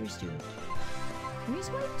 What's Fake Tears do? Fury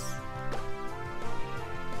Swipes?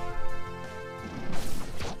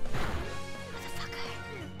 Motherfucker.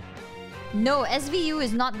 No, SVU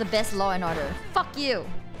is not the best Law and Order. Fuck you.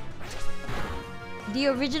 The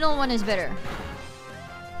original one is better.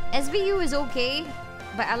 SVU is okay,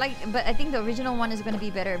 but I think the original one is gonna be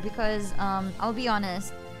better because I'll be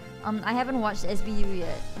honest, I haven't watched SVU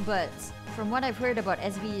yet, but from what I've heard about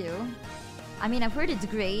SVU, I mean I've heard it's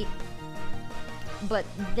great, but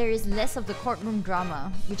there is less of the courtroom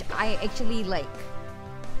drama, which I actually like.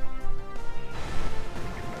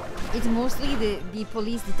 It's mostly the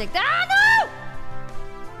police detective. Ah no!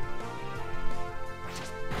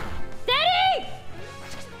 Daddy!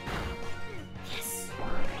 Yes.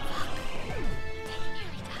 Fuck. Daddy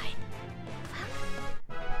nearly died.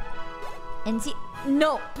 Fuck. NC.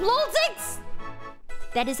 No. Politics!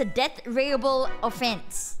 That is a death-rayable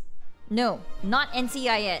offense. No. Not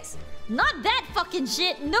NCIS. Not that fucking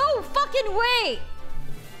shit. No fucking way.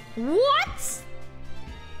 What?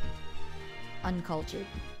 Uncultured.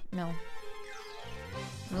 No.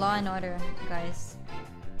 Law and Order, guys.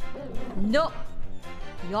 No.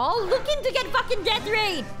 Y'all looking to get fucking death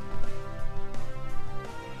rayed.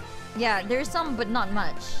 Yeah, there's some, but not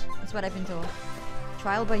much. That's what I've been told.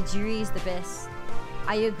 Trial by jury is the best.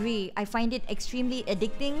 I agree. I find it extremely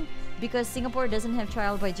addicting because Singapore doesn't have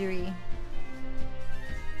trial by jury.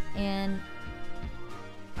 And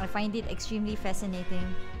I find it extremely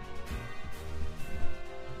fascinating.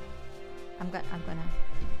 I'm gonna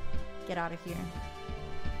get out of here.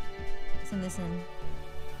 Listen.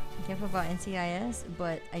 I'm careful about NCIS,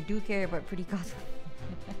 but I do care about Pretty Gotham.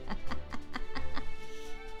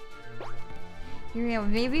 Here we go.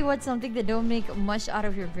 Maybe what's something that don't make mush out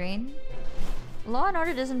of your brain? Law and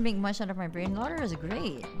Order doesn't make much out of my brain. Law and Order is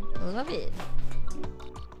great. I love it.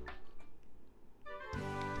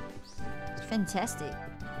 It's fantastic.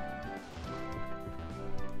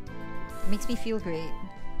 It makes me feel great.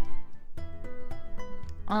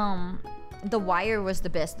 The Wire was the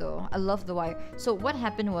best though. I love The Wire. So what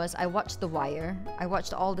happened was I watched The Wire. I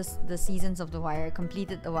watched all the seasons of The Wire,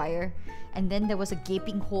 completed The Wire, and then there was a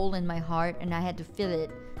gaping hole in my heart and I had to fill it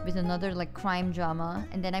with another like crime drama,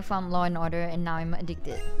 and then I found Law and Order and now I'm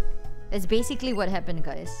addicted. That's basically what happened,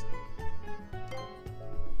 guys.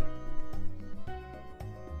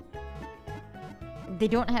 They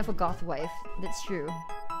don't have a goth wife. That's true.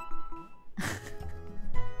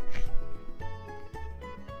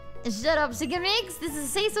 Shut up, Sigamix! This is a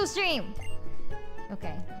Say So stream!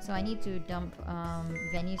 Okay, so I need to dump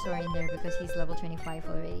Venusaur in there because he's level 25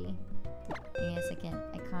 already. Give me a second.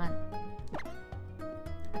 I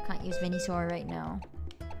can't use Venusaur right now.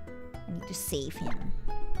 I need to save him.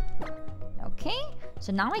 Okay,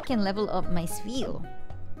 so now I can level up my Spheal.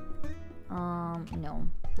 No.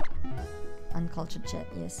 Uncultured chat,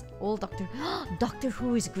 yes. Old Doctor... Doctor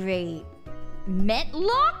Who is great.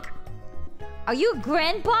 Metlock? Are you a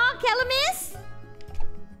grandpa, Calamis?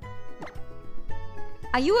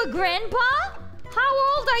 Are you a grandpa? How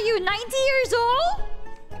old are you? 90 years old?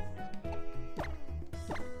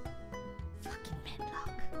 Fucking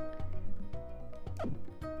Metlock.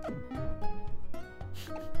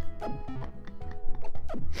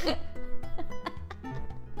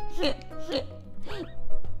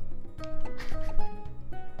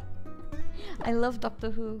 I love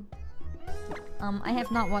Doctor Who. I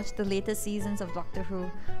have not watched the latest seasons of Doctor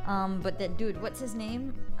Who. But that dude, what's his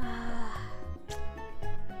name?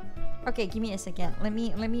 Okay, give me a second. Let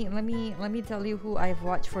me tell you who I've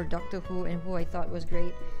watched for Doctor Who and who I thought was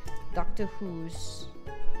great. Doctor Who's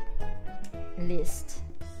list.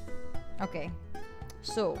 Okay.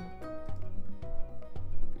 So,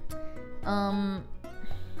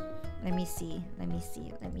 let me see.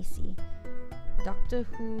 Doctor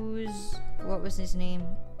Who's... What was his name?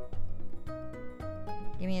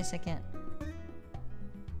 Give me a second.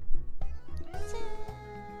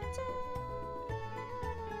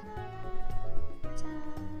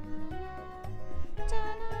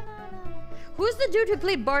 Who's the dude who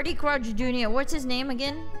played Barty Crouch Jr.? What's his name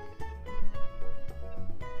again?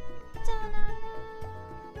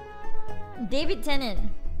 David Tennant.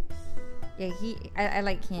 Yeah, I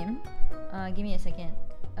like him. Give me a second.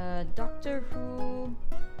 Doctor Who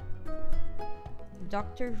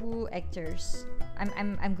actors.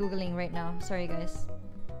 I'm googling right now. Sorry guys.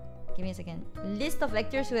 Give me a second. List of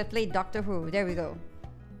actors who have played Doctor Who. There we go.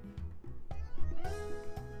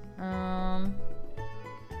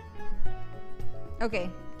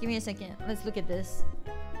 Okay, give me a second. Let's look at this.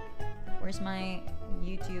 Where's my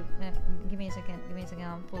YouTube? Give me a second.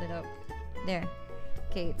 I'll pull it up. There.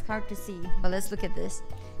 Okay, it's hard to see, but let's look at this.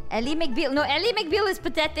 Ellie McBeal. No, Ellie McBeal is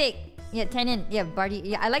pathetic. Yeah, Tennant. Yeah, Barty.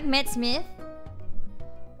 Yeah, I like Matt Smith.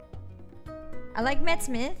 I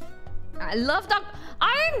love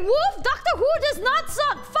Iron Wolf. Doctor Who does not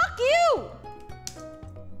suck. Fuck you.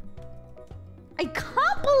 I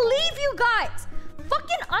can't believe you guys.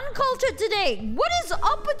 Fucking uncultured today. What is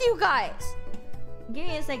up with you guys? Give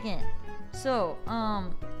me a second. So,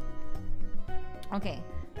 okay.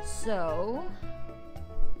 So,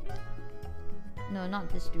 no, not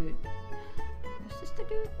this dude. Was this the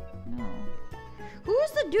dude? No.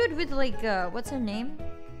 Who's the dude with like, what's her name?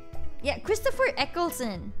 Yeah, Christopher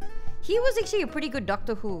Eccleston. He was actually a pretty good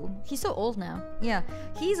Doctor Who. He's so old now. Yeah,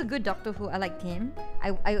 he's a good Doctor Who. I liked him.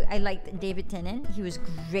 I liked David Tennant. He was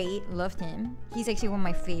great. Loved him. He's actually one of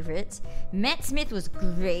my favorites. Matt Smith was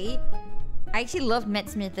great. I actually loved Matt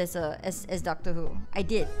Smith as Doctor Who. I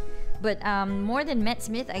did. But more than Matt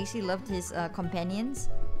Smith, I actually loved his companions.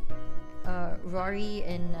 Rory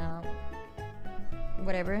and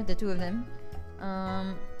whatever, the two of them.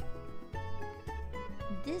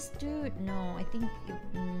 This dude, no, I think...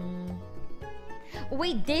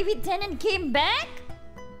 Wait, David Tennant came back?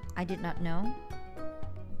 I did not know.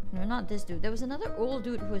 No, not this dude. There was another old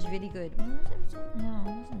dude who was really good. Who was it? No,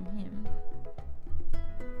 it wasn't him.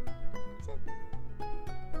 Was it?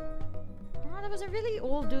 Oh, there was a really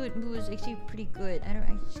old dude who was actually pretty good. I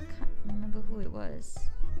just can't remember who it was.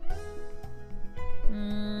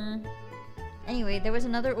 Anyway, there was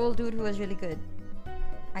another old dude who was really good.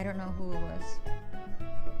 I don't know who it was.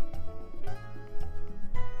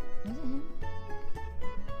 Was it him?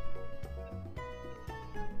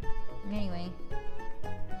 Anyway,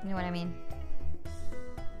 you know what I mean.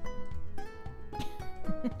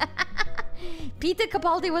 Peter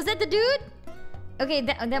Capaldi, was that the dude? Okay,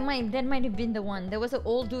 that might have been the one. There was an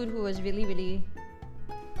old dude who was really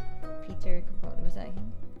Peter Capaldi. Was that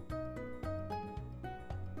him?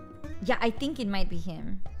 Yeah, I think it might be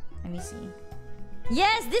him. Let me see.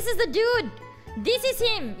 Yes, this is the dude. This is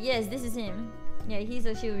him. Yes, this is him. Yeah, he's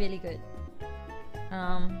actually really good.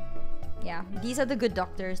 yeah, these are the good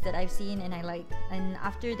doctors that I've seen and I like. And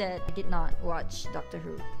after that, I did not watch Doctor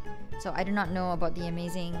Who. So I do not know about the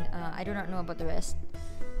amazing, I do not know about the rest.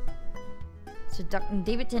 So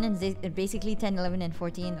David Tennant's basically 10, 11, and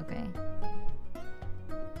 14, okay.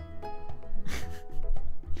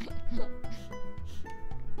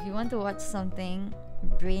 If you want to watch something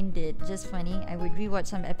brain dead, just funny, I would rewatch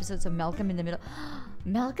some episodes of Malcolm in the Middle.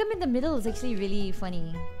 Malcolm in the Middle is actually really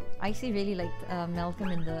funny. I actually really liked Malcolm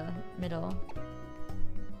in the Middle.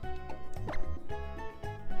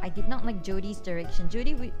 I did not like Jodie's direction.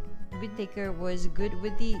 Jodie Whittaker was good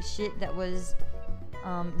with the shit that was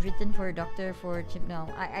written for Doctor for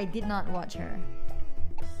Chibnall. I did not watch her.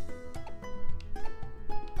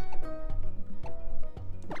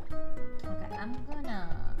 Okay, I'm gonna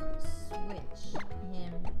switch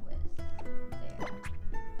him with there.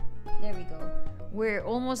 There we go. We're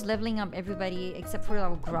almost leveling up everybody except for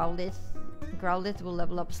our Growlithe. Growlithe will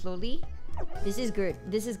level up slowly. This is good.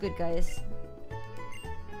 This is good, guys.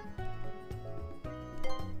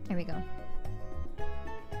 Here we go.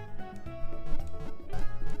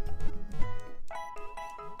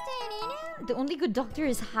 The only good doctor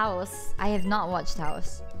is House. I have not watched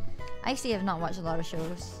House. I actually have not watched a lot of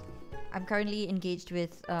shows. I'm currently engaged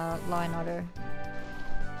with Law and Order.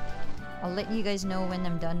 I'll let you guys know when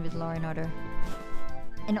I'm done with Law and Order.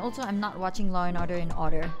 And also, I'm not watching Law and Order in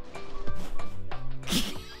order.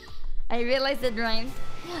 I realized that rhymed.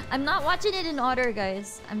 I'm not watching it in order,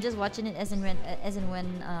 guys. I'm just watching it as and when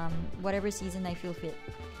whatever season I feel fit.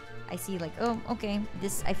 I see like, oh, okay,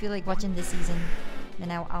 this I feel like watching this season,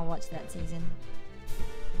 then I'll watch that season.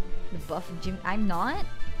 The buff Jim, I'm not.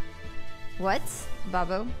 What,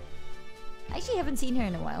 Babo? I actually haven't seen her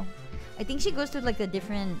in a while. I think she goes to like a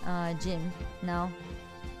different gym now.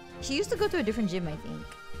 She used to go to a different gym, I think.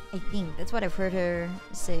 That's what I've heard her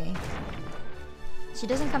say. She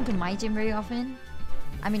doesn't come to my gym very often.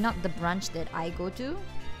 I mean, not the branch that I go to.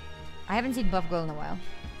 I haven't seen Buff Girl in a while.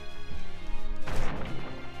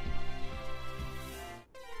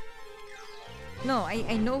 No,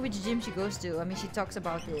 I know which gym she goes to. I mean, she talks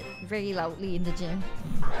about it very loudly in the gym.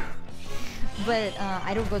 But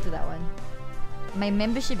I don't go to that one. My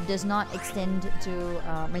membership does not extend to...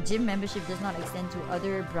 my gym membership does not extend to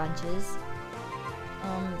other branches.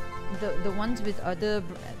 The ones with other...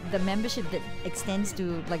 The membership that extends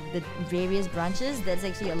to like the various branches, that's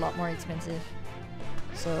actually a lot more expensive.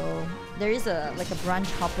 So there is a like a branch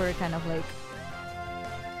hopper kind of like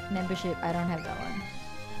membership. I don't have that one.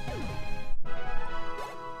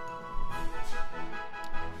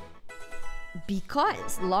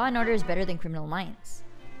 Because Law and Order is better than Criminal Minds.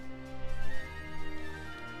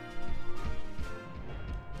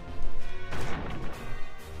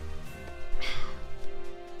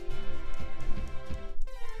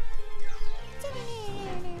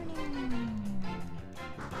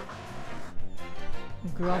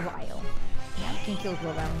 Grovile. Yeah, I can kill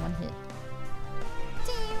Grovile in one hit.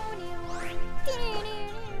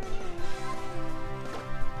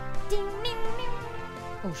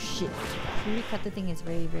 Oh shit. Fury Cutter thing is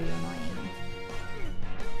very, very annoying.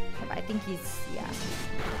 Yeah, but I think he's... yeah.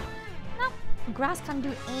 No! Grass can't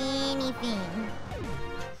do anything.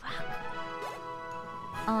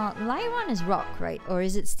 Lyron is rock, right? Or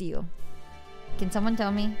is it steel? Can someone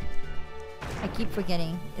tell me? I keep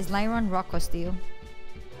forgetting. Is Lyron rock or steel?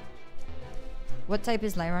 What type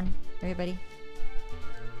is Lyron? Everybody?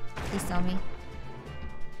 Please tell me.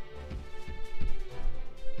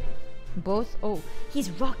 Both? Oh,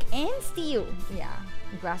 he's rock and steel! Yeah,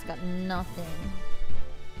 grass got nothing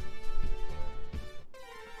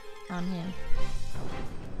on him.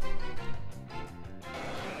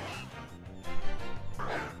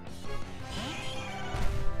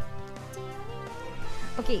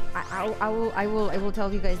 Okay, I will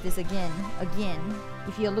tell you guys this again.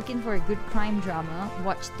 If you're looking for a good crime drama,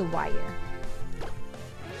 watch The Wire.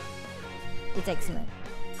 It's excellent.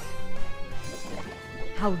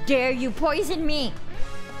 How dare you poison me!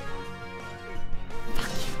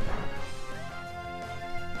 Fuck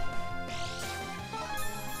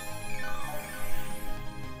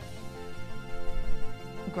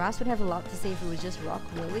you. Grass would have a lot to say if it was just rock,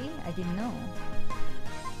 really? I didn't know.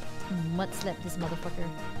 Mud slap this motherfucker.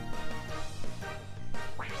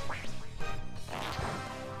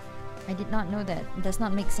 I did not know that. It does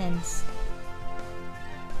not make sense.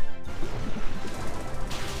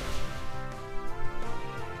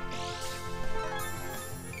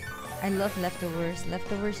 I love Leftovers.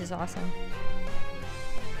 Leftovers is awesome.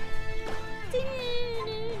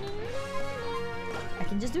 I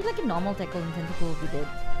can just do like a normal tackle and tentacle will be dead.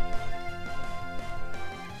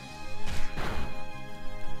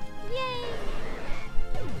 Yay!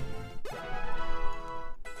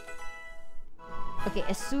 Okay,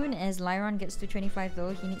 as soon as Lyron gets to 25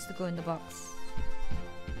 though, he needs to go in the box.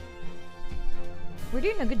 We're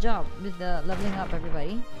doing a good job with the leveling up,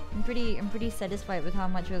 everybody. I'm pretty satisfied with how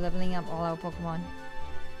much we're leveling up all our Pokemon.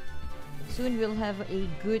 Soon we'll have a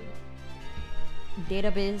good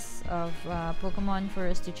database of Pokemon for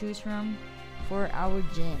us to choose from for our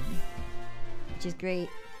gym, which is great.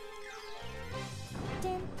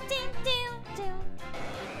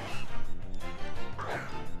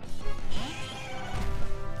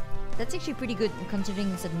 That's actually pretty good considering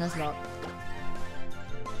it's a Nuzlocke.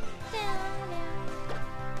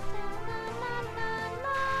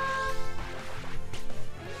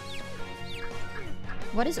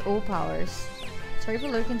 What is O powers? Sorry for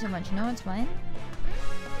lurking too much. No, it's fine.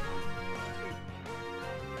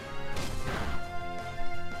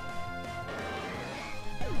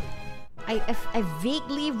 I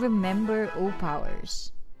vaguely remember O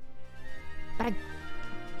powers, but I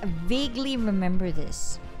vaguely remember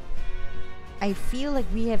this. I feel like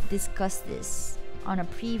we have discussed this on a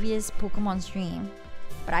previous Pokemon stream,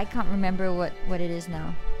 but I can't remember what it is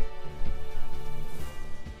now.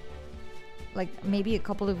 Like maybe a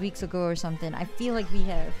couple of weeks ago or something. I feel like we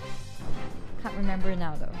have. Can't remember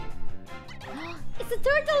now though. It's a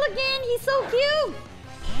turtle again! He's so cute!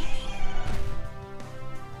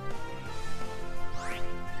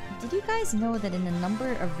 Did you guys know that in a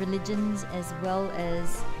number of religions as well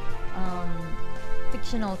as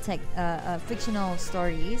fictional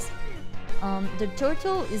stories, the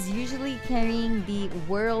turtle is usually carrying the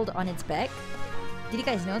world on its back? Did you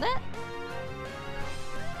guys know that?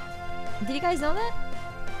 Did you guys know that?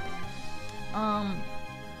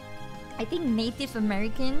 I think Native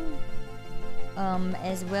American,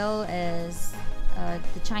 as well as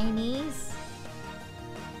the Chinese.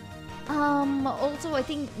 Also, I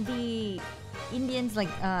think the Indians, like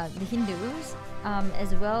the Hindus,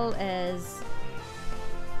 as well as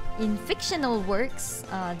in fictional works,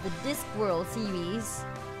 the Discworld series.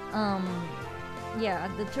 Yeah,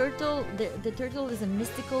 the turtle is a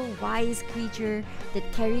mystical, wise creature that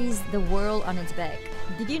carries the world on its back.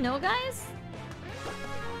 Did you know, guys?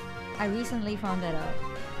 I recently found that out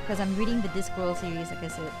because I'm reading the Discworld series, like I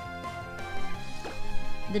said.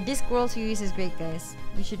 The Discworld series is great, guys.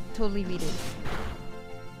 You should totally read it.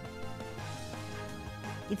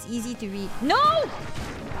 It's easy to read. No!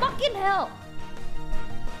 Fucking hell!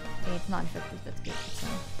 Okay, it's not effective. That's good.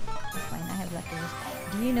 That's fine. I have leftovers.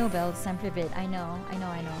 Do you know, Belle? Semprevit. I know.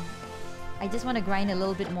 I just want to grind a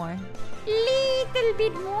little bit more. Little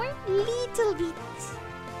bit more. Little bit.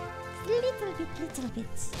 Little bit.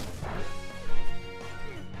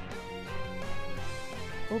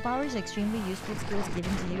 O powers are extremely useful skills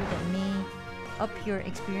given to you that may up your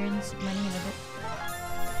experience, money, and other.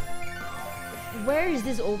 Where is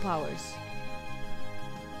this O powers?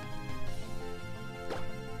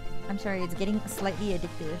 I'm sorry, it's getting slightly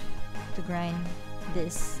addictive to grind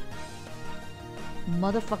this.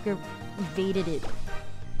 Motherfucker evaded it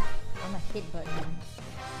on a hit button.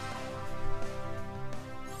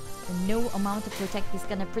 And no amount to protect is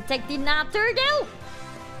gonna protect it now, turtle!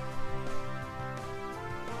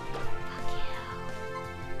 Fuck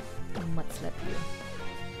you. I'll mutt slap you.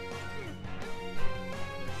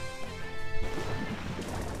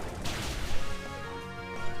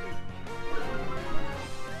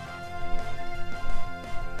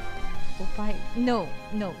 Opie? No,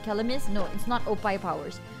 Calamus, no, it's not Opie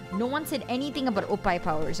powers. No one said anything about Opie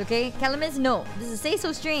powers, okay? Calamus, no. This is Say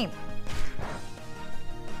So Stream.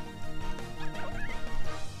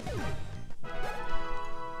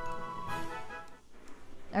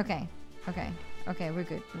 Okay, we're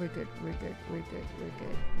good. We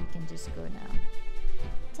can just go now.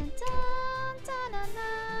 Dun, dun, dun, na, na,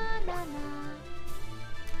 na, na.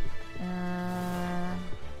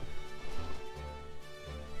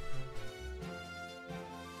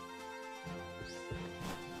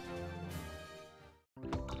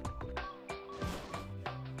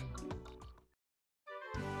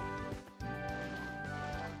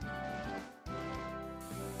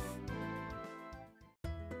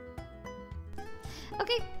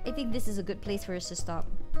 Okay, I think this is a good place for us to stop.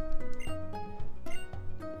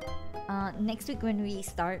 Next week when we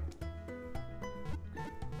start,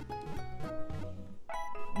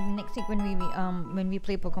 when we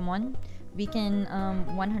play Pokemon, we can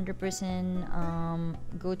 100%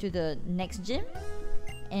 go to the next gym,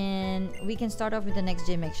 and we can start off with the next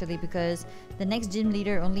gym actually, because the next gym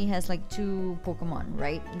leader only has like 2 Pokemon,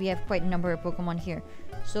 right? We have quite a number of Pokemon here,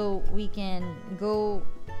 so we can go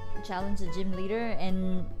challenge the gym leader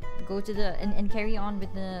and go to the and carry on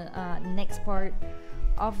with the next part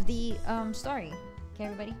of the story. Okay,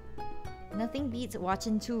 everybody? Nothing beats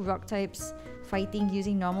watching two rock types fighting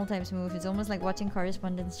using normal types move. It's almost like watching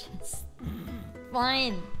correspondence chess.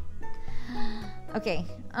 Fine. Okay.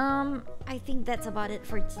 I think that's about it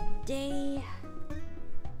for today.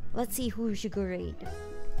 Let's see who should go raid.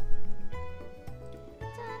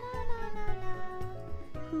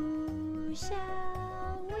 Who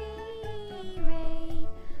shall we raid?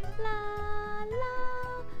 La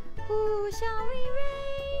la. Who shall we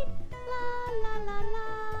raid? La la la la.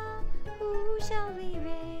 Who shall we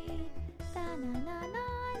raid? Da na na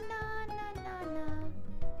na na na na na.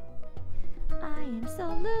 I am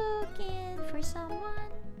still looking for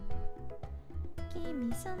someone. Give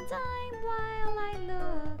me some time while I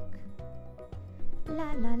look.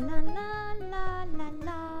 La la la la la la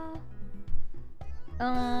la.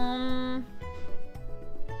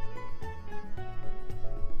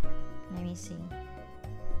 Let me see.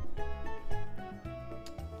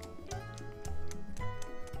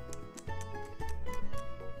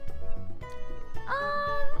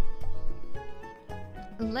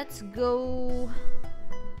 Let's go.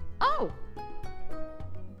 Oh!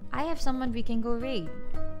 I have someone we can go raid.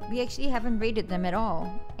 We actually haven't raided them at all,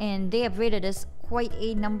 and they have raided us quite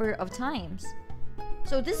a number of times.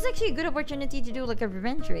 So this is actually a good opportunity to do like a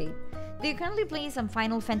revenge raid. They're currently playing some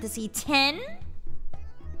Final Fantasy X.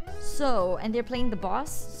 So, and they're playing the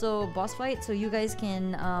boss, so boss fight, so you guys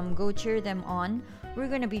can go cheer them on. We're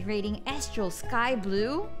gonna be raiding Astral Sky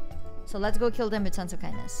Blue. So let's go kill them with Sons of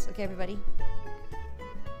Kindness. Okay, everybody?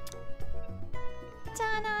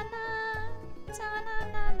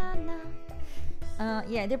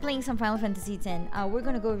 Yeah, they're playing some Final Fantasy X. We're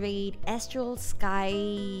gonna go raid Astral Sky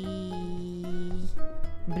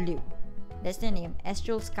Blue. That's their name,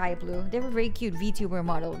 Astral Sky Blue. They have a very cute VTuber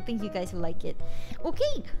model. I think you guys will like it.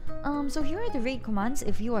 Okay, so here are the raid commands.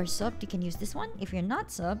 If you are subbed, you can use this one. If you're not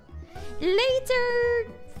subbed,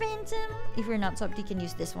 later, Phantom. If you're not subbed, you can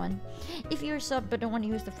use this one. If you're subbed but don't want to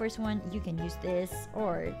use the first one, you can use this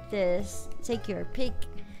or this. Take your pick,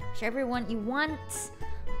 whichever one you want.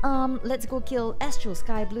 Let's go kill Astral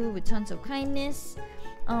Sky Blue with Tons of Kindness.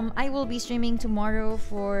 I will be streaming tomorrow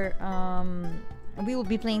for we will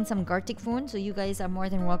be playing some Gartic Phone, so you guys are more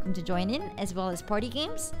than welcome to join in, as well as party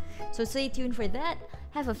games. So stay tuned for that.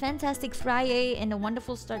 Have a fantastic Friday and a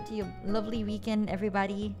wonderful start to your lovely weekend,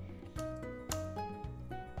 everybody.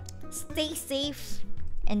 Stay safe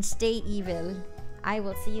and stay evil. I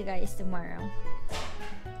will see you guys tomorrow.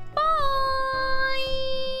 Bye!